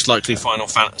 most likely Final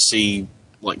Fantasy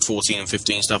like 14 and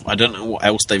 15 stuff. I don't know what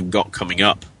else they've got coming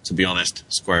up, to be honest,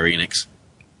 Square Enix,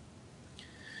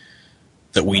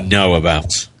 that we know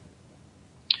about.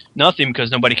 Nothing,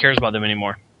 because nobody cares about them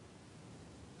anymore.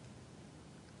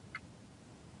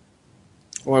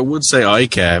 Well, I would say I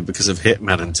care because of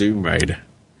Hitman and Tomb Raider.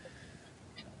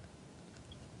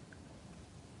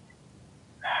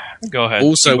 Go ahead.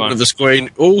 Also, one of the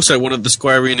Square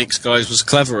Enix guys was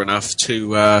clever enough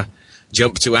to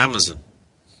jump to Amazon.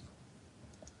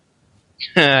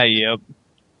 Yep.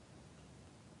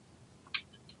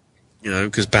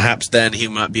 Because perhaps then he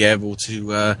might be able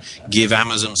to give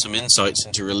Amazon some insights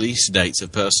into release dates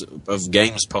of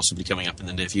games possibly coming up in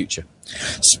the near future.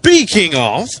 Speaking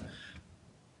of,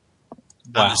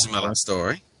 Amazon Melon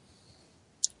story,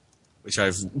 which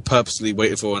I've purposely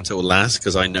waited for until last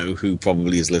because I know who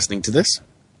probably is listening to this.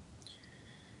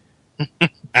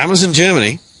 Amazon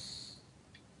Germany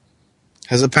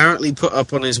has apparently put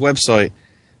up on his website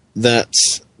that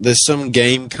there's some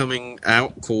game coming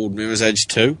out called Mirror's Edge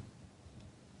 2,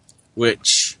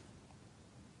 which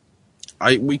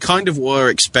we kind of were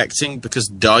expecting because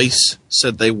DICE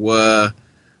said they were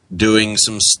doing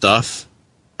some stuff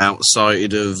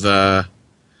outside of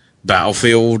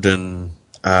Battlefield and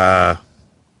the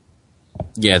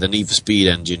Need for Speed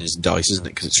engine is DICE, isn't it?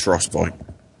 Because it's Frostbite.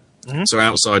 Mm-hmm. So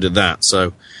outside of that,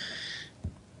 so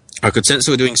I could sense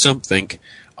they were doing something.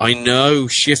 I know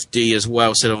Shifty as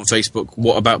well said on Facebook,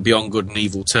 what about Beyond Good and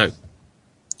Evil 2?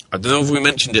 I don't know if we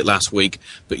mentioned it last week,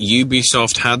 but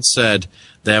Ubisoft had said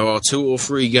there are 2 or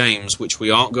 3 games which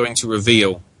we aren't going to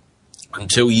reveal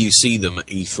until you see them at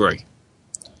E3.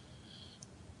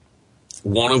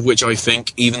 One of which I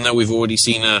think, even though we've already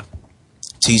seen a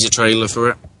teaser trailer for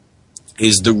it,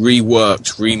 is the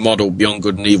reworked, remodeled Beyond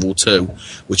Good and Evil 2,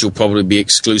 which will probably be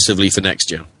exclusively for next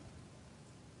gen.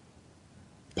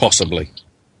 Possibly.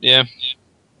 Yeah.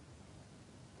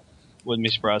 Wouldn't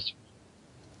be surprised.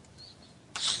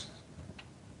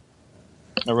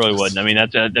 I really wouldn't. I mean,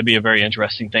 that'd be a very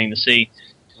interesting thing to see.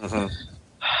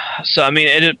 So, I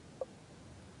mean,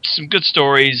 some good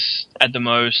stories at the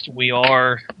most. We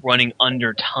are running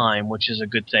under time, which is a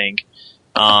good thing.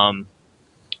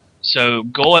 So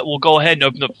we'll go ahead and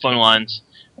open up the phone lines.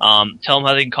 Tell them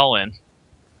how they can call in.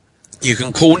 You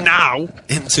can call now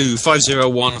into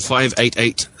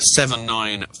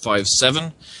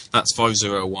 501-588-7957. That's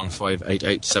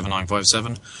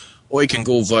 501-588-7957. Or you can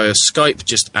call via Skype.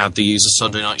 Just add the user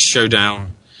Sunday Night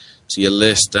Showdown to your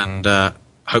list and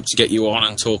hope to get you on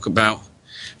and talk about...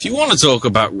 If you want to talk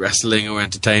about wrestling or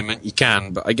entertainment, you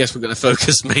can, but I guess we're going to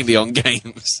focus mainly on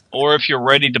games. Or if you're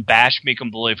ready to bash me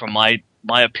completely from my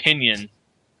opinion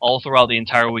all throughout the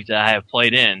entire week that I have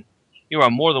played in, you are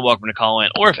more than welcome to call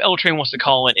in. Or if L Train wants to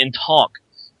call in and talk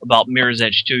about Mirror's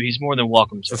Edge 2, he's more than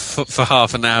welcome to. For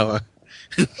half an hour.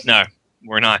 No,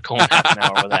 we're not going half an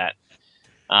hour with that.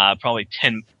 Probably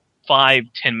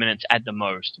 5-10 minutes at the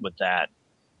most with that.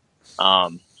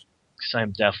 Because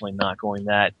I'm definitely not going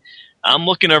that. I'm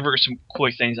looking over some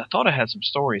quick things. I thought I had some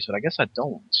stories, but I guess I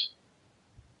don't.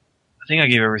 I think I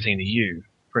gave everything to you,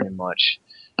 pretty much.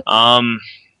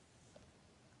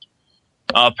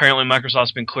 Apparently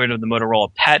Microsoft's been cleared of the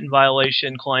Motorola patent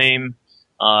violation claim.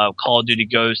 Call of Duty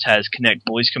Ghost has Kinect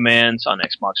voice commands on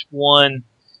Xbox One.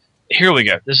 Here we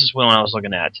go. This is what I was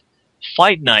looking at.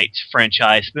 Fight Night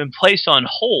franchise has been placed on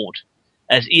hold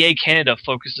as EA Canada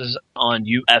focuses on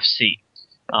UFC.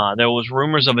 There was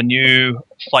rumors of a new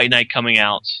Fight Night coming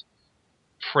out.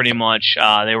 Pretty much,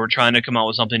 they were trying to come out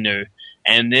with something new.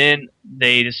 And then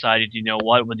they decided, you know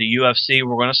what, with the UFC,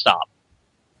 we're going to stop.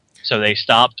 So they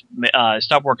stopped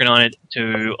working on it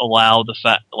to allow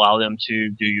them to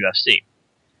do UFC.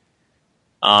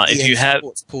 If you have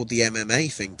pulled the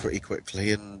MMA thing pretty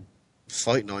quickly, and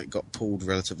Fight Night got pulled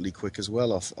relatively quick as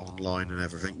well off online and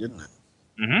everything, didn't it?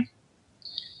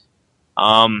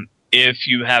 If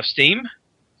you have Steam,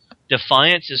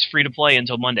 Defiance is free to play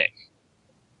until Monday.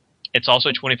 It's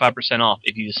also 25% off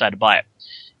if you decide to buy it.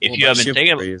 If you haven't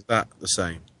taken it, is that the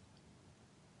same?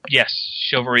 Yes,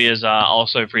 Chivalry is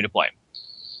also free to play.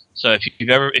 So if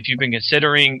you've been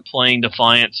considering playing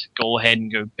Defiance, go ahead and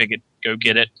go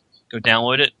get it, go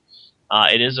download it.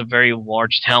 It is a very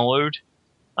large download.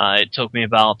 It took me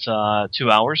about 2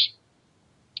 hours.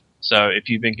 So if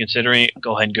you've been considering it,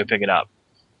 go ahead and go pick it up.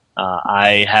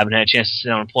 I haven't had a chance to sit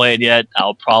down and play it yet.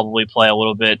 I'll probably play a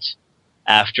little bit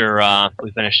after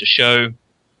we finish the show,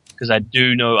 because I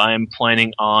do know I am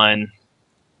planning on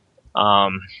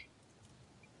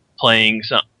playing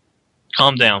some...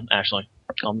 Calm down, Ashley.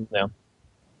 Calm down.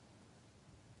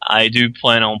 I do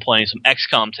plan on playing some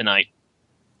XCOM tonight.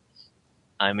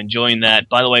 I'm enjoying that.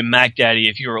 By the way, Mac Daddy,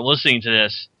 if you are listening to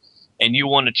this and you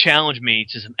want to challenge me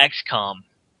to some XCOM,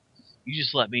 you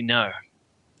just let me know.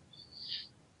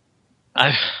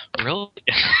 Really?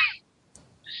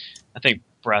 I think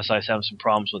Brass Eye's having some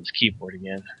problems with his keyboard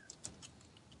again.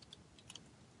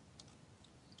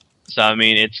 So, I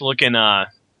mean, it's looking...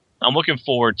 I'm looking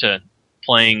forward to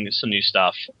playing some new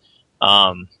stuff.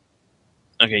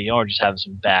 Okay, y'all are just having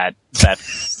some bad chat.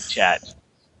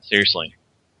 Seriously.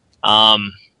 I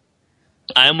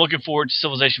am looking forward to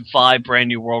Civilization 5, Brand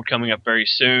New World, coming up very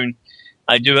soon.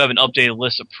 I do have an updated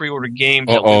list of pre-order games.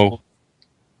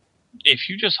 If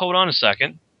you just hold on a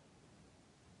second.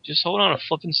 Just hold on a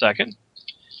flipping second.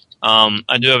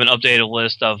 I do have an updated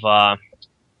list of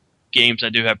games I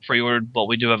do have pre-ordered, but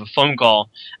we do have a phone call,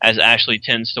 as Ashley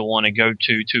tends to want to go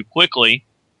to too quickly,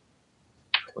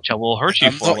 which I will hurt you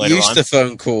for later on. I'm not used to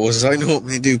phone calls. I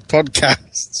normally do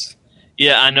podcasts.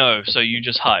 Yeah, I know, so you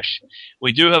just hush.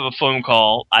 We do have a phone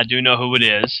call. I do know who it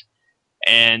is,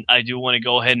 and I do want to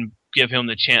go ahead and give him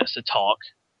the chance to talk.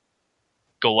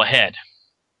 Go ahead.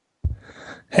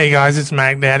 Hey guys, it's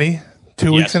Mac Daddy.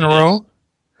 2 weeks in a row.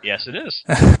 Yes, it is.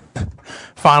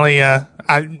 Finally, I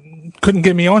couldn't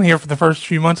get me on here for the first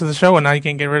few months of the show, and now you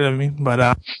can't get rid of me.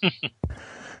 But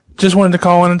just wanted to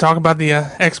call in and talk about the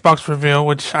Xbox reveal,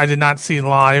 which I did not see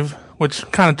live, which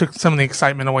kind of took some of the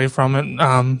excitement away from it.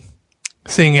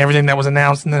 seeing everything that was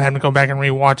announced and then having to go back and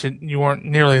rewatch it, you weren't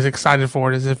nearly as excited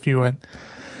for it as if you had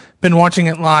been watching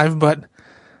it live. But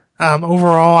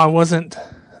overall, I wasn't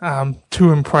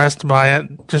too impressed by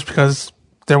it, just because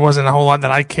there wasn't a whole lot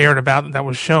that I cared about that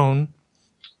was shown.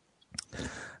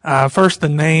 First, the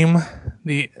name,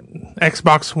 the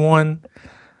Xbox One.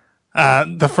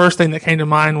 The first thing that came to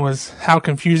mind was how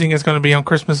confusing it's going to be on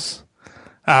Christmas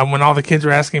when all the kids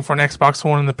are asking for an Xbox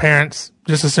One and the parents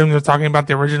just assume they're talking about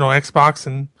the original Xbox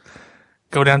and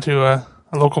go down to a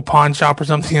local pawn shop or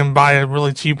something and buy a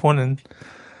really cheap one. And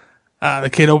the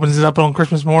kid opens it up on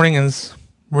Christmas morning and is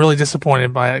really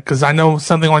disappointed by it, because I know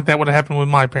something like that would have happened with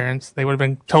my parents. They would have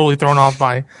been totally thrown off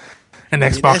by an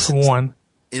Xbox One.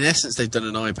 In essence, they've done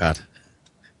an iPad.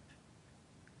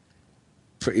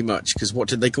 Pretty much, because what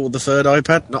did they call the third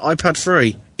iPad? Not iPad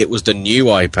 3. It was the new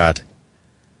iPad.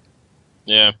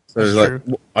 Yeah. So it was like,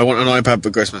 I want an iPad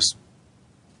for Christmas.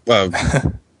 Well,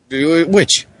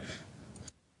 which?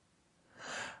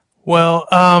 Well,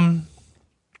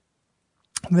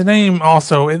 the name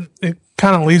also, it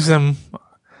kind of leaves them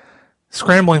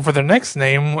scrambling for their next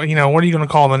name. You know, what are you going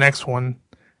to call the next one?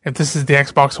 If this is the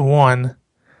Xbox One,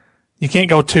 you can't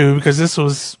go 2 because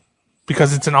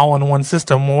it's an all-in-one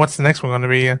system. Well, what's the next one going to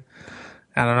be? I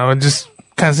don't know. It just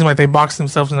kind of seemed like they boxed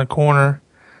themselves in a corner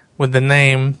with the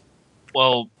name.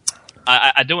 Well,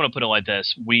 I do want to put it like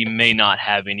this: we may not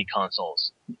have any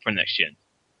consoles for next gen.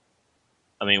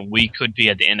 I mean, we could be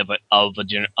at the end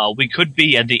we could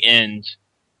be at the end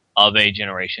of a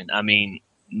generation. I mean,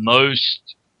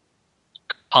 most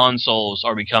consoles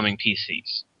are becoming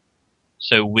PCs,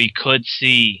 so we could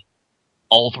see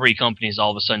all three companies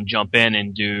all of a sudden jump in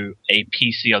and do a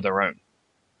PC of their own.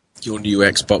 Your new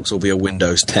Xbox will be a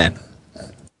Windows 10.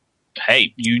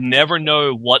 Hey, you never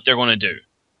know what they're going to do.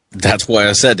 That's why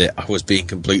I said it. I was being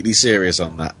completely serious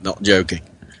on that, not joking.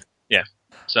 Yeah.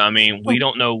 So, I mean, we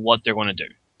don't know what they're going to do.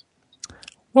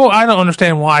 Well, I don't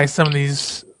understand why some of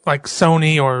these, like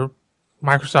Sony or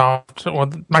Microsoft, well,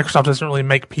 Microsoft doesn't really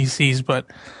make PCs, but,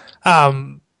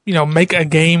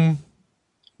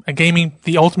 make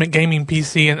the ultimate gaming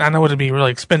PC, and I know it'd be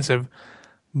really expensive,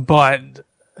 but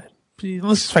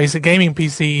let's just face it, gaming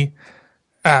PC,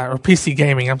 or PC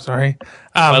gaming, I'm sorry.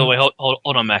 By the way,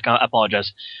 hold on, Mac, I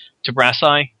apologize. To Brass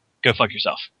Eye, go fuck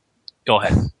yourself. Go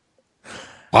ahead.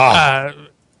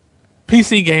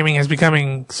 PC gaming is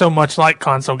becoming so much like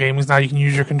console gaming. Now you can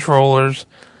use your controllers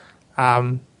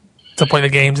to play the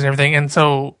games and everything, and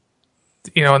so,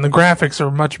 and the graphics are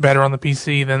much better on the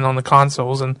PC than on the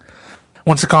consoles, and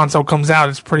once the console comes out,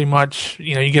 it's pretty much,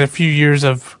 you get a few years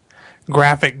of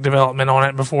graphic development on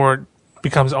it before it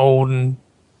becomes old and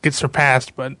gets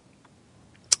surpassed. But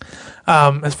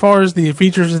as far as the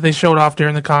features that they showed off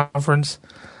during the conference,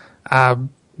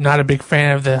 not a big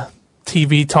fan of the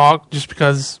TV talk, just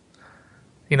because,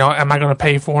 am I going to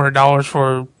pay $400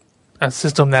 for a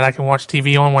system that I can watch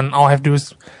TV on when all I have to do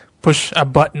is push a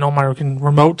button on my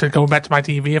remote to go back to my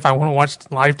TV if I want to watch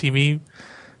live TV?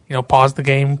 Pause the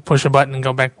game, push a button, and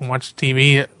go back and watch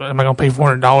TV. Am I going to pay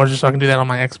 $400 just so I can do that on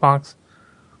my Xbox?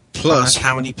 Plus,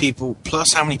 how many people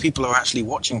are actually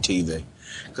watching TV?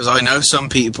 Because I know some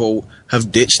people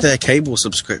have ditched their cable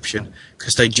subscription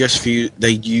because they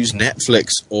use Netflix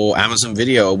or Amazon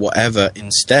Video or whatever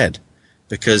instead,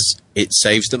 because it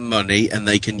saves them money and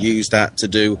they can use that to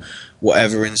do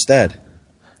whatever instead.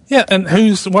 Yeah, and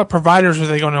what providers are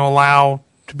they going to allow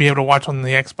to be able to watch on the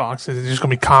Xbox? Is it just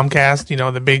going to be Comcast,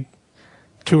 the big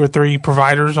 2 or 3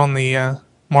 providers on the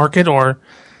market, or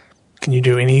can you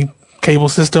do any cable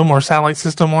system or satellite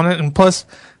system on it? And plus,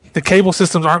 the cable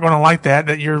systems aren't going to like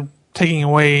that you're taking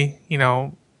away,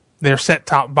 their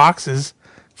set-top boxes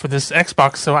for this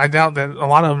Xbox. So I doubt that a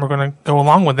lot of them are going to go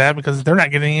along with that, because they're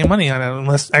not getting any money on it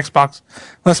unless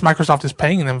Microsoft is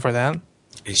paying them for that.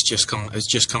 It's just come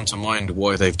to mind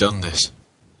why they've done this.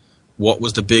 What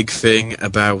was the big thing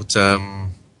about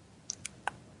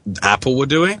Apple were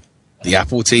doing? The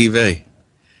Apple TV.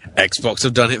 Xbox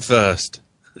have done it first.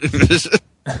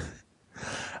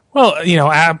 Well,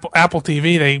 Apple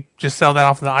TV, they just sell that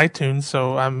off of the iTunes,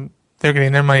 so they're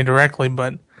getting their money directly,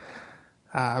 but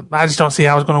I just don't see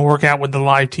how it's going to work out with the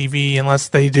live TV unless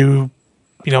they do,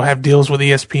 have deals with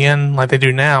ESPN like they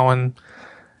do now, and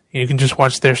you can just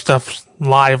watch their stuff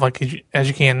live as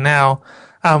you can now.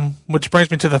 Which brings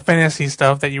me to the fantasy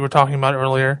stuff that you were talking about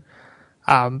earlier.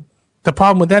 The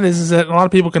problem with that is that a lot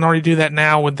of people can already do that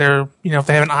now with their, if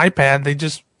they have an iPad, they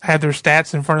just have their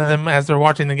stats in front of them as they're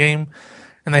watching the game,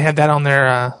 and they have that on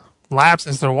their laps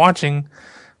as they're watching.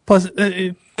 Plus,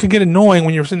 it could get annoying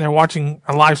when you're sitting there watching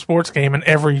a live sports game and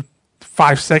every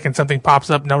 5 seconds something pops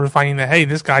up notifying that, hey,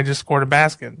 this guy just scored a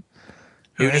basket.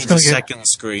 Who needs a second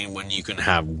screen when you can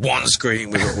have one screen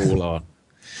with it all on?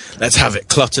 Let's have it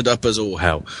cluttered up as all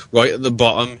hell. Right at the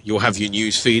bottom, you'll have your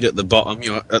news feed. At the bottom,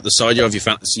 at the side, you'll have your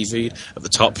fantasy feed. At the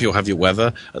top, you'll have your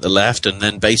weather. At the left, and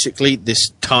then basically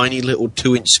this tiny little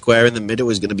 2-inch square in the middle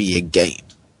is going to be your game.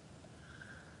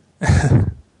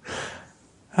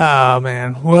 Oh,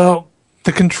 man. Well,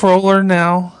 the controller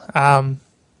now,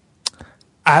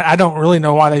 I don't really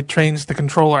know why they changed the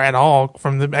controller at all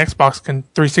from the Xbox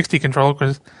 360 controller,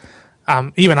 because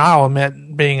even I'll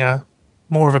admit, being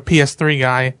more of a PS3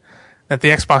 guy, that the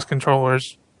Xbox controller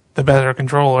is the better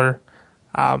controller.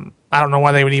 I don't know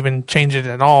why they would even change it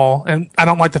at all. And I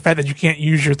don't like the fact that you can't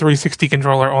use your 360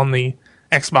 controller on the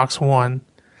Xbox One.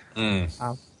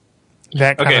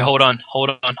 Okay, hold on.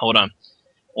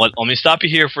 Let me stop you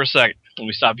here for a second.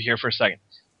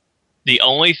 The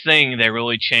only thing they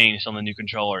really changed on the new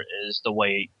controller is the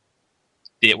way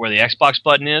where the Xbox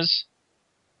button is,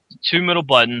 2 middle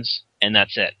buttons, and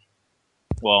that's it.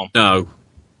 Well, no,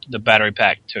 the battery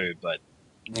pack too, but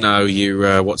no, you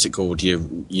what's it called?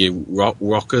 You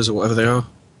rockers or whatever they are.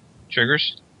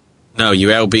 Triggers? No, you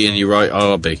LB and you right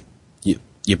RB.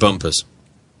 Your bumpers.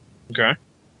 Okay.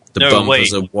 The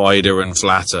bumpers are wider and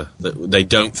flatter. They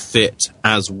don't fit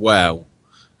as well.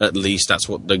 At least that's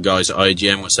what the guys at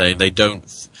IGN were saying. They don't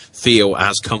feel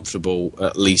as comfortable,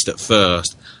 at least at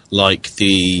first, like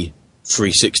the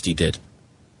 360 did.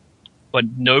 But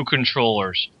no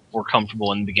controllers were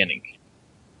comfortable in the beginning.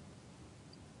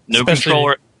 Go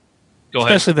ahead.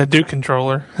 Especially the Duke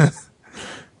controller.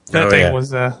 Was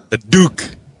the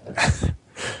Duke.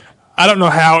 I don't know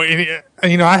how.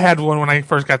 I had one when I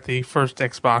first got the first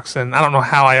Xbox, and I don't know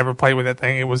how I ever played with that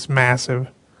thing. It was massive.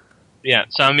 Yeah,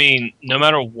 so I mean, no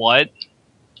matter what,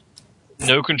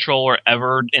 no controller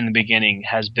ever in the beginning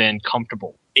has been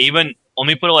comfortable. Even, let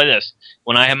me put it like this: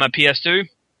 when I had my PS2.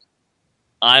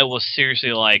 I was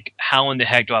seriously like, how in the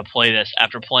heck do I play this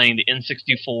after playing the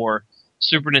N64,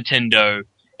 Super Nintendo,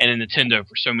 and a Nintendo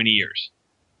for so many years?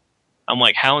 I'm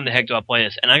like, how in the heck do I play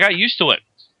this? And I got used to it.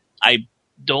 I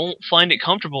don't find it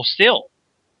comfortable still.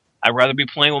 I'd rather be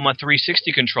playing with my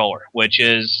 360 controller, which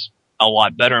is a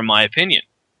lot better in my opinion.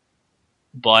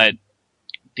 But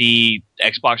the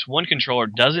Xbox One controller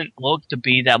doesn't look to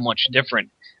be that much different.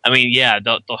 I mean, yeah,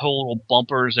 the whole little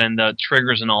bumpers and the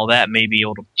triggers and all that may be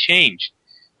able to change.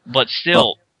 But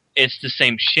still, it's the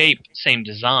same shape, same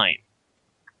design.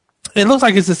 It looks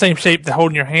like it's the same shape to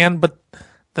hold in your hand, but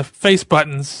the face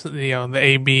buttons, the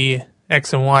A, B,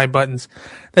 X, and Y buttons,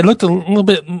 they looked a little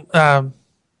bit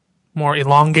more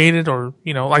elongated, or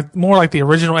like more like the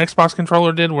original Xbox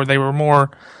controller did, where they were more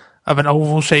of an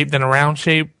oval shape than a round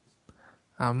shape.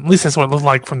 At least that's what it looked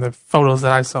like from the photos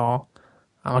that I saw.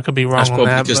 I could be wrong on that. That's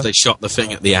probably because they shot the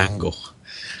thing at the angle.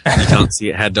 You can't see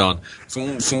it head on.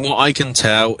 From what I can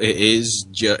tell,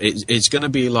 it's going to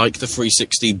be like the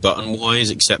 360 button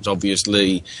wise, except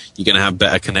obviously you're going to have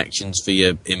better connections for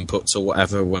your inputs or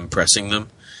whatever when pressing them.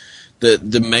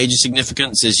 The major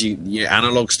significance is your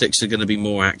analog sticks are going to be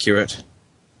more accurate.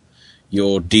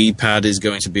 Your D-pad is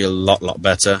going to be a lot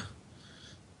better.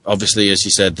 Obviously, as you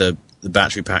said, the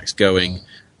battery pack's going.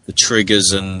 The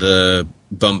triggers and the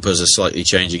bumpers are slightly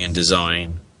changing in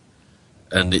design.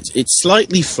 And it's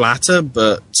slightly flatter,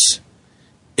 but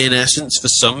in essence, for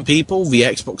some people, the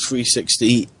Xbox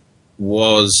 360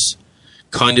 was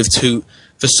kind of too...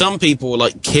 For some people,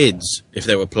 like kids, if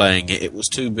they were playing it, it was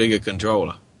too big a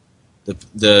controller.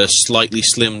 The slightly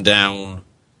slimmed down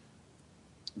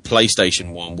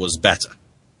PlayStation 1 was better.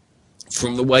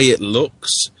 From the way it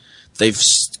looks, they've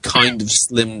kind of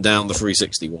slimmed down the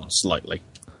 360 one slightly.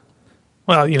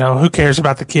 Well, who cares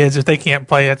about the kids? If they can't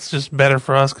play, it's just better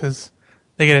for us, because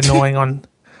they get annoying on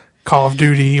Call of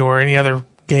Duty or any other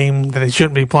game that they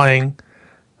shouldn't be playing.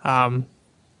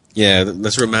 Yeah,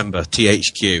 let's remember,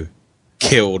 THQ,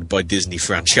 killed by Disney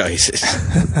franchises.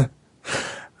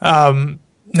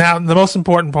 Now, the most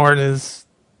important part is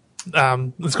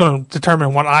it's going to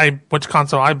determine which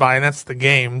console I buy, and that's the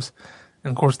games.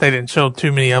 And, of course, they didn't show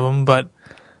too many of them, but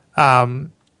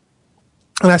and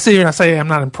I sit here and I say I'm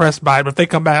not impressed by it, but if they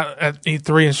come back at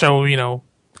E3 and show,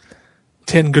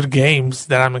 10 good games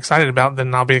that I'm excited about,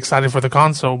 then I'll be excited for the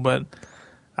console. But,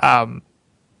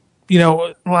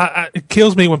 it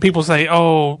kills me when people say,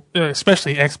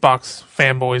 especially Xbox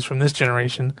fanboys from this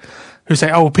generation, who say,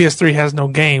 PS3 has no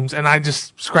games. And I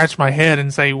just scratch my head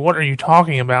and say, what are you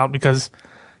talking about? Because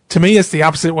to me, it's the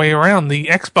opposite way around. The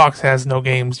Xbox has no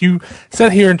games. You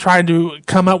sat here and tried to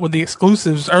come up with the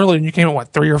exclusives earlier, and you came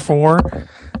up, 3 or 4?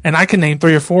 And I can name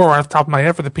 3 or 4 off the top of my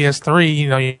head for the PS3.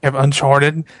 You have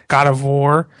Uncharted, God of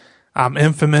War,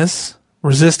 Infamous,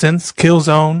 Resistance,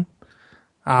 Killzone.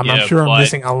 I'm Yeah, sure I'm but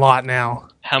missing a lot now.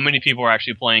 how many people are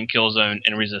actually playing Killzone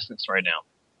and Resistance right now?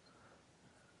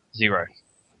 0.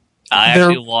 I They're-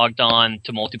 actually logged on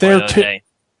to multiplayer the other day.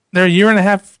 They're a year and a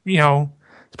half,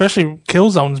 especially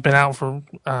Killzone's been out for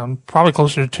probably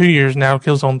closer to 2 years now,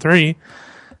 Killzone 3.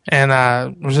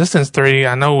 And Resistance 3,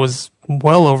 I know, was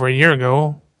well over a year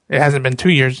ago. It hasn't been 2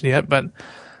 years yet, but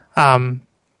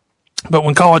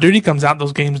when Call of Duty comes out,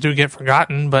 those games do get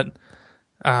forgotten. But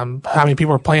how many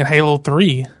people are playing Halo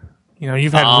 3?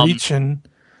 You've had Reach and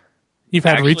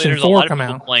There's 4 a lot come of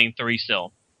people out. playing 3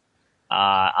 still.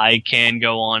 I can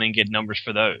go on and get numbers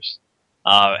for those.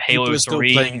 Halo People are still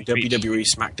 3 playing WWE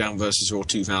SmackDown vs. Raw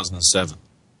 2007.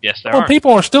 Yes, there Well, are.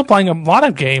 people are still playing a lot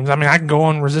of games. I mean, I can go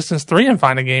on Resistance 3 and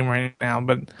find a game right now,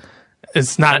 but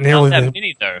it's not nearly Not that the...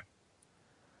 many, though.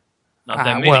 Not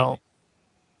that many. Well,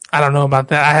 I don't know about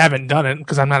that. I haven't done it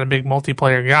because I'm not a big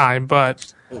multiplayer guy,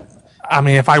 but I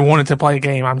mean, if I wanted to play a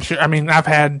game, I'm sure. I mean, I've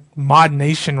had Mod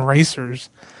Nation Racers,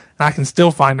 and I can still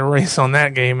find a race on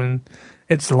that game, and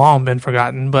it's long been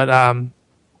forgotten. But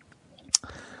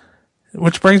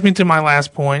which brings me to my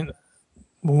last point.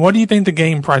 What do you think the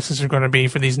game prices are going to be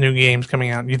for these new games coming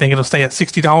out? Do you think it'll stay at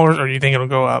 $60, or do you think it'll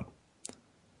go up?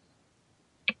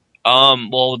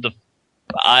 Well,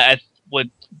 I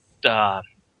would try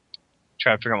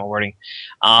to figure out my wording.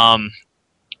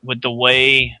 With the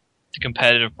way the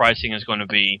competitive pricing is going to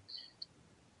be,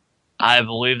 I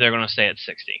believe they're going to stay at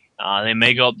 60. They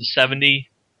may go up to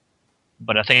 70,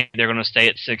 but I think they're going to stay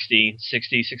at 60,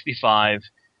 65,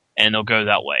 and they'll go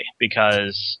that way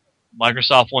because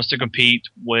Microsoft wants to compete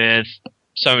with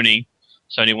Sony.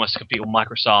 Sony wants to compete with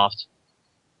Microsoft.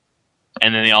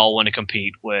 And then they all want to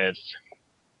compete with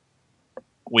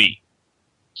Wii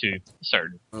to a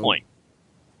certain point.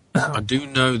 I do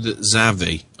know that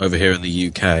Zavi, over here in the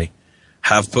UK,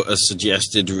 have put a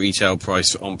suggested retail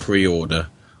price on pre-order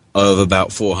of about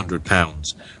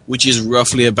 £400, which is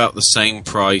roughly about the same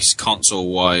price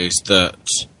console-wise that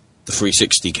the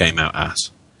 360 came out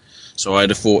as. So I'd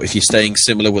have thought if you're staying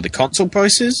similar with the console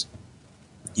prices,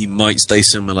 you might stay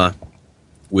similar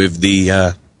with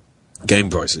the game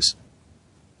prices.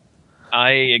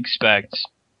 I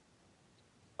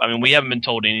mean, we haven't been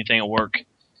told anything at work.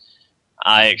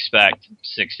 I expect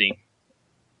 $60.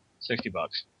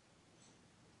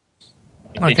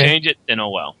 If they change it, then oh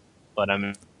well. But I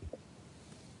mean,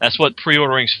 that's what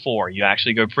pre-ordering's for. You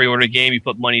actually go pre-order a game, you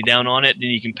put money down on it, then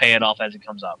you can pay it off as it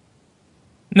comes up.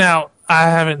 Now, I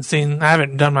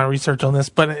haven't done my research on this,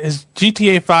 but has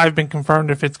GTA 5 been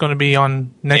confirmed if it's going to be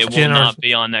on next gen? It will not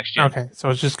be on next gen. Okay, so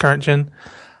it's just current gen?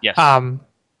 Yes.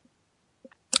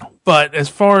 But as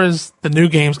far as the new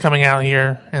games coming out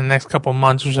here in the next couple of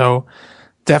months or so,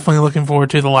 definitely looking forward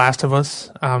to The Last of Us.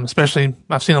 Especially,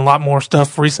 I've seen a lot more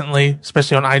stuff recently,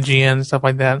 especially on IGN and stuff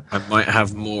like that. I might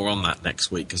have more on that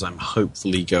next week because I'm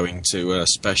hopefully going to a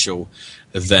special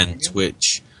event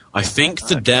which I think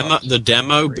the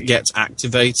demo gets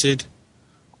activated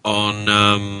on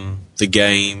the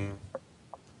game.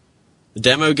 The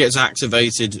demo gets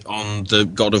activated on the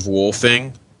God of War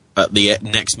thing at the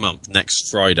next month, next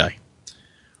Friday.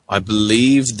 I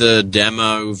believe the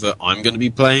demo that I'm going to be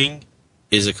playing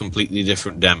is a completely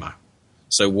different demo.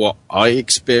 So what I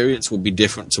experience will be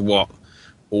different to what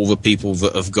all the people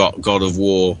that have got God of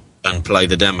War and play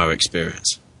the demo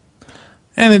experience.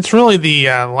 And it's really the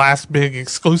last big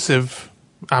exclusive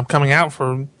coming out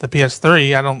for the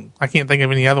PS3. I can't think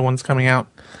of any other ones coming out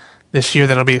this year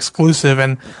that'll be exclusive.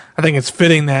 And I think it's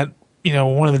fitting that,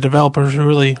 one of the developers who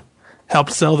really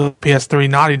helped sell the PS3,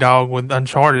 Naughty Dog, with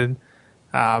Uncharted,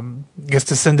 gets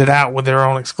to send it out with their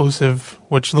own exclusive,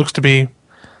 which looks to be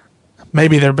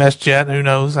maybe their best yet. Who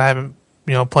knows? I haven't,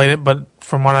 played it, but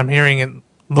from what I'm hearing, it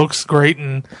looks great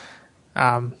and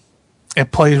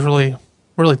it plays really,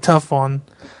 really tough on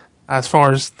as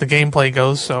far as the gameplay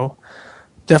goes. So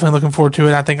definitely looking forward to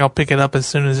it. I think I'll pick it up as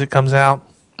soon as it comes out.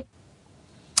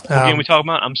 What game we talking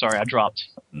about? I'm sorry, I dropped.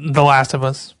 The Last of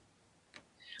Us.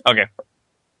 Okay.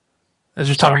 I was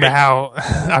just talking about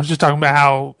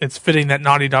how it's fitting that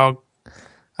Naughty Dog,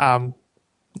 so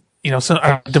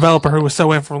a developer who was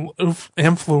so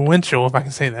influential, if I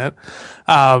can say that,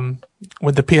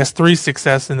 with the PS3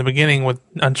 success in the beginning with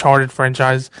Uncharted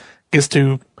franchise, gets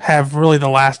to have really the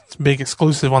last big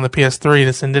exclusive on the PS3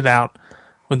 to send it out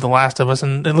with The Last of Us,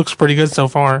 and it looks pretty good so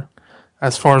far,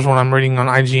 as far as what I'm reading on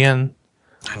IGN.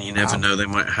 And you never know, they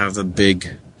might have a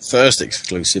big first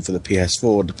exclusive for the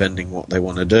PS4, depending what they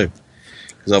want to do.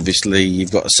 Because obviously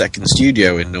you've got a second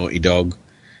studio in Naughty Dog,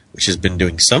 which has been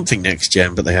doing something next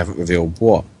gen, but they haven't revealed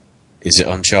what. Is it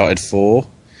Uncharted 4?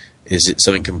 Is it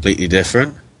something completely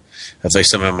different? Have they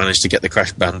somehow managed to get the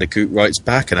Crash Bandicoot rights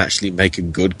back and actually make a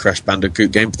good Crash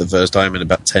Bandicoot game for the first time in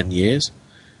about 10 years?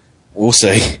 We'll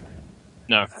see.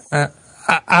 No.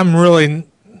 I'm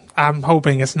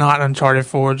hoping it's not Uncharted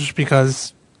 4 just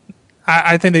because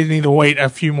I think they need to wait a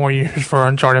few more years for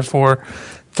Uncharted 4.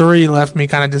 3 left me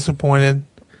kind of disappointed.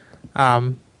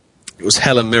 It was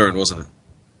Helen Mirren, wasn't it?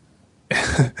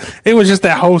 It was just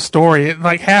that whole story.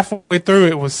 Like halfway through,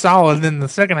 it was solid. Then the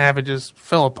second half, it just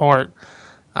fell apart.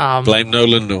 Blame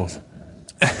Nolan North.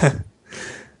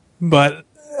 But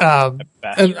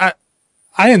and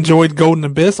I enjoyed Golden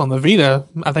Abyss on the Vita.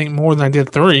 I think more than I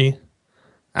did 3.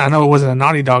 I know it wasn't a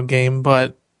Naughty Dog game,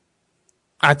 but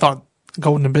I thought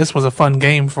Golden Abyss was a fun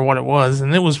game for what it was,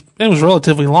 and it was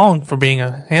relatively long for being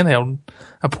a handheld,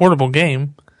 a portable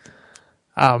game.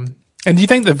 And do you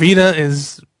think the Vita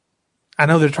is? I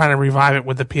know they're trying to revive it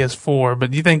with the PS4, but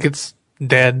do you think it's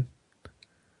dead?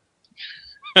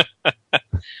 For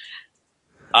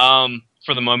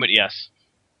the moment, yes.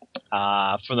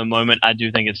 For the moment, I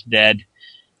do think it's dead.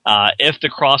 If the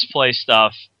crossplay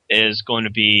stuff is going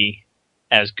to be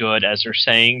as good as they're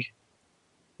saying,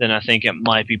 then I think it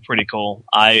might be pretty cool.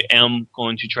 I am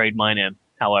going to trade mine in,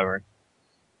 however.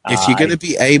 If you're going to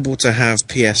be able to have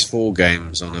PS4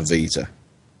 games on a Vita.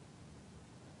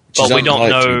 But we don't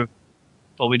know.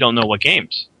 But we don't know what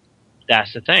games.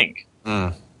 That's the thing.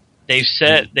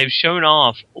 They've shown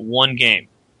off one game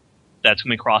that's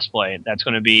going to be crossplay. That's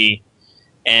going to be,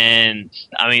 and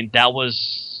I mean that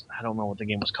was, I don't know what the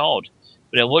game was called,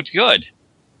 but it looked good.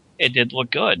 It did look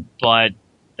good, but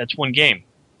that's one game.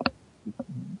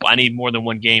 I need more than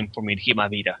one game for me to keep my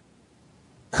Vita.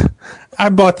 I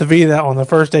bought the Vita on the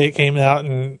first day it came out,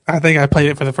 and I think I played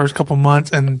it for the first couple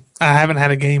months, and I haven't had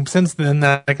a game since then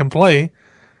that I can play.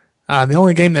 The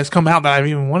only game that's come out that I've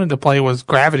even wanted to play was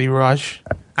Gravity Rush.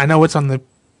 I know it's on the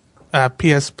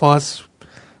PS Plus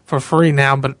for free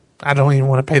now, but I don't even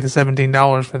want to pay the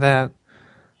 $17 for that.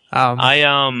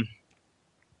 I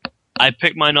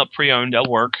picked mine up pre-owned at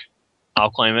work. I'll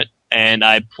claim it, and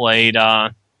I played.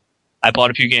 I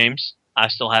bought a few games. I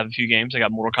still have a few games. I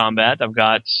got Mortal Kombat. I've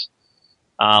got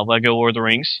Lego Lord of the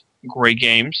Rings. Great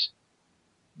games,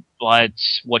 but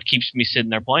what keeps me sitting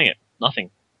there playing it?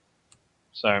 Nothing.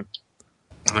 So,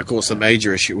 and of course, the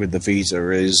major issue with the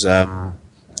Vita is,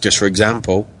 just for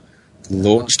example, the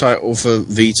launch title for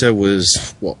Vita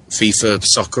was FIFA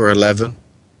Soccer 11,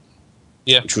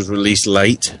 which was released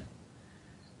late,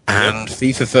 and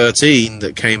FIFA 13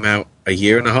 that came out a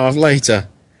year and a half later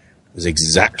was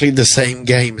exactly the same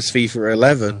game as FIFA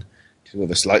 11, just with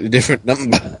a slightly different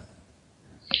number.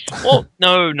 Well,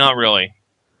 no, not really.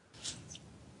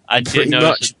 I did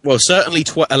notice. Well, certainly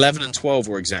 11 and 12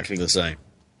 were exactly the same.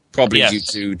 Probably due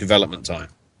to development time.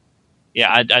 Yeah,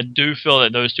 I do feel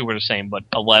that those two were the same, but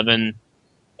 11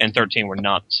 and 13 were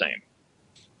not the same.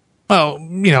 Well,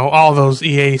 you know, all those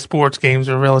EA sports games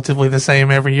are relatively the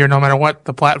same every year, no matter what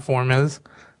the platform is.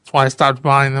 That's why I stopped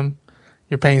buying them.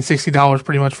 You're paying $60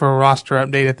 pretty much for a roster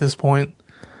update at this point.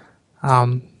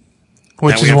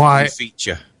 Which is why... a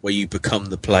feature where you become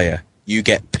the player. You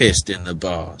get pissed in the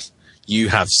bars. You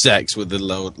have sex with the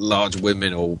large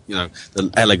women, or the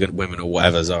elegant women, or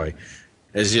whatever. Sorry,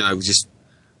 it's just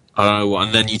I don't know what.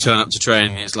 And then you turn up to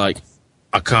train, and it's like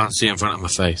I can't see in front of my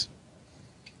face.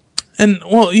 And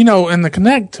and the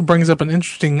Kinect brings up an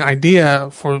interesting idea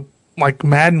for like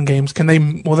Madden games.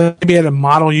 Will they be able to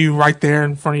model you right there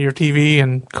in front of your TV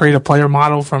and create a player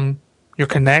model from your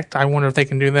Kinect? I wonder if they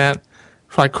can do that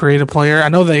for like create a player. I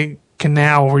know they can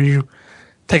now, where you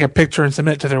take a picture and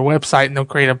submit it to their website, and they'll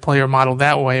create a player model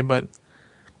that way. But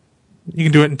you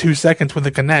can do it in 2 seconds with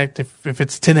the Kinect if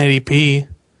it's 1080p,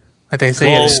 like they say.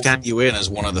 They'll scan you in as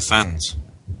one of the fans.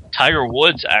 Tiger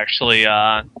Woods actually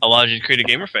allows you to create a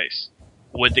gamer face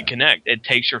with the Kinect. It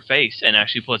takes your face and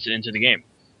actually puts it into the game,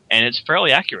 and it's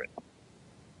fairly accurate.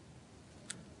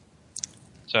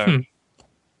 So,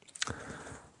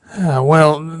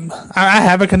 well, I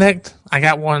have a Kinect. I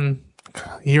got one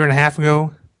a year and a half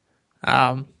ago.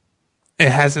 It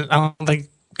hasn't. I don't think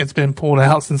it's been pulled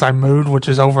out since I moved, which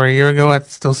is over a year ago.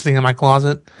 It's still sitting in my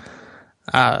closet.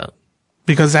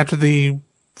 Because after the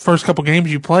first couple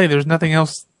games you play, there's nothing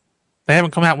else. They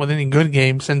haven't come out with any good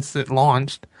games since it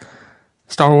launched.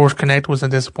 Star Wars Kinect was a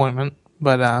disappointment,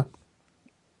 but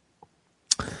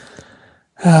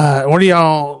what are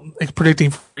y'all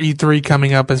predicting for E3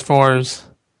 coming up as far as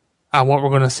what we're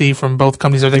going to see from both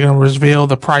companies? Are they going to reveal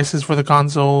the prices for the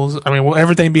consoles? I mean, will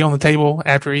everything be on the table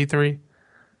after E3?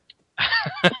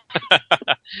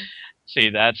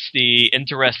 See, that's the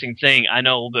interesting thing. I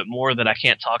know a little bit more that I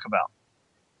can't talk about.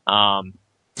 I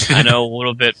know a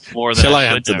little bit more that Shall I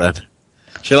answer that?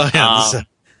 Shall I answer?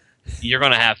 You're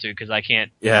going to have to, because I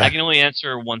can't. Yeah. I can only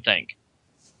answer one thing.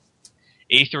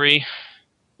 E3,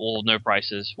 we'll no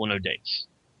prices, we'll no dates.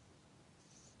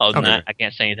 Other than that, I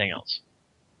can't say anything else.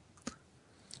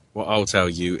 What I'll tell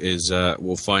you is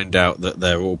we'll find out that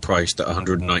they're all priced at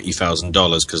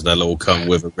 $190,000 because they'll all come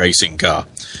with a racing car.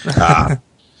 They'll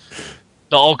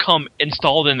all come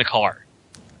installed in the car.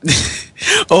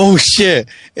 Oh shit!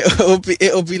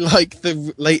 It'll be like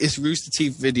the latest Rooster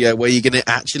Teeth video where you're gonna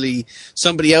actually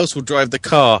somebody else will drive the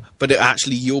car, but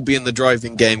you'll be in the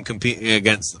driving game competing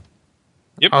against them.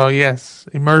 Yep. Oh yes,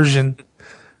 immersion.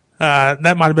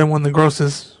 That might have been one of the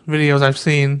grossest videos I've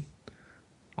seen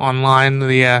online.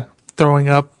 The throwing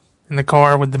up in the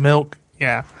car with the milk.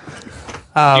 Yeah.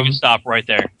 You can stop right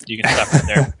there.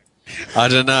 I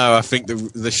don't know. I think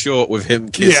the short with him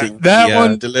kissing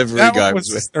delivery guy was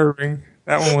disturbing.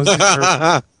 That one was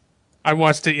disturbing. I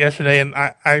watched it yesterday, and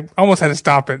I almost had to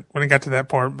stop it when it got to that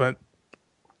part. But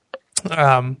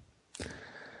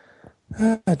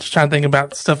just trying to think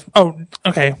about stuff. Oh,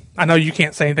 okay. I know you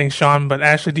can't say anything, Sean, but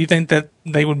Ashley, do you think that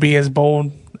they would be as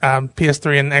bold,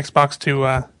 PS3 and Xbox,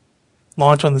 to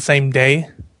launch on the same day?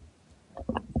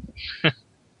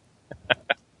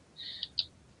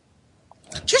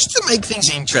 Just to make things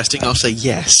interesting, I'll say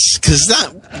yes, because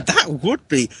that would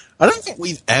be. I don't think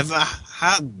we've ever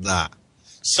had that.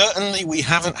 Certainly, we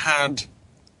haven't had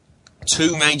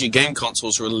two major game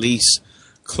consoles release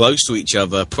close to each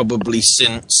other, probably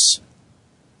since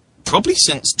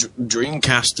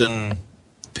Dreamcast and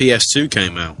PS2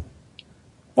 came out.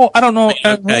 Well, I don't know.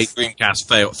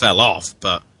 Dreamcast fell off,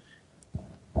 but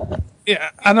yeah,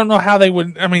 I don't know how they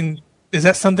would. I mean, is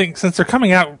that something, since they're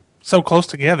coming out so close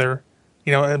together?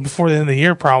 Before the end of the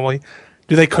year, probably.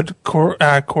 Do they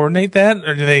coordinate that,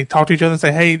 or do they talk to each other and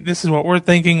say, "Hey, this is what we're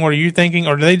thinking. What are you thinking?"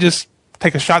 Or do they just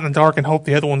take a shot in the dark and hope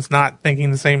the other one's not thinking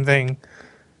the same thing?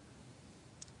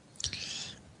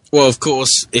 Well, of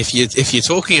course, if you're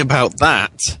talking about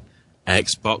that,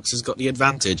 Xbox has got the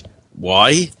advantage.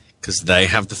 Why? Because they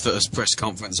have the first press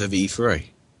conference of E3.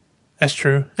 That's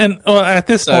true. And at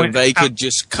this point, they could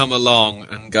just come along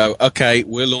and go, "Okay,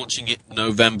 we're launching it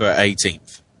November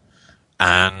 18th."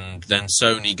 And then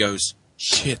Sony goes,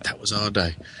 shit, that was our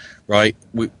day. Right?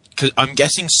 Cause I'm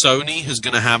guessing Sony is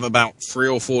going to have about 3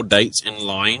 or 4 dates in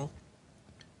line,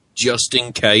 just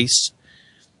in case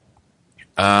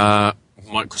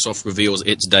Microsoft reveals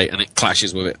its date and it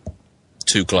clashes with it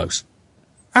too close.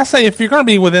 I say if you're going to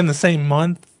be within the same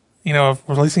month, of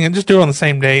releasing it, just do it on the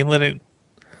same day. Let it,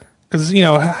 because,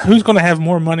 who's going to have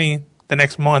more money the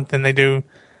next month than they do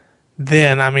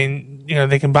then? I mean,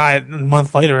 they can buy it a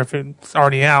month later if it's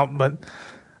already out, but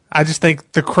I just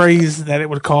think the craze that it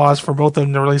would cause for both of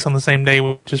them to release on the same day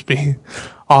would just be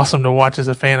awesome to watch as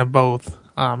a fan of both.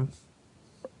 But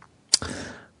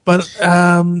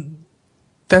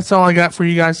that's all I got for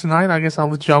you guys tonight. I guess I'll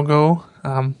let y'all go.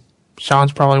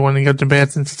 Sean's probably wanting to go to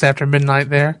bed since it's after midnight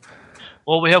there.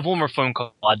 Well, we have one more phone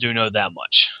call. I do know that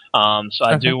much. So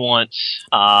I do want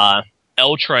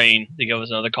L Train to give us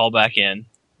another call back in,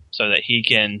 so that he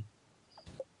can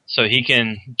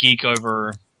geek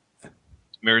over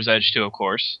Mirror's Edge 2, of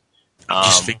course. I'm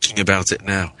just thinking about it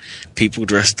now. People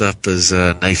dressed up as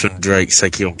Nathan Drake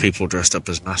taking on people dressed up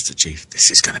as Master Chief.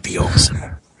 This is going to be awesome.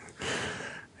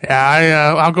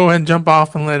 Yeah, I'll go ahead and jump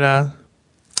off and let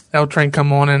L Train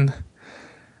come on and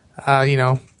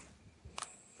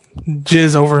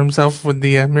jizz over himself with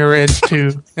the Mirror Edge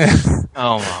 2.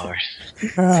 Oh my Lord!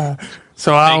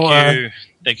 So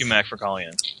thank you, Mac, for calling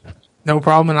in. No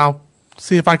problem, and I'll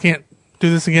see if I can't do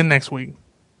this again next week.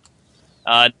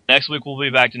 Next week we'll be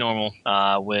back to normal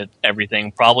with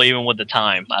everything, probably even with the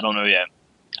time. I don't know yet.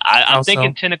 I'm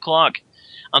thinking 10 o'clock.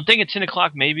 I'm thinking 10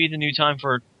 o'clock may be the new time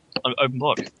for an open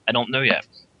book. I don't know yet.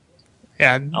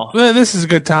 Yeah, well, this is a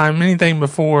good time. Anything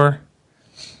before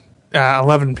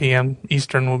 11 p.m.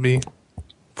 Eastern will be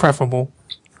preferable.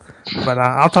 But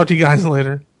I'll talk to you guys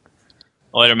later.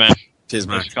 Later, man. Cheers,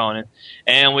 man. Thanks for calling in.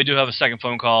 And we do have a second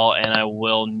phone call, and I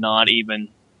will not even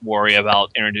worry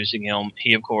about introducing him.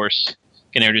 He, of course,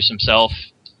 can introduce himself.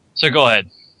 So go ahead.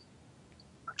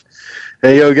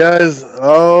 Hey, yo, guys.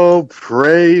 Oh,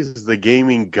 praise the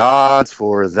gaming gods,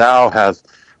 for thou hast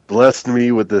blessed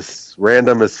me with this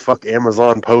random as fuck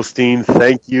Amazon posting.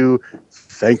 Thank you.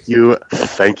 Thank you.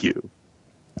 Thank you.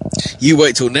 You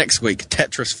wait till next week.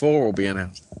 Tetris 4 will be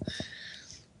announced.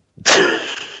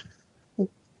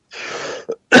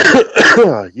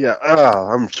 Yeah,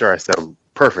 I'm sure I sound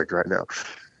perfect right now.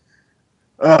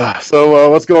 So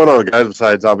what's going on, guys,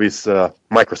 besides obvious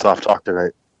Microsoft talk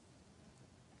tonight?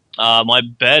 My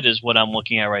bed is what I'm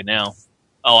looking at right now.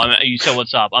 Oh, you said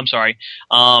what's up. I'm sorry.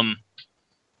 I'm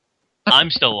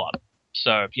still up.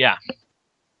 So yeah.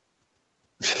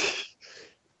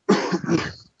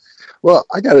 Well,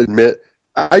 I gotta admit,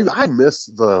 I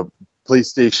missed the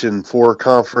PlayStation 4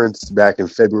 conference back in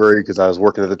February because I was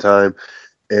working at the time,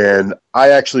 and I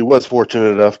actually was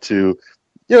fortunate enough to,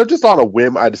 just on a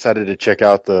whim, I decided to check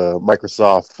out the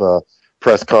Microsoft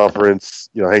press conference.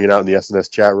 Hanging out in the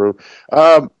SNS chat room.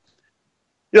 For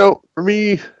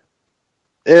me,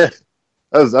 that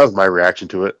was my reaction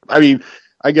to it. I mean,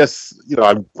 I guess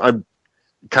I'm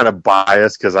kind of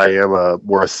biased because I am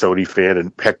more a Sony fan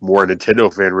and heck more a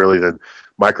Nintendo fan really than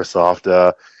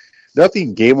Microsoft.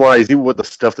 Nothing game wise, even with the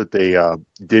stuff that they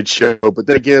did show. But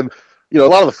then again, a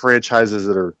lot of the franchises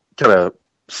that are kind of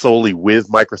solely with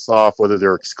Microsoft, whether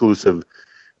they're exclusive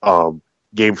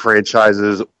game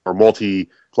franchises or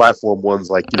multi-platform ones,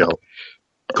 like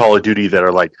Call of Duty, that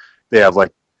are like they have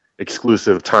like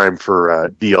exclusive time for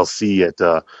DLC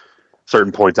at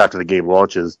certain points after the game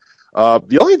launches.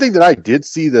 The only thing that I did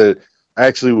see that I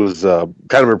actually was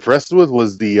kind of impressed with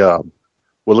was the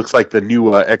what looks like the new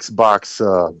Xbox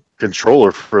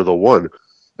controller for the One.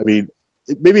 I mean,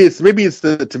 maybe it's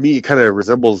to me it kind of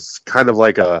resembles kind of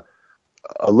like a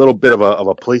little bit of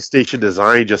a PlayStation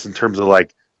design just in terms of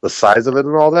like the size of it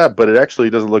and all that, but it actually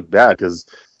doesn't look bad because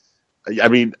I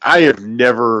mean I have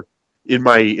never in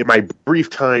my brief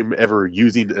time ever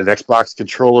using an Xbox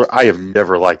controller, I have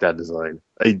never liked that design.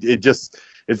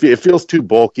 It feels too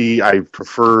bulky. I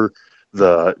prefer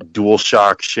the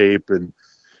DualShock shape and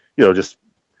just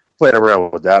playing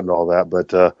around with that and all that.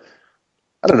 But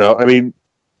I don't know. I mean,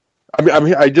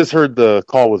 I just heard the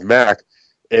call with Mac,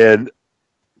 and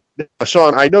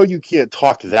Sean, I know you can't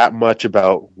talk that much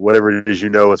about whatever it is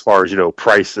as far as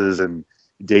prices and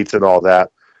dates and all that.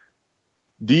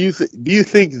 Do you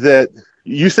think that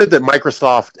you said that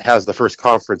Microsoft has the first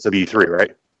conference of E3,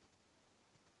 right?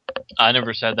 I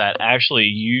never said that. Actually,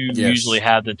 you usually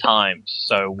have the times.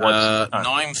 So what's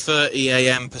 9:30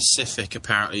 a.m. Pacific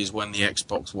apparently is when the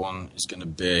Xbox One is going to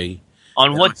be.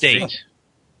 On what date?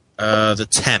 The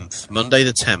 10th, Monday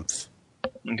the 10th.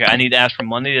 Okay, I need to ask for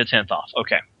Monday the 10th off.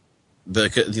 Okay.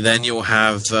 Then you'll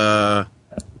have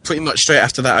pretty much straight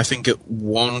after that. I think at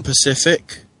 1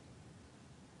 Pacific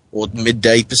or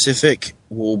midday Pacific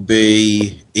will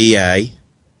be EA.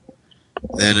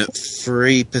 Then at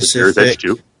 3 Pacific.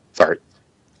 Sorry.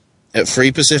 At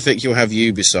 3 Pacific, you'll have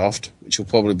Ubisoft, which will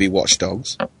probably be Watch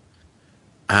Dogs.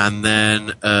 And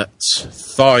then at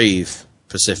 5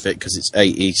 Pacific, because it's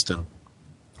 8 Eastern,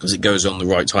 because it goes on the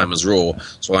right time as Raw,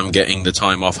 so I'm getting the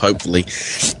time off, hopefully,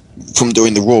 from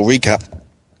doing the Raw recap,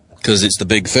 because it's the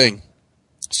big thing.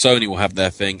 Sony will have their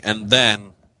thing. And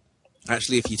then,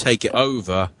 actually, if you take it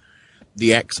over,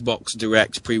 the Xbox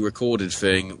Direct pre-recorded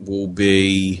thing will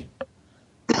be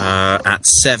at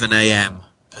 7 a.m.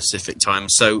 Pacific time.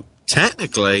 So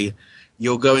technically,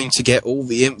 you're going to get all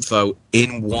the info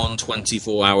in one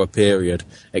 24-hour period.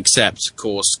 Except, of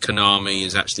course, Konami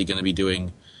is actually going to be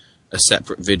doing a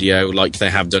separate video like they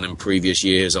have done in previous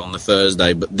years on the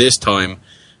Thursday. But this time,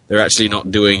 they're actually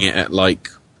not doing it at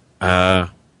God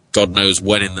knows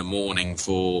when in the morning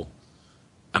for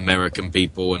American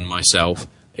people and myself.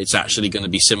 It's actually going to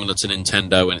be similar to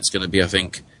Nintendo, and it's going to be, I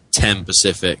think, 10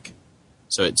 Pacific.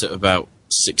 So it's at about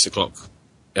 6 o'clock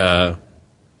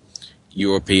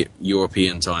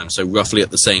European time. So roughly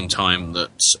at the same time that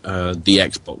the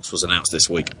Xbox was announced this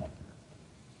week.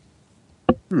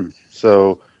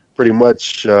 So pretty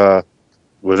much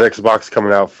with Xbox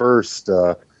coming out first,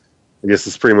 I guess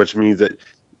this pretty much means that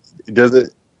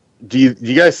do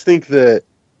you guys think that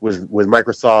with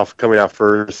Microsoft coming out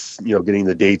first, getting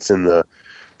the dates and the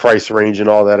price range and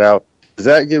all that out, does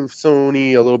that give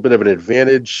Sony a little bit of an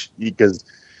advantage? Because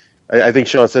I think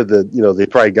Sean said that they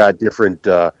probably got different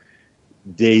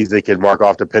days they can mark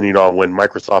off depending on when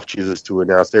Microsoft chooses to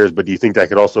announce theirs. But do you think that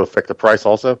could also affect the price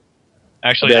also?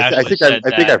 Actually, I think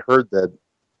I've heard that.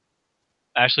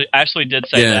 Ashley did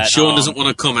say that. Yeah, Sean doesn't want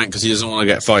to comment because he doesn't want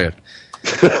to get fired.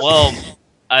 Well,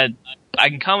 I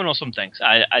can comment on some things.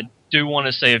 I do want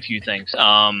to say a few things.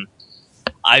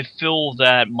 I feel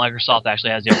that Microsoft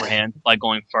actually has the upper hand by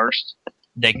going first.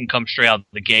 They can come straight out of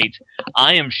the gate.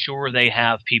 I am sure they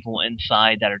have people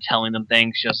inside that are telling them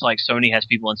things, just like Sony has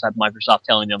people inside Microsoft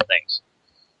telling them things.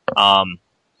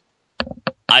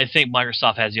 I think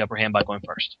Microsoft has the upper hand by going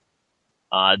first.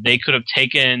 They could have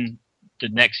taken the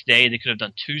next day. They could have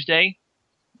done Tuesday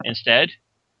instead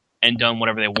and done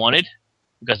whatever they wanted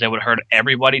because they would have heard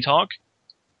everybody talk.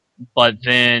 But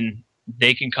then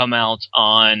they can come out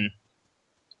on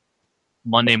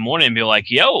Monday morning and be like,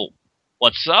 yo,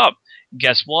 what's up?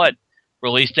 Guess what?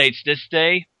 Release date's this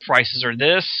day. Prices are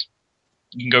this.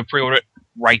 You can go pre-order it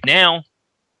right now.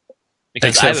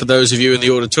 Except for those of you in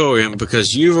the auditorium,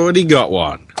 because you've already got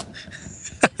one.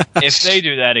 If they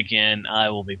do that again, I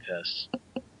will be pissed.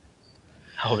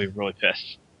 I will be really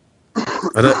pissed.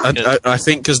 I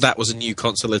think because that was a new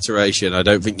console iteration, I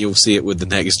don't think you'll see it with the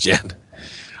next gen.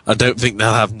 I don't think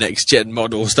they'll have next gen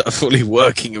models that are fully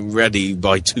working and ready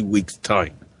by 2 weeks'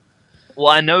 time. Well,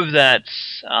 I know that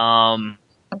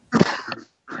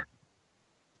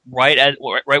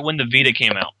right when the Vita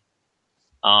came out,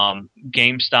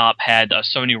 GameStop had a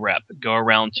Sony rep go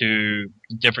around to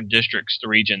different districts, the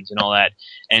regions, and all that,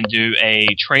 and do a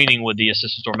training with the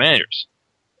assistant store managers.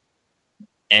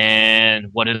 And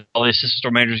what did all the assistant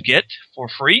store managers get for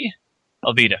free?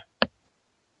 A Vita.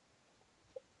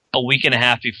 A week and a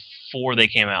half before they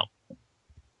came out.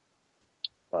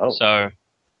 Wow. So,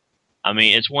 I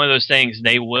mean, it's one of those things.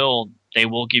 They will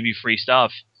give you free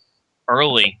stuff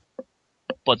early,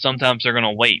 but sometimes they're going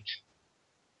to wait.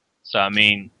 So, I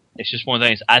mean, it's just one of the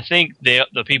things. I think the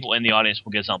people in the audience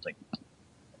will get something.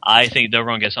 I think they're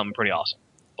going to get something pretty awesome,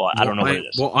 but I don't know what it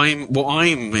is. What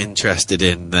I'm interested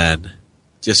in then,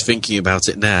 just thinking about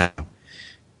it now,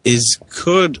 is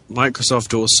could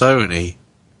Microsoft or Sony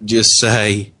just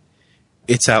say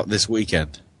it's out this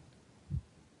weekend?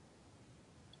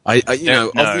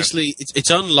 No. Obviously it's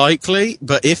unlikely,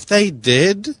 but if they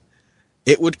did,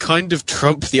 it would kind of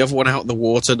trump the other one out of the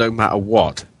water no matter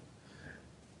what.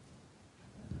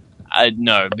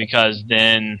 No, because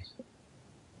then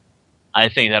I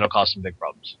think that'll cause some big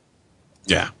problems.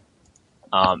 Yeah.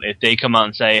 If they come out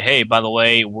and say, hey, by the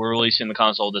way, we're releasing the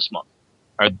console this month,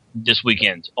 or this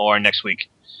weekend, or next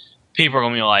week, people are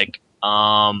going to be like,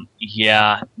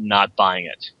 yeah, not buying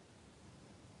it.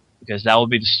 Because that would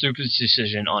be the stupidest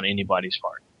decision on anybody's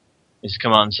part. Is to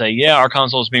come out and say, yeah, our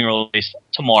console is being released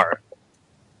tomorrow.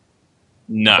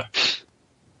 No.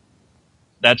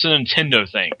 That's a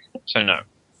Nintendo thing, so no.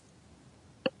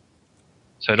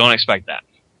 So don't expect that.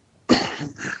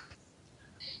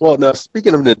 Well, now,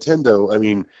 speaking of Nintendo, I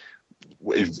mean,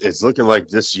 it's looking like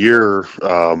this year, it's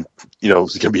going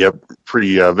to be a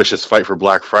pretty vicious fight for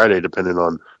Black Friday, depending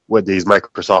on what days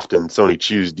Microsoft and Sony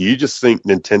choose. Do you just think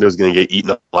Nintendo's going to get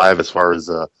eaten alive as far as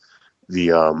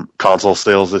the console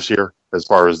sales this year, as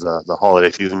far as the holiday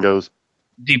season goes?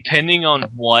 Depending on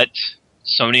what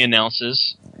Sony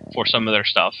announces for some of their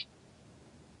stuff,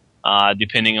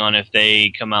 depending on if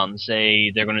they come out and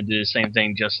say they're going to do the same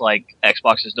thing just like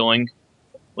Xbox is doing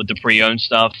with the pre-owned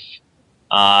stuff,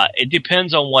 it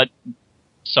depends on what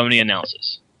Sony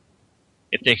announces.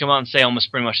 If they come out and say almost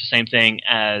pretty much the same thing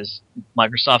as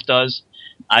Microsoft does,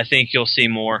 I think you'll see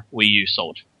more Wii U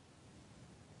sold.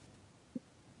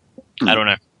 I don't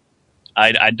know.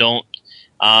 I don't.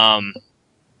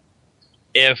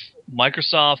 If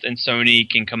Microsoft and Sony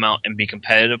can come out and be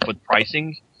competitive with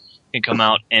pricing, can come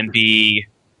out and be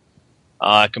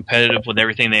competitive with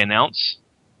everything they announce,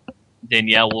 then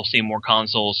yeah, we'll see more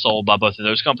consoles sold by both of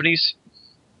those companies,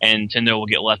 and Nintendo will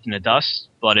get left in the dust.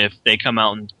 But if they come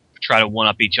out and try to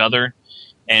one-up each other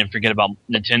and forget about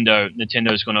Nintendo,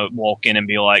 Nintendo's going to walk in and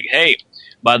be like, hey,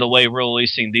 by the way, we're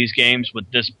releasing these games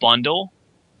with this bundle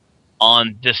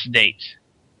on this date.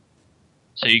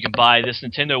 So you can buy this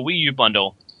Nintendo Wii U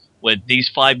bundle with these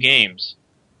 5 games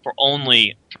for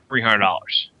only $300.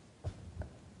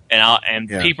 And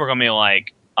people are going to be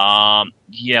like,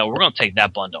 yeah, we're going to take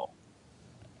that bundle.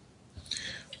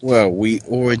 Well, we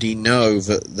already know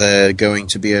that they're going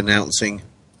to be announcing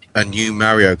a new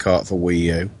Mario Kart for Wii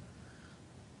U.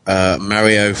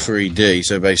 Mario 3D,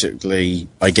 so basically,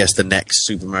 I guess the next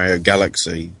Super Mario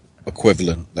Galaxy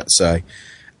equivalent, let's say.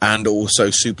 And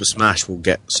also Super Smash will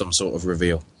get some sort of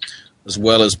reveal. As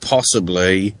well as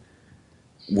possibly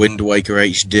Wind Waker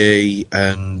HD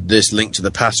and this Link to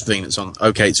the Past thing that's on...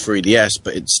 Okay, it's 3DS,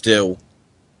 but it's still...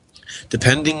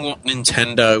 Depending what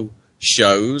Nintendo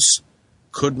shows,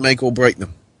 could make or break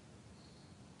them.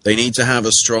 They need to have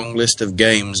a strong list of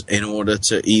games in order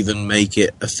to even make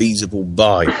it a feasible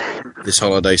buy this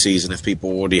holiday season if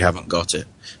people already haven't got it.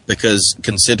 Because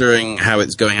considering how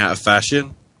it's going out of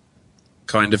fashion,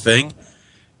 kind of thing,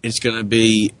 it's going to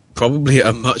be probably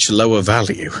a much lower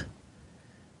value,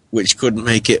 which could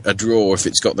make it a draw if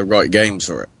it's got the right games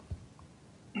for it.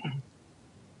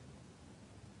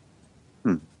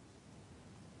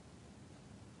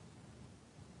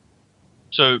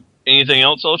 So, anything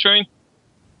else, Ultrain?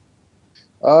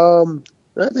 I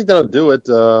think that'll do it.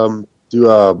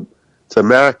 To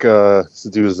Mac,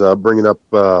 he was bringing up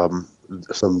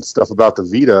some stuff about the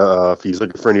Vita. If he's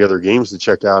looking for any other games to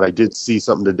check out, I did see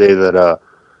something today that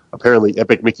apparently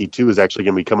Epic Mickey 2 is actually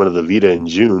going to be coming to the Vita in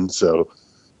June. So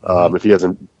if he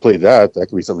hasn't played that, that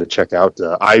could be something to check out.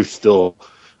 I still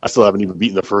haven't even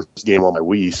beaten the first game on my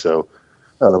Wii, so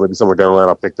don't know, maybe somewhere down the line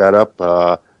I'll pick that up.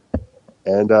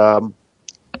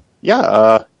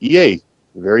 EA,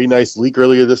 very nice leak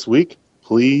earlier this week.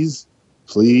 Please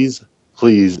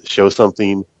show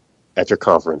something at your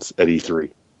conference at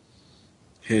E3.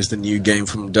 Here's the new game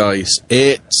from DICE.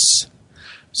 It's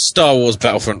Star Wars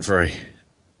Battlefront 3.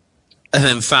 And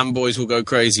then fanboys will go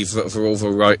crazy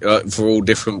for all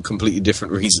different, completely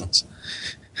different reasons.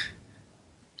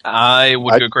 I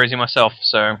would go crazy myself,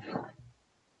 so...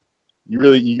 You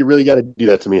really got to do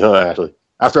that to me, huh, Ashley?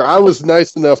 After I was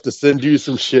nice enough to send you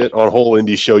some shit on Whole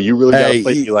Indie Show, you really got to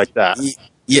play me like that.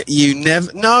 You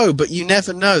never know.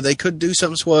 They could do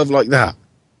some swerve like that.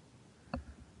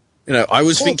 You know, I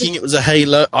was thinking it was a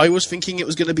Halo. I was thinking it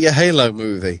was going to be a Halo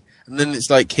movie, and then it's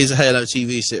like, here's a Halo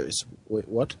TV series. Wait,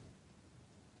 what?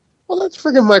 Well, that's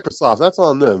friggin' Microsoft. That's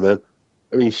on them, man.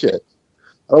 I mean, shit.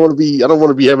 I don't want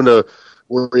to be having to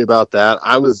worry about that.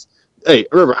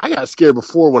 Remember, I got scared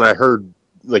before when I heard,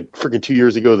 like, freaking 2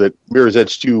 years ago that Mirror's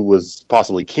Edge 2 was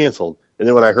possibly canceled. And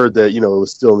then when I heard that, it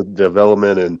was still in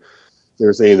development and they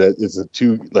were saying that it's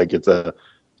too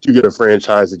good a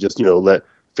franchise to just, let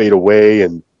fade away,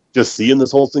 and just seeing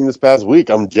this whole thing this past week,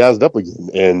 I'm jazzed up again.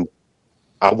 And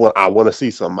I want to see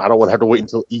something. I don't want to have to wait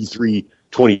until E3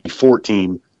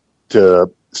 2014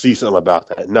 to see something about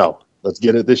that. No, let's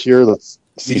get it this year. Let's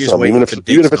see something, even if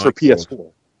it's for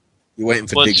PS4. You're waiting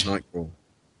for Diggs Nightcrawler.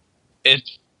 If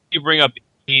you bring up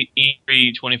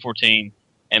E3 2014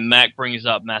 and Mac brings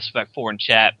up Mass Effect 4 in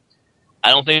chat, I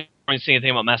don't think we're going to see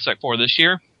anything about Mass Effect 4 this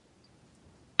year.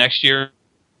 Next year,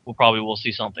 we'll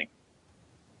see something.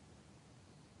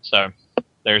 So,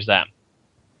 there's that.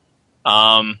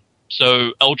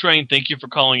 So, L-Train, thank you for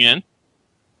calling in.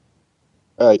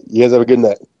 All right, you guys have a good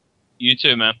night. You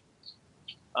too, man.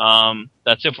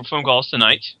 That's it for phone calls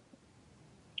tonight.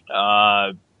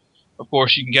 Of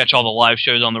course, you can catch all the live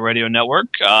shows on the radio network.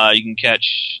 You can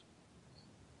catch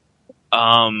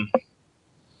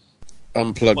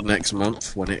Unplugged next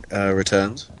month when it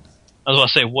returns. I was about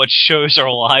to say, what shows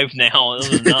are live now?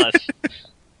 This is nuts.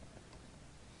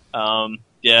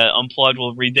 Unplugged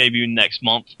will re-debut next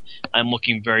month. I'm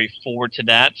looking very forward to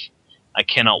that. I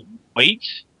cannot wait.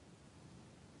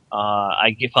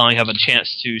 I finally have a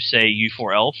chance to say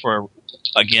U4L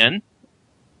again.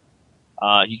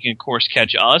 You can, of course,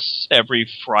 catch us every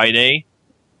Friday.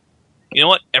 You know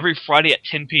what? Every Friday at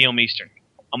 10 p.m. Eastern.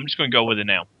 I'm just going to go with it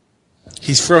now.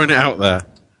 He's throwing it out there.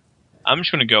 I'm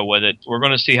just going to go with it. We're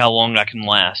going to see how long I can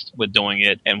last with doing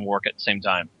it and work at the same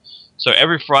time. So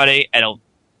every Friday at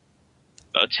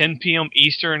 10 p.m.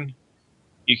 Eastern,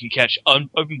 you can catch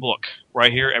Open Book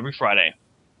right here every Friday.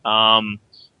 Of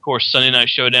course, Sunday Night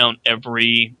Showdown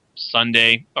every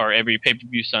Sunday, or every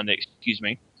pay-per-view Sunday, excuse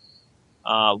me.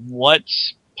 What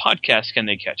podcast can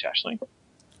they catch, Ashley?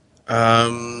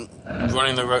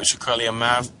 Running the Ropes with Crowley and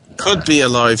Mav could be a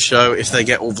live show if they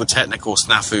get all the technical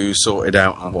snafus sorted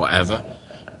out and whatever.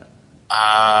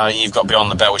 You've got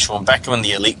Beyond the Bell with Sean Beckerman,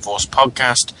 the Elite Force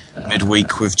podcast,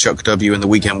 Midweek with Chuck W, and the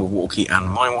Weekend with Walkie and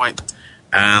Mindwipe,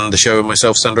 and the show with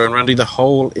myself, Sandra, and Randy, the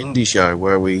Whole Indie Show,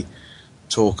 where we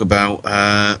talk about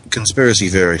conspiracy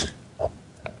theories.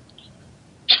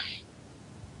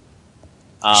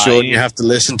 Sure, you have to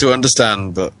listen to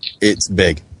understand, but it's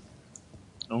big.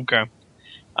 Okay.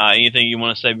 Anything you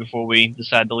want to say before we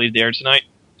decide to leave the air tonight?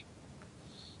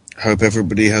 Hope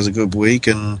everybody has a good week,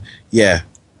 and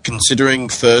considering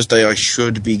Thursday I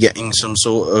should be getting some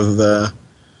sort of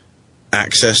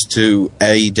access to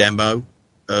a demo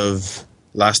of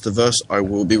Last of Us, I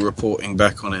will be reporting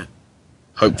back on it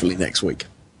hopefully next week.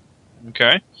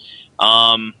 Okay.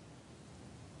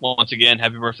 Once again,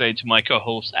 happy birthday to my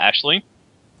co-host Ashley.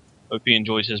 Hope he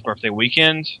enjoys his birthday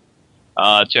weekend.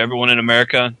 To everyone in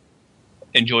America,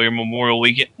 enjoy your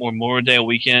Memorial Day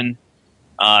weekend.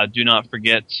 Do not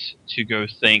forget to go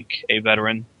thank a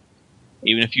veteran.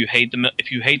 Even if you hate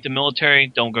the military,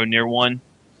 don't go near one,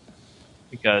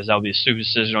 because that would be a stupid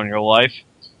decision on your life.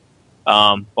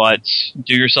 But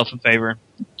do yourself a favor.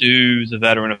 Do the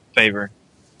veteran a favor.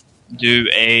 Do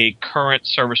a current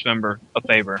service member a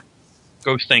favor.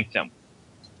 Go thank them.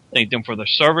 Thank them for their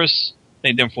service.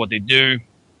 Thank them for what they do.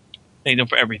 Thank them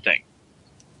for everything.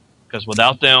 Because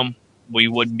without them, we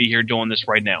wouldn't be here doing this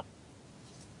right now.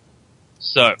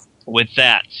 So, with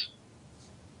that,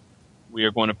 we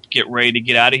are going to get ready to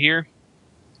get out of here.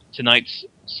 Tonight's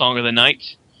song of the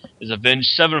night is Avenged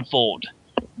Sevenfold,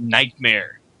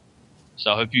 Nightmare.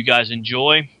 So I hope you guys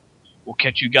enjoy. We'll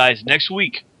catch you guys next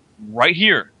week, right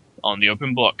here on The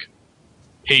Open Book.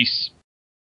 Peace.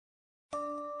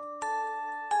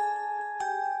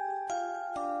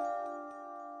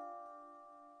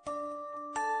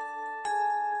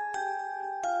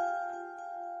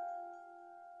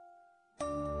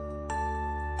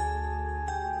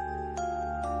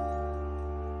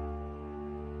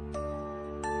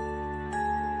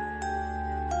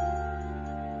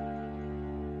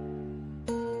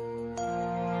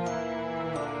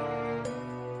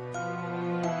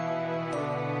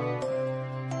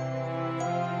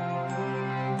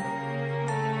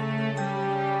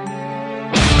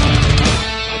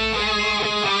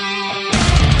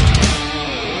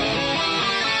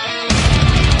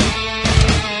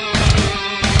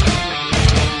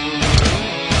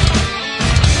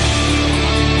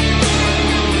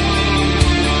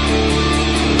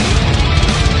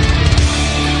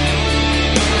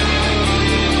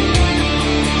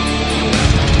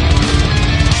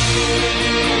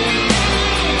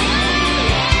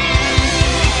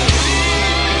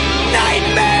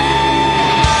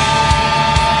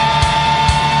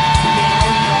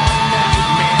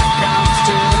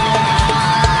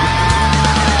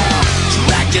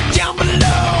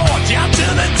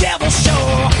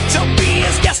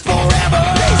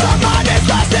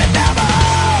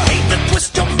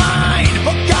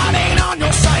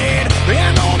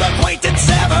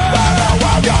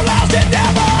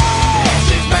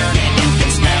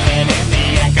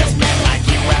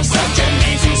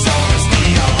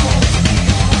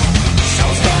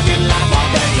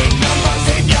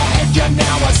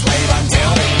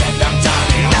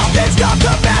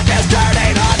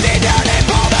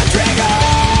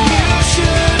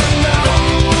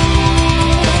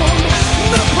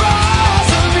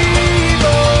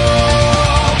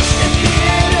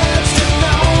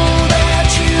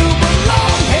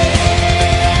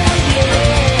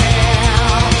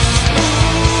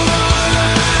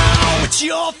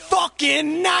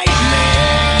 fucking nightmare.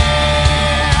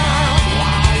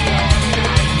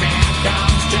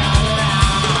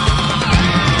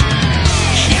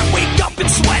 Can't wake up and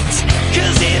sweat,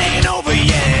 cause it ain't over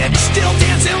yet. Still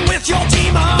dancing with your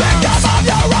demon, victim of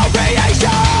your own creation.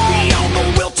 Beyond the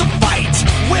will to fight,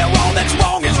 where all that's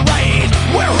wrong is right,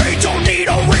 where hate don't need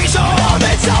a reason, all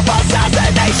that's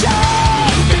self-assassination.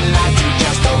 You've been lied to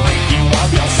just to rid you of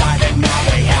your side, and now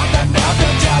they have the nerve to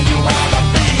tell you how to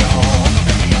feel.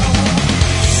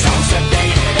 So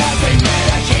sedated as they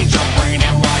medicate your brain,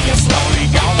 and while you slowly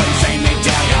go insane, they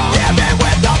tell you living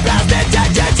with the past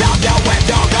intentions help you with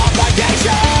no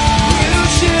complication. You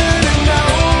should have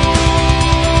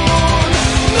known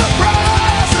the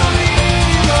price of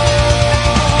evil,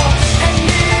 and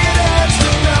needed to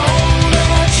know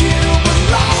that you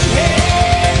belong here.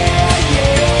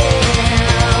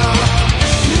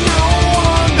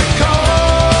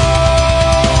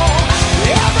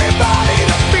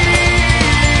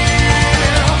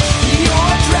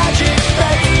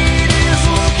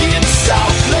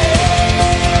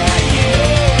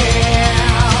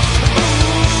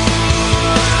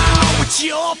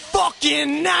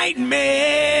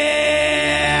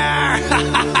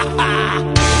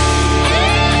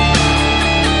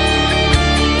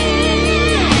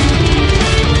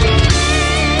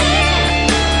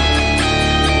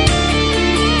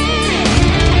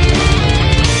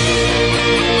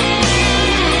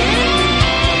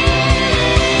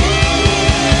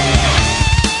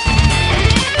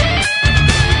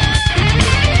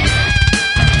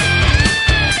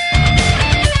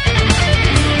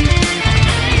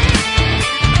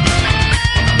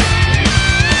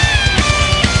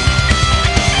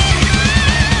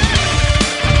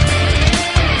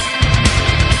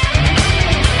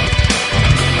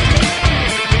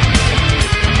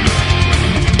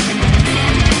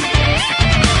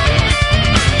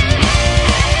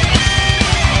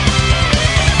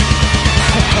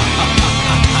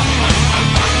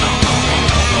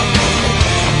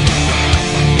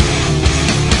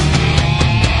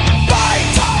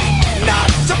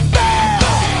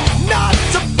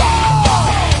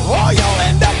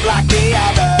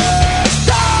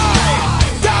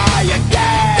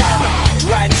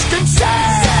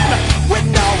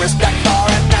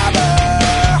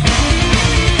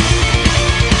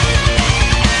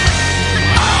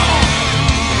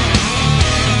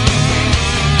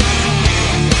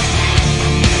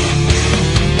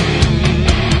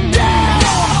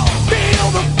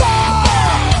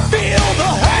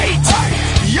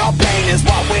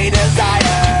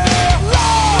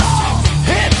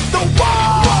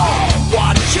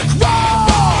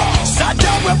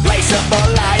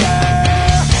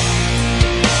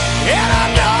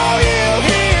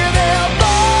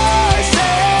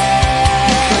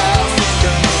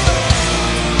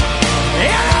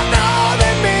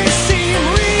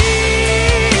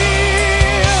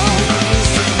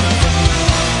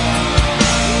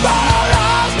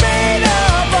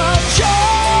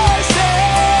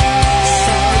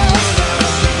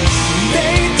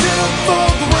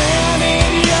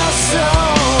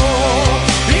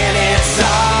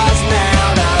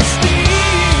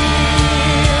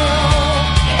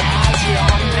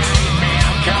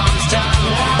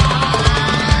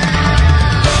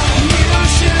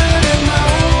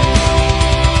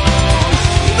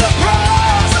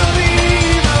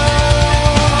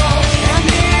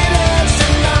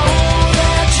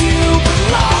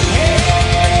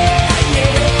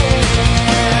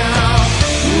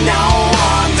 No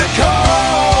one to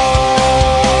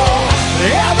call,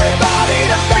 everybody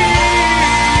to feel.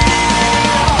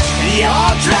 Your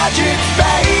tragic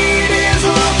fate is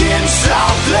looking so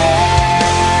clear.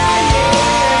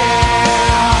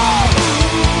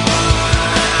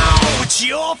 Ooh, it's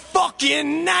your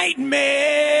fucking nightmare.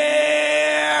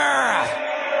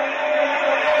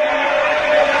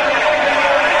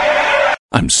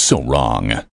 I'm so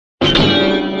wrong.